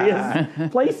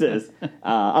mysterious places.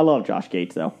 I love Josh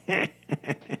Gates, though.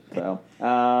 So,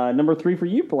 number 3 for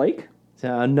you, Blake.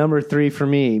 So, number 3 for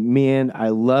me. Man, I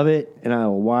love it, and I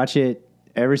will watch it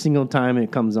every single time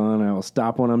it comes on. I will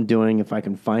stop what I'm doing if I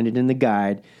can find it in the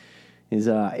guide. Is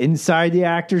Inside the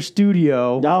Actor's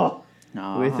Studio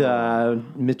with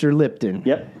Mr. Lipton.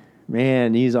 Yep.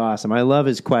 Man, he's awesome. I love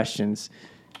his questions.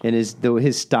 And his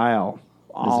style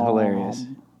is hilarious.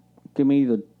 Give me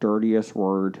the dirtiest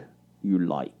word you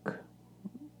like.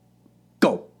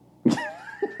 Go.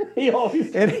 He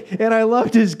always. And I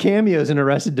loved his cameos in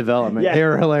Arrested Development. Yeah. They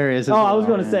were hilarious. I was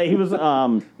going to say he was.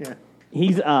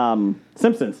 He's Yeah.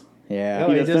 Simpsons. He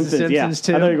does does the Simpsons,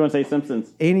 too. I thought you were going to say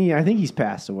Simpsons. And I think he's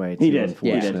passed away, too, He did.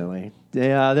 unfortunately.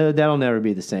 Yeah, that'll never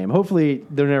be the same. Hopefully,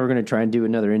 they're never going to try and do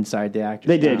another Inside the Actors.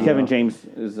 They did. Studio. Kevin James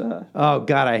is. Oh,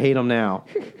 God, I hate him now.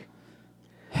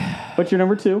 What's your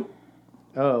number 2?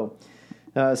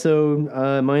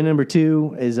 So my number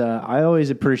 2 is I always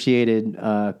appreciated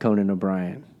Conan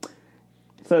O'Brien.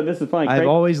 So this is funny. I've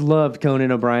always loved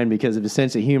Conan O'Brien because of his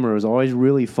sense of humor. It was always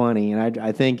really funny, and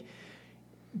I think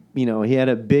he had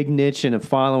a big niche and a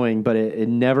following, but it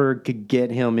never could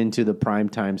get him into the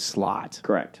primetime slot.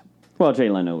 Correct. Well, Jay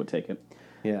Leno would take it.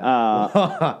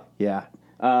 Yeah. Yeah.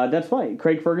 That's fine.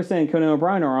 Craig Ferguson and Conan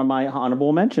O'Brien are on my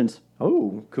honorable mentions.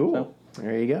 Oh, cool.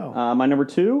 There you go. My number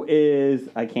 2 is,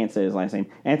 I can't say his last name,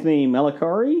 Anthony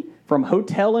Melicari from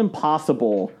Hotel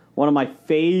Impossible, one of my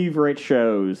favorite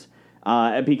shows,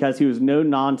 because he was no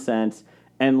nonsense,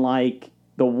 and like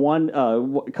the one,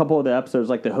 a couple of the episodes,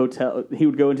 like the hotel, he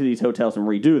would go into these hotels and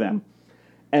redo them,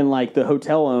 and like the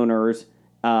hotel owners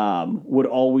would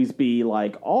always be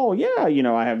like, oh yeah,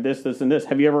 I have this, and this.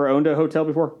 Have you ever owned a hotel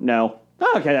before? No.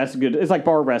 Oh, okay, that's good. It's like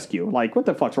bar rescue. Like, what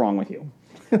the fuck's wrong with you?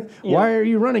 Why are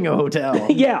you running a hotel?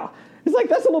 Yeah. It's like,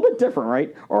 that's a little bit different,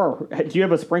 right? Or, do you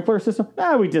have a sprinkler system?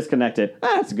 We disconnected.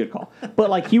 That's a good call. But,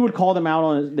 like, he would call them out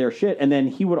on their shit, and then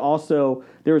he would also,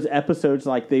 there was episodes,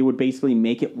 like, they would basically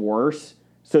make it worse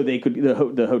so they could,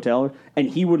 the hotel, and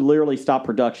he would literally stop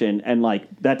production, and, like,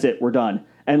 that's it, we're done.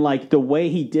 And, like, the way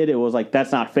he did it was, like,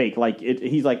 that's not fake. Like,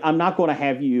 he's like, I'm not going to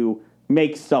have you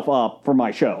make stuff up for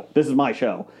my show. This is my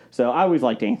show. So, I always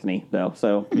liked Anthony, though.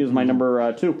 So, he was my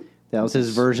number 2. That was his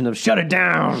version of shut it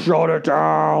down. Shut it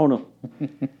down.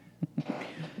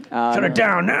 Shut it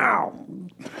down now.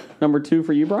 Number 2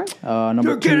 for you, Brian?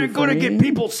 Number 2 for me. Get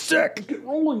people sick.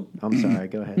 Rolling. I'm sorry.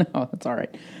 Go ahead. Oh, that's all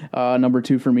right. Number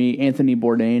 2 for me, Anthony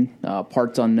Bourdain,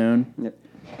 Parts Unknown. Yep.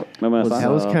 That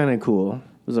was kind of cool. It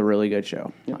was a really good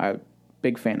show. I'm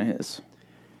big fan of his.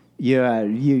 Yeah,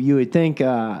 you would think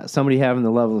somebody having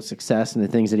the level of success and the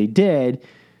things that he did,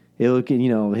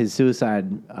 his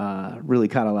suicide really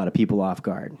caught a lot of people off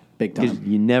guard. Big time. 'Cause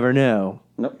you never know,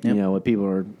 Nope. what people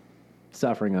are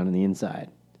suffering on the inside.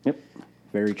 Yep.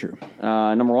 Very true.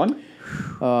 Number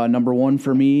 1? Number 1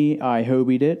 for me, I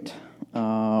hobied it.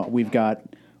 We've got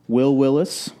Will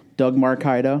Willis, Doug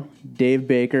Marcaida, Dave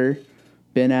Baker,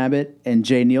 Ben Abbott, and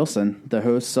Jay Nielsen, the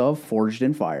hosts of Forged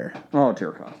in Fire. Oh,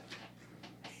 dear God.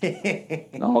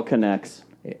 It all connects.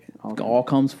 It all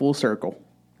comes full circle.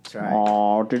 That's right.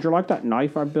 Oh, did you like that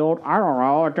knife I built? I don't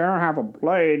know. It didn't have a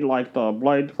blade like the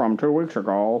blade from 2 weeks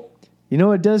ago.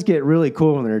 It does get really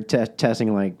cool when they're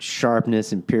testing like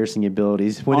sharpness and piercing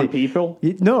abilities. When On people?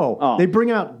 No, Oh. they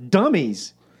bring out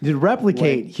dummies to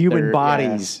replicate Like, human they're-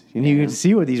 bodies, and you can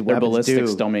see what these They're weapons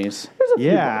ballistics do. dummies.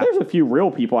 There's a few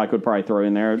real people I could probably throw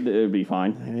in there. It would be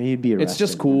fine. You'd be arrested. It's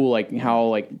just cool, like how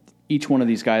like each one of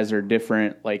these guys are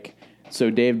different. Like, so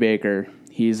Dave Baker,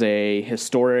 he's a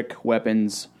historic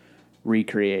weapons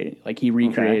recreate. Like, he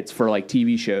recreates for like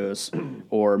TV shows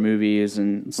or movies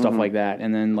and stuff like that.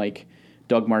 And then like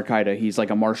Doug Marcaida, he's like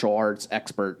a martial arts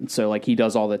expert. So like he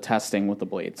does all the testing with the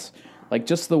blades. Like,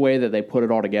 just the way that they put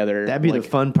it all together. That'd be like, the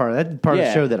fun part. That's the part of the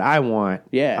Yeah. show that I want.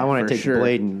 Yeah, I want for to take sure. the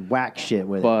blade and whack shit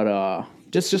with it. But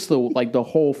just the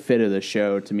whole fit of the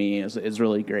show to me is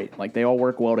really great. Like, they all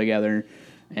work well together,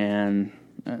 and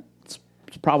it's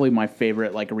probably my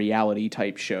favorite like reality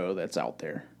type show that's out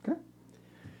there.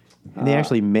 And they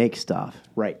actually make stuff.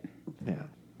 Right. Yeah.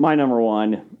 My number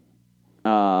 1,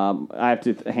 I have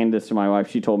to hand this to my wife.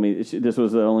 She told me this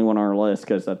was the only one on her list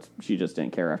because she just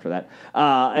didn't care after that.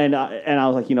 And I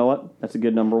was like, you know what? That's a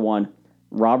good number 1.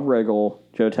 Rob Riggle,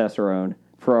 Joe Tesserone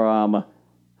from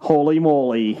Holy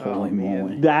Moly. Holy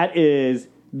moly. That is,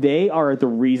 they are the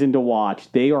reason to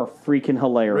watch. They are freaking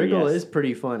hilarious. Riggle is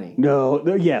pretty funny.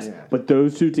 Yes, but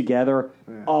those two together,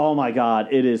 oh my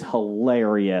God, it is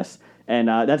hilarious. And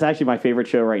that's actually my favorite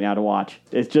show right now to watch.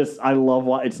 It's just, I love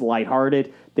it's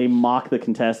lighthearted. They mock the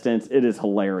contestants. It is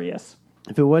hilarious.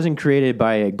 If it wasn't created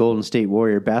by a Golden State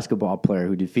Warrior basketball player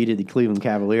who defeated the Cleveland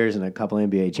Cavaliers in a couple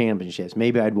NBA championships,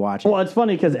 maybe I'd watch it. Well, it's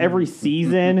funny because every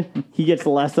season he gets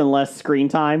less and less screen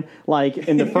time. Like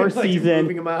in the first season,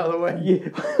 moving him out of the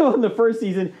way. in the first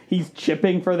season, he's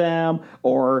chipping for them,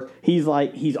 or he's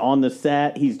on the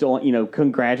set. He's doing,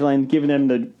 congratulating, giving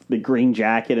them the green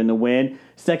jacket and the win.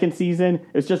 Second season,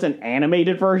 it's just an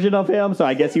animated version of him. So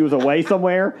I guess he was away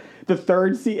somewhere. The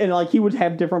third season, and he would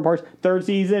have different parts. Third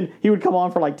season, he would come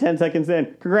on for 10 seconds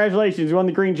in. Congratulations, you won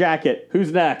the green jacket.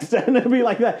 Who's next? And it'd be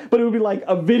like that. But it would be like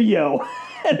a video.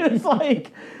 And it's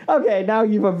like, okay, now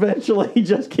you've eventually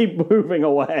just keep moving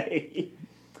away.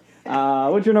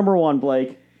 What's your number 1,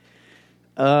 Blake?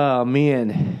 Oh,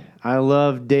 man. I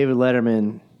love David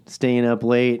Letterman staying up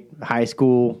late, high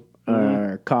school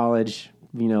or college,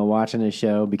 watching his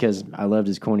show because I loved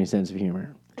his corny sense of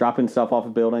humor. Dropping stuff off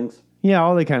of buildings? Yeah,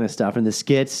 all that kind of stuff. And the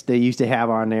skits they used to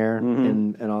have on there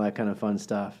and all that kind of fun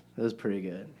stuff. It was pretty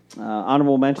good.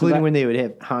 Honorable mention. Including when they would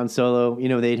have Han Solo,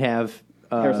 they'd have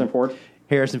Harrison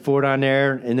Ford on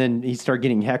there, and then he'd start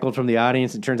getting heckled from the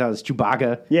audience. It turns out it's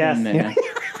Chewbacca. Yes. And then,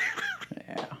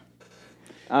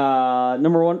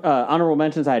 Number one, honorable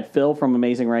mentions, I had Phil from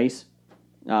Amazing Race,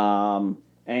 and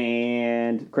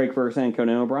Craig Ferguson and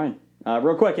Conan O'Brien.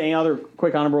 Real quick, any other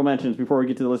quick honorable mentions before we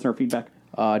get to the listener feedback?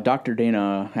 Dr.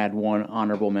 Dana had one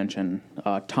honorable mention.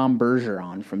 Tom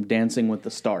Bergeron from Dancing with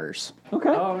the Stars. Okay.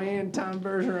 Oh, man, Tom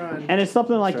Bergeron. And it's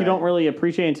something like you don't really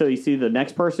appreciate until you see the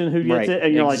next person who gets it,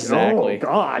 and you're exactly. like, oh,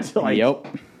 God. Like, Yep.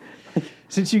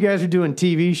 Since you guys are doing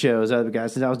TV shows, other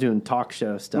guys, since I was doing talk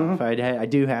show stuff, I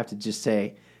do have to just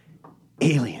say,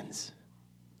 aliens.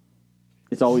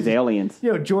 It's always aliens.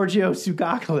 You know, Giorgio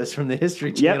Tsoukalos from the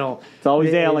History Channel. Yep. It's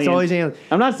always aliens. It's always aliens.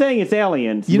 I'm not saying it's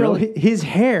aliens. You know, really. his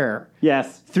hair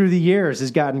Yes. through the years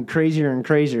has gotten crazier and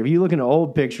crazier. If you look at an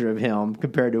old picture of him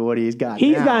compared to what he's got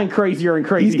He's now, gotten crazier and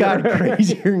crazier. he's gotten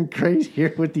crazier and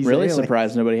crazier with these Really aliens.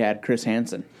 surprised nobody had Chris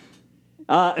Hansen.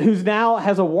 Who's now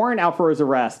has a warrant out for his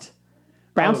arrest.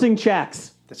 Bouncing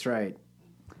checks. That's right.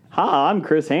 Hi, I'm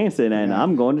Chris Hansen, and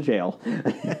I'm going to jail.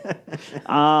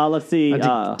 Let's see.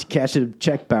 To catch a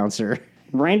check bouncer.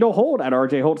 Randall Holt at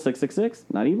RJ Holt 666.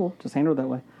 Not evil. Just handle it that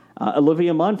way.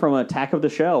 Olivia Munn from Attack of the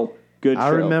Show. Good show. I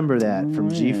remember that from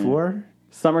G4.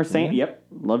 Summer Sanders. Yep.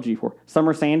 Love G4.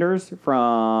 Summer Sanders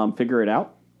from Figure It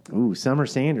Out. Ooh, Summer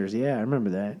Sanders. Yeah, I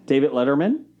remember that. David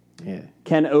Letterman. Yeah.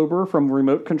 Ken Ober from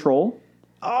Remote Control.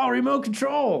 Oh, remote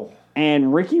control.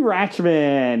 And Ricky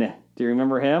Ratchman. Do you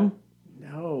remember him?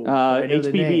 No. I know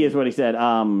the HPV name. is what he said.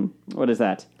 What is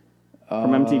that?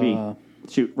 From MTV.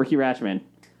 Shoot, Ricky Ratchman.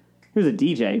 He was a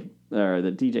DJ, or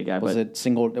the DJ guy. Was it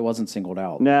singled? It wasn't singled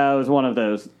out. No, it was one of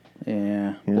those.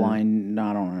 Yeah. Blind. No,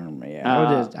 I don't remember.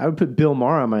 Yeah. I would put Bill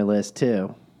Maher on my list,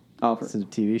 too. Oh, It's a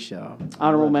TV show.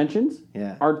 honorable mentions.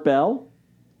 Yeah. Art Bell,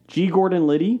 G. Gordon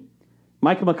Liddy,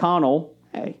 Mike McConnell,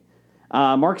 hey,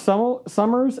 Mark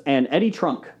Summers, and Eddie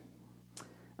Trunk.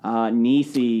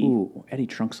 Niecy. Ooh, Eddie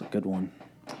Trunk's a good one.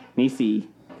 Niecy.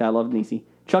 I love Niecy.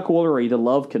 Chuck Woolery, The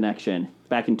Love Connection,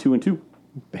 back in 2 and 2.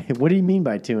 What do you mean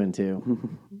by 2 and 2?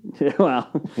 Well,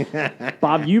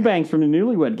 Bob Eubanks from the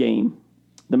Newlywed Game.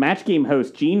 The Match Game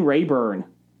host, Gene Rayburn.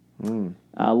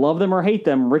 Love them or hate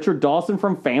them, Richard Dawson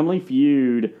from Family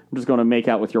Feud. I'm just going to make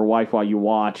out with your wife while you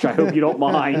watch. I hope you don't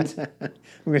mind. I'm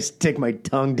going to stick my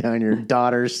tongue down your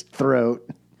daughter's throat.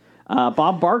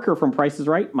 Bob Barker from Price is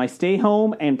Right. My stay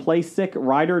home and play sick,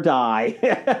 ride or die.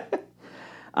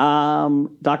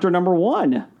 Dr. Number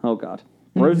One. Oh, God.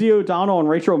 Rosie O'Donnell and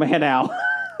Rachel Maddow.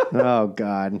 Oh,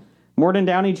 God. Morton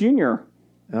Downey Jr.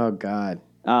 Oh, God.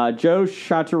 Joe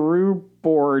Chateauroux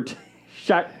board.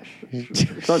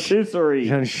 Charcuterie.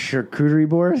 On a charcuterie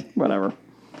board? Whatever.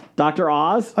 Dr.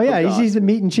 Oz. Oh, yeah. God. He's the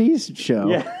meat and cheese show.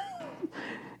 Yeah.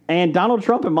 And Donald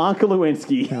Trump and Monica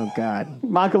Lewinsky. Oh, God.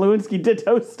 Monica Lewinsky did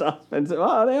those stuff. And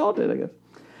so, they all did, I guess.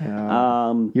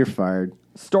 You're fired.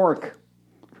 Stork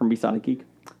from Besotted Geek.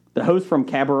 The host from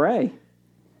Cabaret.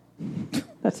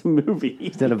 That's a movie.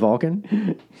 Is that a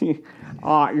Vulcan?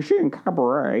 You're seeing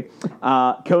Cabaret.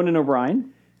 Conan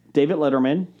O'Brien. David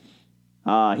Letterman.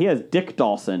 He has Dick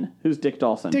Dawson. Who's Dick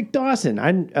Dawson? Dick Dawson.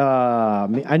 I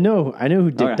know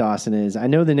who Dick Okay. Dawson is. I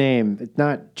know the name. It's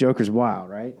not Joker's Wild,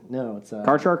 right? No, it's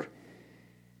Card Shark.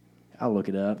 I'll look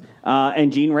it up.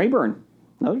 And Gene Rayburn.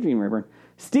 Another Gene Rayburn.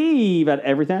 Steve at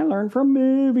Everything I Learned from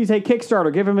Movies. Hey,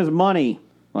 Kickstarter, give him his money.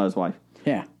 Well, his wife.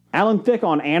 Yeah. Alan Thicke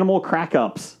on Animal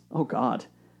Crack-Ups. Oh, God.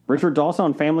 Richard Dawson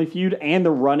on Family Feud and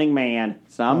The Running Man.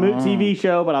 It's not a TV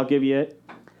show, but I'll give you it.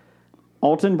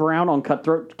 Alton Brown on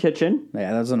Cutthroat Kitchen.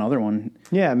 Yeah, that's another one.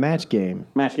 Yeah, Match Game.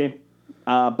 Match Game.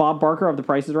 Bob Barker of The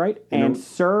Price is Right. And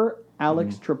Sir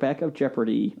Alex Trebek of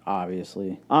Jeopardy!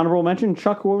 Obviously. Honorable mention,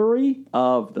 Chuck Woolery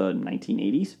of the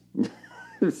 1980s.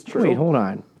 It's true. Wait, hold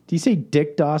on. Do you say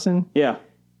Dick Dawson? Yeah.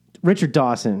 Richard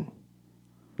Dawson.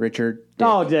 Richard. Dick.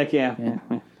 Oh, Dick, yeah.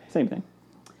 Same thing.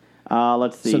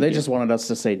 Let's see. So they just wanted us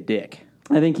to say Dick.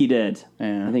 I think he did.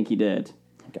 Yeah. I think he did.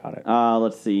 Got it.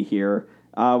 Let's see here.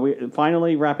 We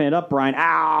finally wrapping it up. Brian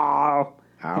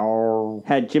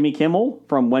had Jimmy Kimmel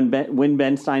from Win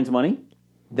Ben Stein's Money.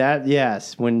 That,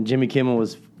 yes, when Jimmy Kimmel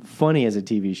was funny as a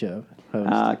TV show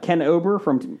host. Ken Ober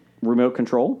from Remote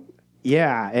Control.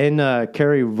 Yeah, and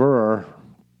Carrie Verr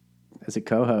as a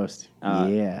co-host.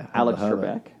 Yeah. Alex hubba,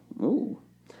 Trebek. Ooh.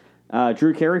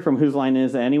 Drew Carey from Whose Line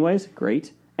Is It Anyways?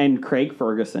 Great. And Craig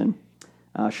Ferguson.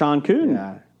 Sean Kuhn.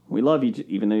 Yeah. We love you,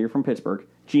 even though you're from Pittsburgh.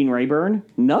 Gene Rayburn.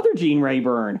 Another Gene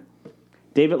Rayburn.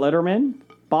 David Letterman.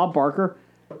 Bob Barker.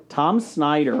 Tom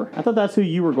Snyder. I thought that's who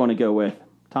you were going to go with.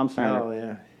 Tom Snyder. Oh,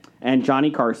 yeah. And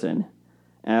Johnny Carson.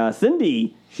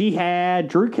 Cindy. She had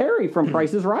Drew Carey from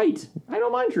Price is Right. I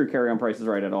don't mind Drew Carey on Price is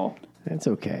Right at all. That's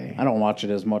okay. I don't watch it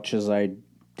as much as I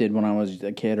did when I was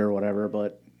a kid or whatever,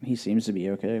 but he seems to be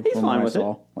okay. He's from fine what with I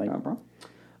saw. it. Like, No problem.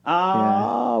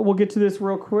 We'll get to this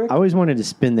real quick. I always wanted to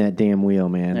spin that damn wheel,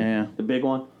 man. Yeah. The big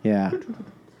one. Yeah.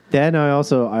 Then I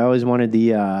always wanted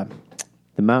the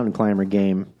mountain climber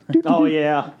game. Oh,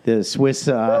 yeah. The Swiss.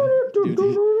 Those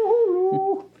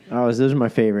are my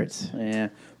favorites. Yeah.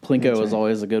 Plinko is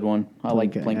always a good one. I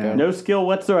like Plinko, Plinko. yeah. No skill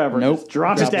whatsoever. Nope. Just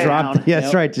drop it down. That's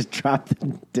Yep. right. Just drop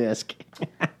the disc.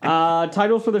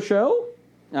 Titles for the show.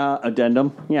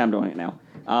 Addendum. Yeah, I'm doing it now.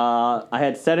 I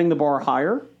had Setting the Bar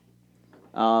Higher.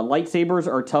 Lightsabers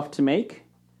are tough to make.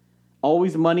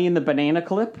 Always Money in the Banana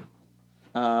Clip.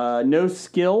 No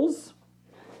Skills.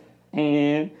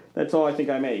 And that's all I think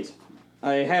I made.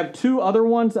 I have 2 other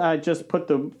ones. I just put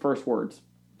the first words.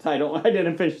 Title. I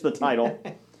didn't finish the title.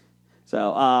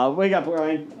 So, what you got,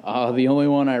 Brian? The only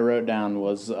one I wrote down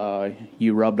was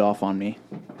You Rubbed Off on Me.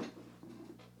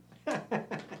 I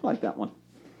like that one.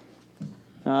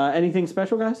 Anything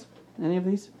special, guys? Any of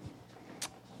these?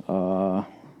 How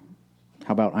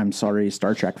about I'm Sorry,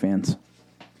 Star Trek fans?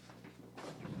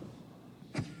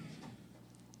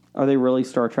 Are they really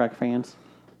Star Trek fans?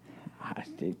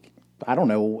 I don't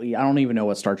know. I don't even know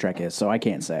what Star Trek is, so I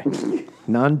can't say.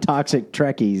 Non-toxic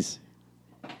Trekkies.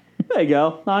 There you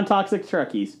go. Non-toxic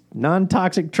Trekkies.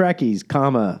 Non-toxic Trekkies,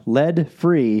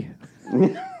 lead-free.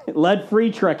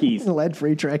 Lead-free Trekkies.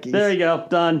 Lead-free Trekkies. There you go.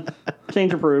 Done.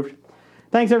 Change approved.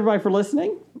 Thanks, everybody, for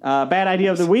listening. Bad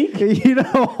idea of the week. You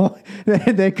know,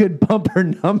 they could bump our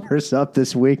numbers up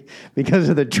this week because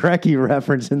of the Trekkie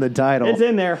reference in the title. It's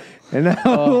in there. And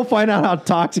now we'll find out how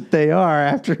toxic they are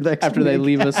after They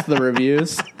leave us the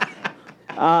reviews.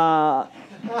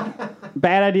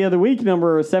 Bad idea of the week,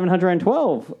 number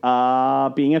 712,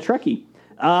 being a Trekkie.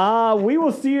 We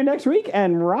will see you next week,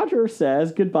 and Roger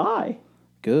says goodbye.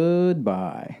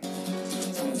 Goodbye.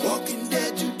 Walking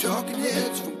Dead to Talking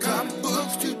Heads, from comic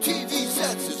books to TV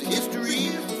sets. There's a history,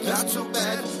 not so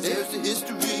bad. There's the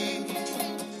history.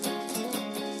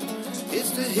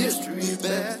 It's the history of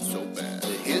bad, so bad. The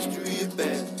history of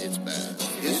bad, it's bad.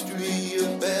 History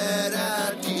of bad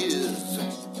ideas.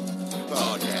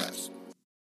 Podcast.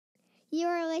 You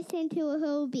are listening to a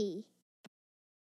Hobie.